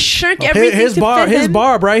 like you could have shrunk everything. Here's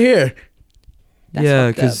Barb right here.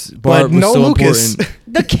 Yeah, because Barb was no so Lucas. important.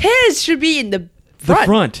 The kids should be in the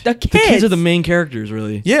front. The kids are the main characters,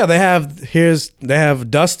 really. Yeah, they have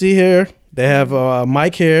Dusty here. They have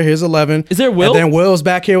Mike here. Here's 11. Is there Will? And then Will's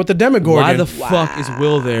back here with the Demogorgon. Why the fuck is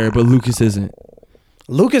Will there, but Lucas isn't?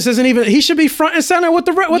 Lucas isn't even. He should be front and center with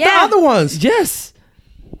the other ones. Yes.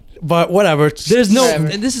 But whatever. There's no.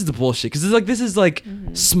 And this is the bullshit because this is like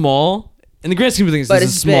small. In the grand scheme of things, this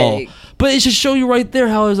is small. Big. But it should show you right there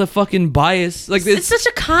how there's a fucking bias. Like it's such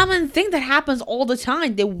a common thing that happens all the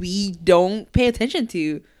time that we don't pay attention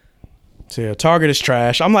to. So yeah, Target is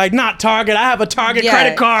trash. I'm like, not Target. I have a Target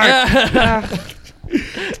credit card.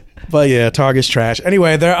 But yeah, Target's trash.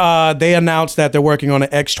 Anyway, they announced that they're working on an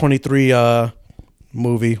X-23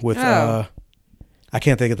 movie with I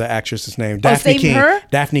can't think of the actress's name. Daphne King. Her?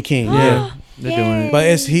 Daphne King. Yeah. They're doing it.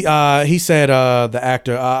 But he said the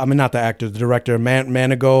actor. Not the actor. The director,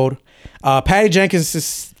 Manigault. Patty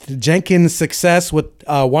Jenkins' success with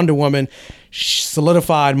Wonder Woman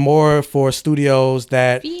solidified more for studios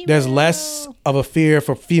that there's less of a fear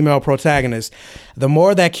for female protagonists. The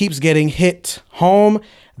more that keeps getting hit home,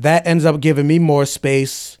 that ends up giving me more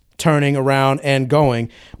space turning around and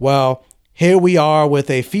going, well, here we are with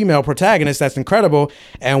a female protagonist that's incredible,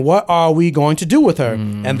 and what are we going to do with her?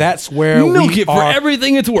 And that's where Milk we it are. for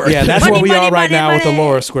everything it's worth. Yeah, that's Money, where we money, are right money, now with the money.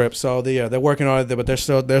 Laura script. So they're working on it, but there's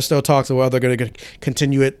still talks of whether they're going to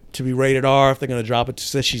continue it to be rated R, if they're going to drop it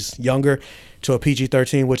since she's younger to a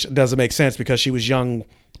PG-13, which doesn't make sense because she was young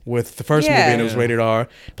with the first movie and it was rated R.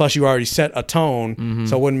 Plus, you already set a tone,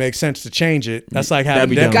 so it wouldn't make sense to change it. That's like having That'd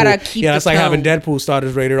be dumb. Deadpool. Gotta keep That's the like having tone. Deadpool start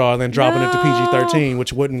as rated R and then dropping it to PG-13,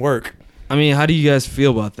 which wouldn't work. I mean, how do you guys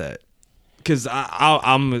feel about that? Because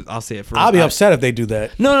I'll say it first. I'll be upset if they do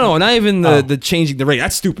that. No, not even the changing the rate.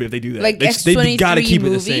 That's stupid if they do that. Like they gotta keep it the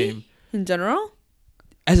movie same. in general.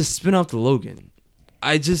 As a spin-off to Logan,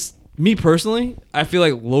 me personally, I feel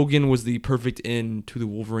like Logan was the perfect end to the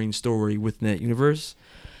Wolverine story within that universe.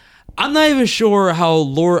 I'm not even sure how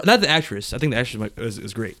Laura, not the actress, I think the actress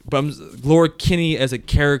is great, but Laura Kinney as a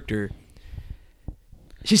character,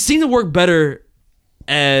 she seemed to work better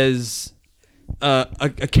as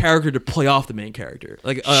a character to play off the main character.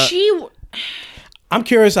 Like I'm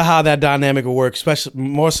curious of how that dynamic will work, especially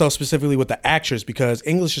more so specifically with the actress, because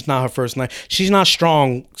English is not her first language. She's not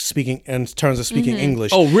strong speaking in terms of speaking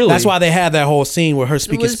English. Oh, really? That's why they had that whole scene where her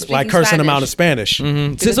speaking like cursing them out in Spanish.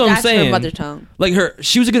 That's what I'm saying. Her mother tongue. Like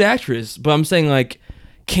she was a good actress, but I'm saying like,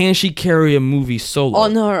 can she carry a movie solo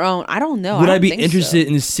on her own? I don't know. Would I be think interested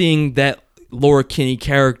in seeing that Laura Kinney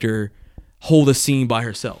character hold a scene by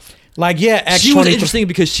herself? Like, yeah, she was interesting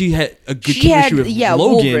because she had a good chemistry with Logan,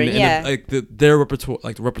 Wolverine, and like their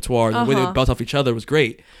repertoire, the way they bounce off each other was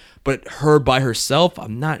great. But her by herself,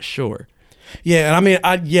 I'm not sure. Yeah, and I mean,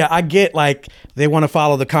 I get like they want to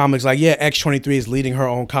follow the comics. Like, yeah, X-23 is leading her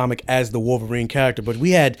own comic as the Wolverine character, but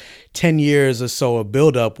we had 10 years or so of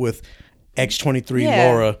build up with X-23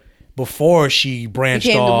 Laura before she branched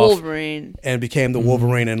off the Wolverine and became the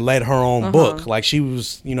Wolverine and led her own book. Like she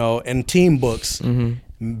was, in team books.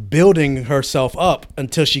 Building herself up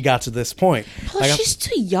until she got to this point. Plus, she's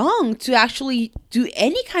too young to actually do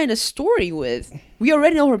any kind of story with. We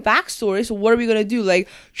already know her backstory, so what are we gonna do? Like,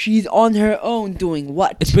 she's on her own doing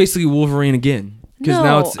what? It's basically Wolverine again. Because No.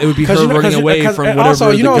 now it would be her running away from whatever.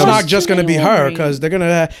 Also, it's government- not just going to be her because they're going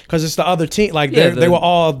to because it's the other team. Like they were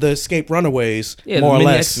all the escaped runaways, more or the mini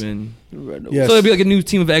less. X-Men. Yes. So it'd be like a new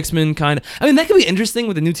team of X-Men kind of. I mean, that could be interesting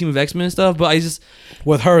with the new team of X-Men and stuff. But I just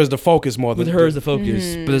with her as the focus more than with her as the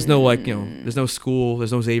focus. But there's no there's no school,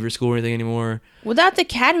 there's no Xavier school or anything anymore. Without the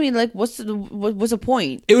academy, like, what's the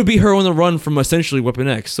point? It would be her on the run from essentially Weapon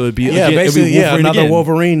X. So it'd be basically it'd be Wolverine another again.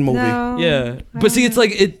 Wolverine movie. No. Yeah, but see, it's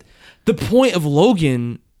like the point of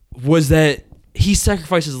Logan was that he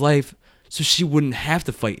sacrificed his life so she wouldn't have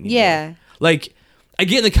to fight anymore. Yeah. Like, I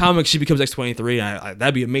get in the comics she becomes X-23.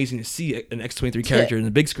 That'd be amazing to see an X-23 character in the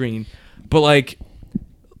big screen. But like,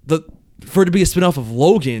 for it to be a spinoff of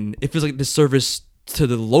Logan, it feels like a disservice to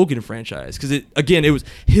the Logan franchise because it was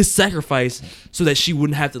his sacrifice so that she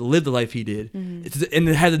wouldn't have to live the life he did, and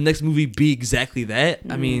to have the next movie be exactly that.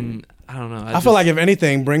 I mean, I don't know. I feel like if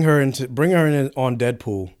anything, bring her in on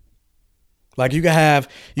Deadpool. Like you could have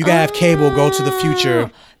Cable go to the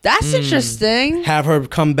future. That's interesting. Have her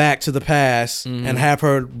come back to the past and have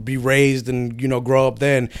her be raised and grow up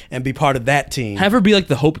then and be part of that team. Have her be like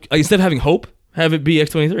the Hope, like instead of having Hope, have it be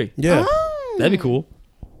X-23. Yeah, that'd be cool.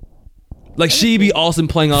 Like she'd be awesome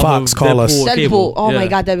playing off Fox, of call Deadpool us. or Deadpool. Cable. Oh my Yeah.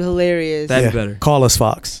 god, that'd be hilarious. That'd be better. Call us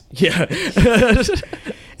Fox. Yeah.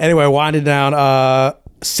 Anyway, winding down.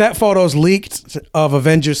 Set photos leaked of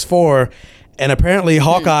Avengers 4. And apparently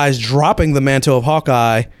Hawkeye's dropping the mantle of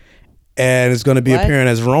Hawkeye and is going to be appearing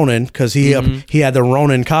as Ronin because he had the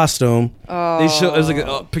Ronin costume. They show there's like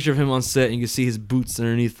a picture of him on set and you can see his boots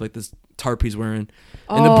underneath like this tarp he's wearing.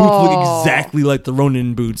 And the boots look exactly like the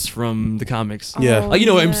Ronin boots from the comics. Yeah. Like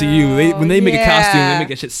MCU, when they make a costume, they make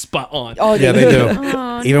that shit spot on. Oh, Yeah, they do.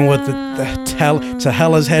 Even with the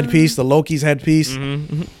Hela's headpiece, the Loki's headpiece.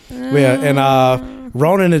 Yeah, and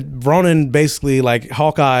Ronin basically, like,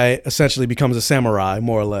 Hawkeye essentially becomes a samurai,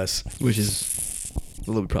 more or less. Which is a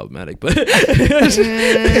little bit problematic, but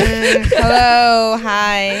Hello,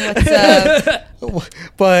 hi, what's up?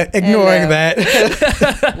 But ignoring Hello.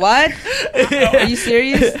 that. What? Are you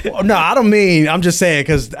serious? No, I don't mean, I'm just saying,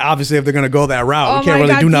 because obviously if they're going to go that route, we can't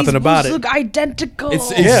really do nothing about it. Look identical.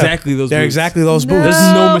 it's exactly those They're boots. exactly those boots.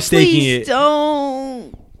 There's no mistaking please it.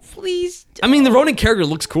 Don't. Please don't. I mean, the Ronin character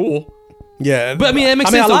looks cool. Yeah. But I mean, it makes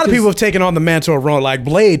I mean, sense, a lot though, of people 'cause- have taken on the mantle of Ronin. Like,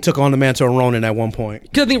 Blade took on the mantle of Ronin at one point.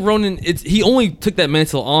 Because I think Ronin, he only took that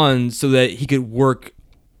mantle on so that he could work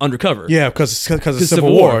undercover. Yeah, because of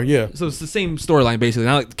Civil War. Yeah. So it's the same storyline basically.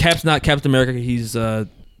 Now Cap's not Captain America. He's Nomad.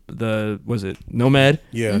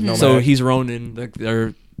 Yeah. Nomad. So he's Ronin. Like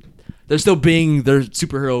they're still being their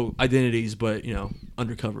superhero identities, but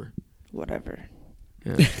undercover. Whatever.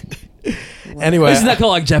 Yeah. Anyway, isn't that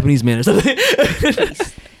called like Japanese man or something?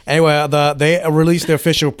 Anyway, they released the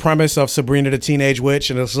official premise of Sabrina the Teenage Witch,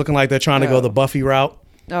 and it's looking like they're trying to go the Buffy route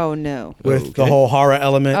Oh no. with the whole horror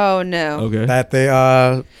element. Oh no. Okay. That they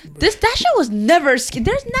that show was never.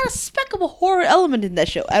 There's not a speck of a horror element in that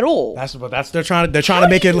show at all. they're trying to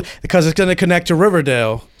make it because it's going to connect to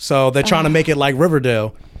Riverdale, so they're trying to make it like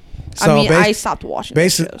Riverdale. So I mean, I stopped watching that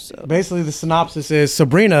show. So. Basically, the synopsis is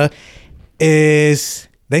Sabrina is.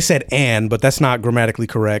 They said Anne, but that's not grammatically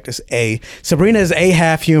correct. It's A. Sabrina is a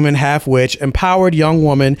half-human, half-witch, empowered young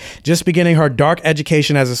woman just beginning her dark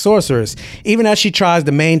education as a sorceress. Even as she tries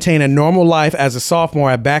to maintain a normal life as a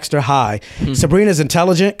sophomore at Baxter High, Sabrina is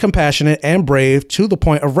intelligent, compassionate, and brave to the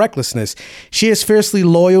point of recklessness. She is fiercely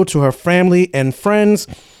loyal to her family and friends,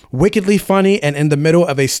 wickedly funny, and in the middle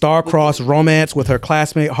of a star-crossed romance with her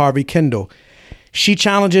classmate Harvey Kendall. She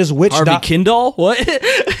challenges witch Harvey Kendall? What?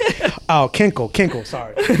 Oh, Kinkle,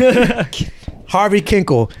 sorry. Harvey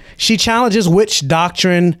Kinkle. She challenges witch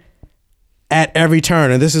doctrine at every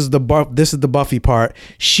turn, and this is the Buffy part.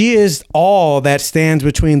 She is all that stands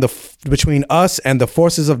between us and the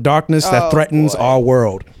forces of darkness that threatens our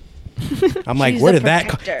world. I'm like, where did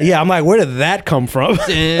that come from?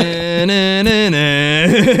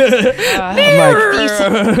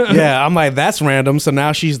 I'm like, that's random. So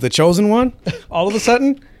now she's the chosen one all of a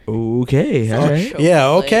sudden? Okay, all right. Yeah,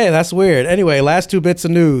 okay, that's weird. Anyway, last two bits of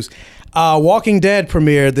news. Walking Dead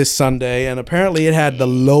premiered this Sunday, and apparently it had the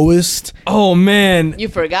lowest. Oh man, you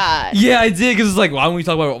forgot. Yeah, I did, because it's like, why don't we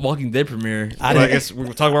talk about Walking Dead premiere? I guess we're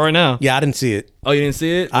talking about right now. Yeah, I didn't see it. Oh, you didn't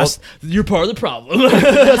see it? Well, you're part of the problem.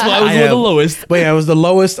 That's why it was one of the lowest. But yeah, it was the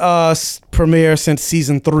lowest premiere since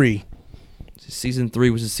season 3. Season 3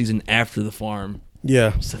 was the season after The Farm.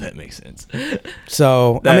 Yeah, so that makes sense.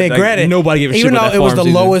 So granted, nobody gave a shit even about though it was the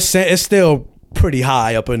season. lowest, it's still pretty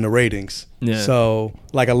high up in the ratings. Yeah. So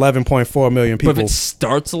like 11.4 million people. But if it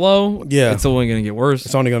starts low, it's only gonna get worse.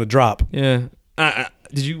 It's only gonna drop. Yeah.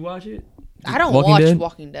 Did you watch it? I don't watch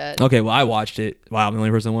Walking Dead. Okay, well I watched it. Wow, I'm the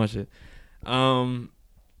only person who watched it.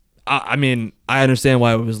 I mean, I understand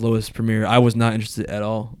why it was lowest premiere. I was not interested at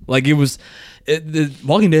all. Like the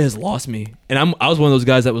Walking Dead has lost me, and I was one of those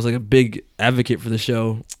guys that was like a big advocate for the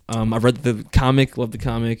show. I've read the comic, loved the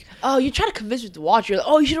comic. Oh, you try to convince me to watch. You're like,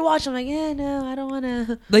 oh, you should watch. I'm like, no, I don't want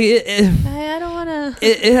to. Like I don't want to.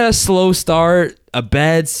 It had a slow start, a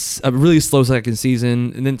really slow second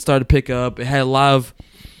season, and then it started to pick up. It had a lot of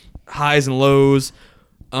highs and lows.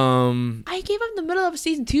 I gave up in the middle of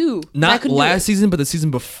season 2. Not last season, but the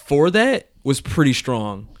season before that was pretty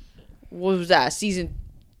strong. What was that season?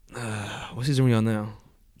 What season are we on now?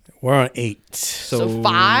 We're on 8. So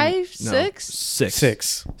 5, 6?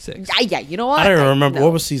 6. Yeah, you know what? I don't remember.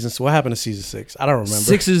 What was what happened to season 6? I don't remember.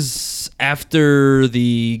 6 is after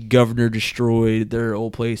the governor destroyed their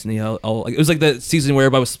old place, and it was like that season where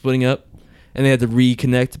everybody was splitting up, and they had to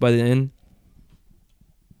reconnect by the end.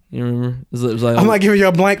 You remember? It was like, I'm like giving you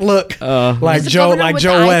a blank look, like Joe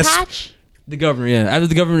West. Patch? The governor, yeah. After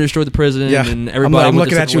the governor destroyed the president, and everybody. I'm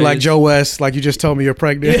looking at you like Joe West, like you just told me you're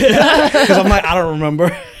pregnant. Because I'm like, I don't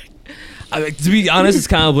remember. To be honest, it's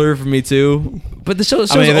kind of blurred for me too. But the show's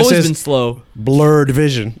always been slow. Blurred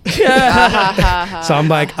vision. So I'm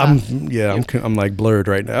like, I'm like blurred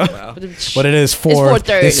right now. Wow. But it is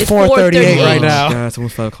 4:30. It's 4:38 right now. God, it's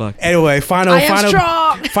almost 5 o'clock. Anyway, final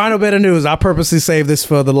bit of news. I purposely saved this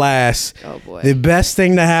for the last. Oh boy. The best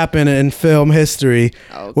thing to happen in film history.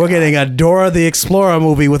 We're getting a Dora the Explorer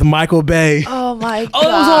movie with Michael Bay. Oh my god. Oh,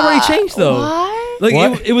 that was already changed though. What?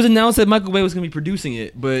 Like it was announced that Michael Bay was going to be producing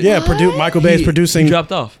it, but Michael Bay is producing. He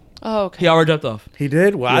dropped off. Oh, okay. He already dropped off. He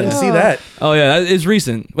did? Well, I didn't see that. Oh yeah, it's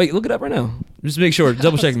recent. Wait, look it up right now. Just make sure.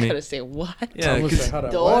 Double check me. I was gonna say what? Yeah,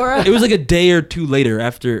 Dora. It was like a day or two later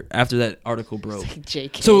after that article broke.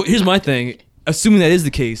 JK. So here's my thing. Assuming that is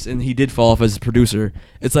the case, and he did fall off as a producer,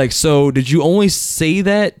 it's like, so did you only say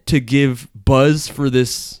that to give buzz for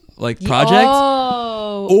this project?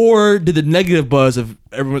 Oh. Or did the negative buzz of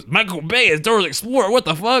everyone's Michael Bay as Dora the Explorer, what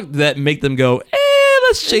the fuck, did that make them go,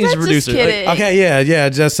 let's change the producer? Okay, yeah,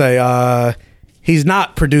 just say he's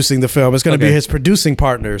not producing the film. It's going to be his producing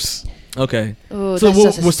partners. Okay. Ooh, so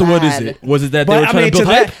what is it? Was it that they were trying to build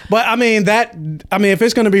hype? But I mean, if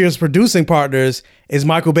it's going to be his producing partners, is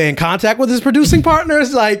Michael Bay in contact with his producing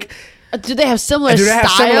partners? Like, do they have similar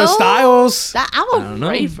styles? I'm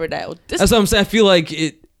afraid for that. That's what I'm saying. I feel like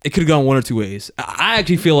it could have gone one or two ways. I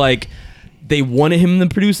actually feel like they wanted him to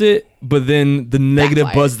produce it, but then the negative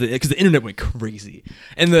buzz, because the internet went crazy,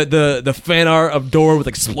 and the fan art of Dora with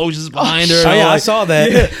explosions behind her. Oh yeah, I saw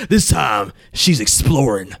that. Yeah, this time she's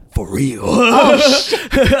exploring for real.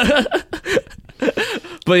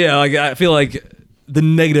 But yeah, like I feel like the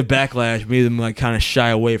negative backlash made them like kind of shy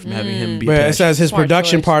away from having him be. But it attached. says his Smart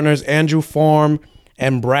production choice. partners Andrew Form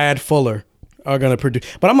and Brad Fuller are gonna produce.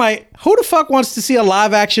 But I'm like, who the fuck wants to see a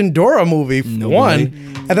live action Dora movie? One,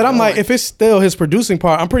 and then I'm like, if it's still his producing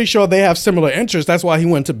part, I'm pretty sure they have similar interests. That's why he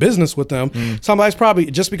went to business with them. Somebody's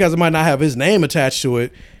probably just because it might not have his name attached to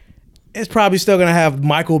it. It's probably still gonna have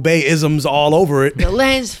Michael Bay isms all over it. The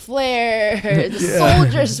lens flare, the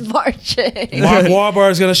soldiers marching. Mark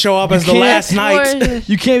Wahlberg's gonna show up as the last knight.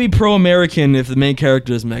 You can't be pro-American if the main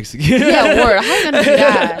character is Mexican. Yeah, word. How you gonna do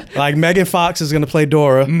that? Like Megan Fox is gonna play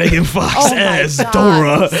Dora. Megan Fox Oh my as God.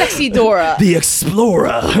 Dora, Sexy Dora. the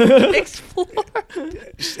Explorer.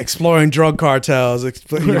 Exploring drug cartels.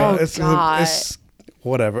 God. It's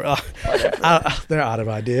whatever. They're out of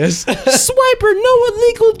ideas. Swiper, no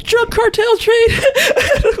illegal drug cartel trade.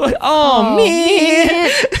 Like, oh man,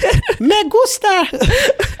 me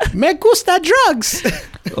gusta drugs.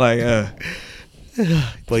 like,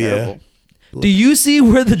 But yeah, do you see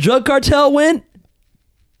where the drug cartel went?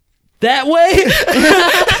 That way.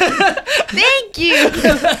 Thank you.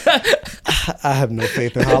 I have no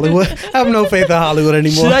faith in Hollywood. I have no faith in Hollywood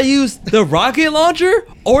anymore. Should I use the rocket launcher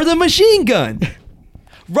or the machine gun?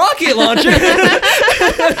 Rocket launcher.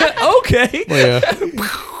 Okay. Yeah.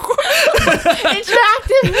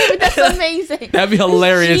 Interactive movie. That's amazing. That'd be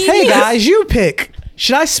hilarious. Hey guys, you pick.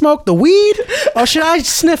 Should I smoke the weed or should I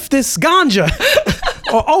sniff this ganja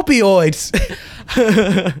or opioids?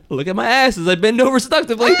 Look at my ass as I bend over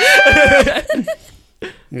seductively.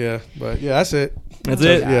 Yeah, but yeah, that's it. That's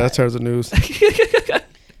it? Yeah, that's terms of news.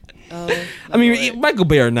 I mean, Michael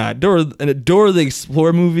Bay or not, Dora the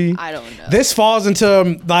Explorer movie. I don't know. This falls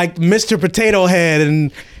into like Mr. Potato Head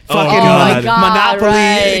and fucking God. Monopoly.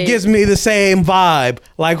 Right. It gives me the same vibe.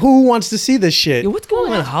 Like, who wants to see this shit? Yo, what's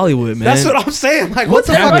going on in Hollywood, man? That's what I'm saying. Like, What's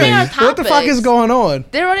what the happening? fuck? What the fuck is going on?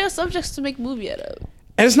 They're running out of subjects to make movie out of.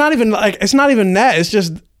 And it's not even that. It's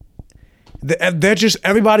just they're just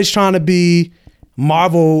everybody's trying to be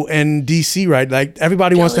Marvel and DC, right? Like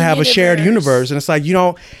everybody wants to have a shared universe, and it's like you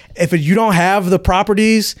don't have the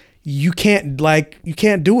properties, you can't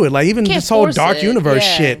do it. Like even this whole Dark Universe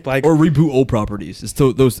shit, like or reboot old properties. It's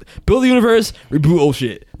those build the universe, reboot old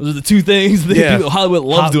shit. Those are the two things that Hollywood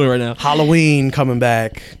loves doing right now. Halloween coming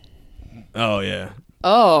back. Oh yeah.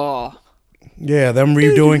 Oh. Yeah, them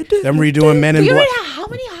redoing Men in Black. How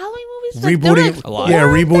many Halloween movies? Rebooting,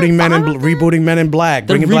 rebooting Men in Black.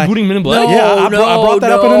 They're rebooting Men in Black. I brought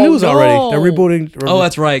that up in the news already. They're rebooting. Oh,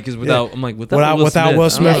 that's right. Because without Will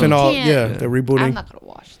Smith and all. Yeah, they're rebooting. I'm not gonna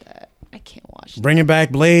watch that. I can't watch that. Bringing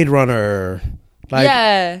back Blade Runner. Like,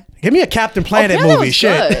 yeah. Give me a Captain Planet movie.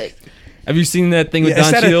 Shit. Have you seen that thing with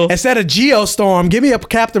Don Cheadle? Instead of Geostorm, give me a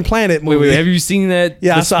Captain Planet movie. Wait. Have you seen that?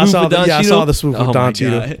 Yeah, I saw the spoof with Don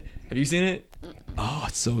Cheadle. Have you seen it? Oh,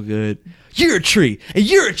 it's so good. You're a tree, and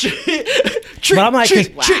you're a tree. Tree, but I'm like,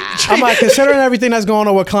 considering everything that's going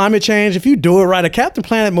on with climate change, if you do it right, a Captain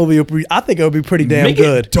Planet movie, I think it would be pretty damn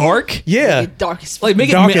good. It dark? Yeah. Dark as fuck. Like, make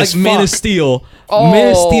it like Man of Steel. Oh.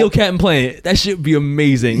 Man of Steel, Captain Planet. That shit would be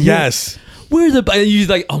amazing. Yes. Where's the... And you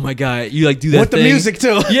like, oh my God. You like do that with thing. the music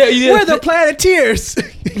too. Yeah. Where the Planeteers?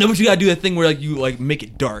 No, but you gotta do that thing where like you like make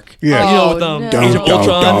it dark. Yeah. You know, with Age of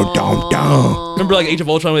Ultron. Remember like Age of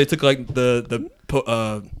Ultron where they took like the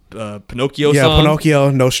Pinocchio song? Yeah, Pinocchio,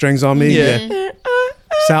 No Strings on Me. Yeah.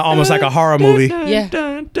 Sound almost like a horror movie.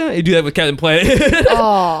 Yeah. You do that with Captain Planet.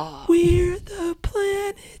 Oh. We're the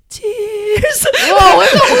Planeteers. Whoa,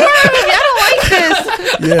 what's the horror movie? I don't like this.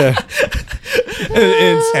 Yeah.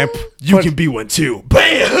 and you can be one too.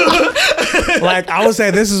 Bam! Like I would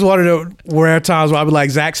say, this is one of the rare times where I'd be like,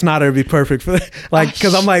 Zack Snyder would be perfect for like,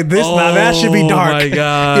 because I'm like, now that should be dark. Oh my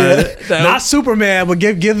God! Yeah. Not Superman, but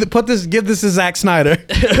give this to Zack Snyder.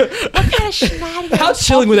 What kind of shenanigans? How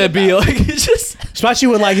chilling would that be? Like, it's just especially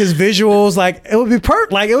with like his visuals, like it would be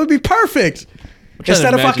perfect.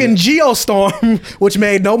 Instead of fucking Geostorm, which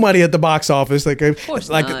made no money at the box office, like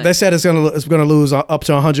they said it's gonna lose up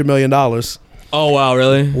to $100 million. Oh wow,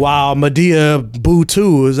 really? Wow, Medea Boo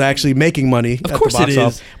 2 is actually making money. Of course it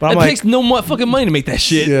is. But it takes no fucking money to make that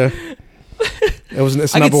shit. Yeah.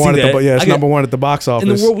 It's number one at the number one at the box office.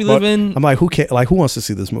 In the world we live in, I'm like, who wants to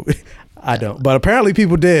see this movie? I don't. But apparently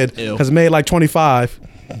people did because it made like 25.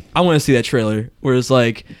 I want to see that trailer where it's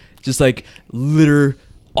like just like litter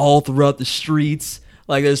all throughout the streets.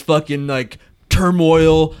 Like there's fucking like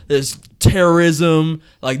turmoil, there's terrorism,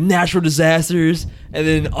 like natural disasters, and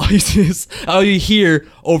then all you hear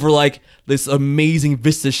over like this amazing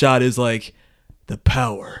vista shot is like, the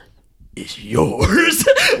power is yours.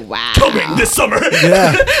 Wow. Coming this summer.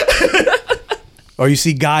 Yeah. Or you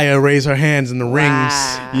see Gaia raise her hands in the rings.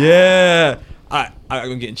 Yeah.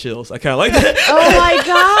 I'm getting chills. I kind of like that. Oh my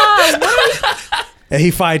god! What? And he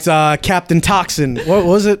fights Captain Toxin. What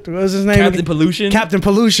was it? What was his name? Captain Pollution. Captain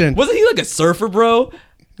Pollution. Wasn't he like a surfer, bro?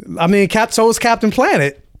 I mean, so was Captain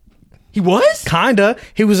Planet. He was? Kinda.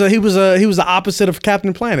 He was the opposite of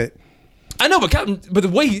Captain Planet. I know, but the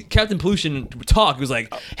way Captain Pollution talked was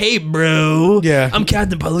like, "Hey, bro, I'm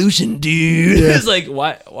Captain Pollution, dude." Yeah. It's like,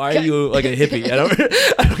 why are you like a hippie? I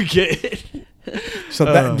don't get it.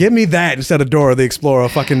 So give me that instead of Dora the Explorer,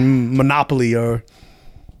 fucking Monopoly or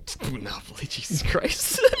Monopoly. Jesus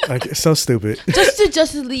Christ, like, it's so stupid. Just do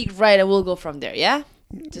Justice League right, and we'll go from there. Yeah,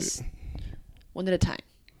 just one at a time.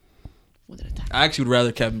 I actually would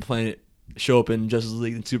rather Captain Planet show up in Justice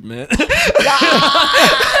League than Superman.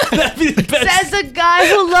 That'd be the best. Says a guy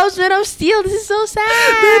who loves Man of Steel. This is so sad.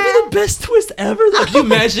 That'd be the best twist ever. Like, can you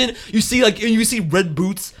imagine? You see red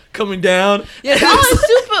boots coming down. Yeah, it's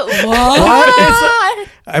super. What?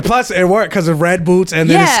 And plus, it worked because of red boots, and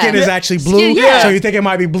then his skin is actually blue. So you think it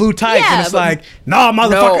might be blue tights, and it's like, nah,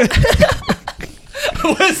 motherfucker. No.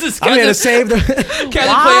 What is this? I'm here to save them. Captain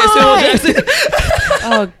Planet Samuel Jackson.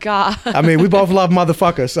 Oh god. I mean, we both love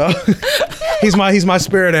motherfucker, so he's my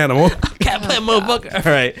spirit animal. Captain Planet motherfucker.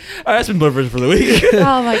 All right, that's been Blur Vision for the week.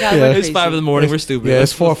 Oh my god. It's 5 a.m. We're stupid. Yeah,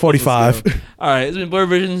 it's 4:45. All right, it's been Blur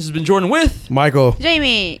Vision. This has been Jordan with Michael,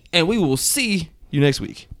 Jamie, and we will see you next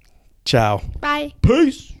week. Ciao. Bye.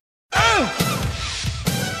 Peace. Wind,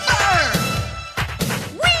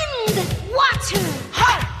 water,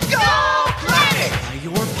 hot, go planet! By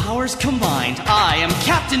your powers combined, I am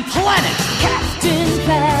Captain Planet! Captain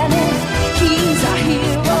Planet, he's our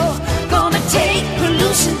hero. Gonna take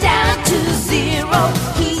pollution down to zero.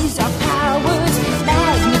 He's our powers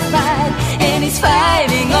magnified, and he's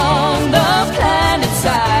fighting on the planet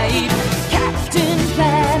side. Captain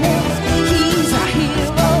Planet, he's our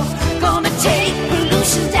hero. Gonna take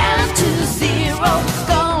pollution down to zero.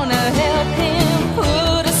 Gonna help him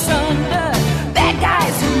put us under bad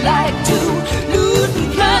guys who like to loot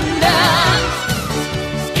and plunder.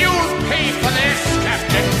 You'll pay for this,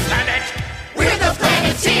 Captain Planet. We're the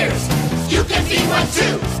Planeteers. You can be one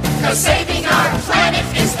too, 'cause saving our planet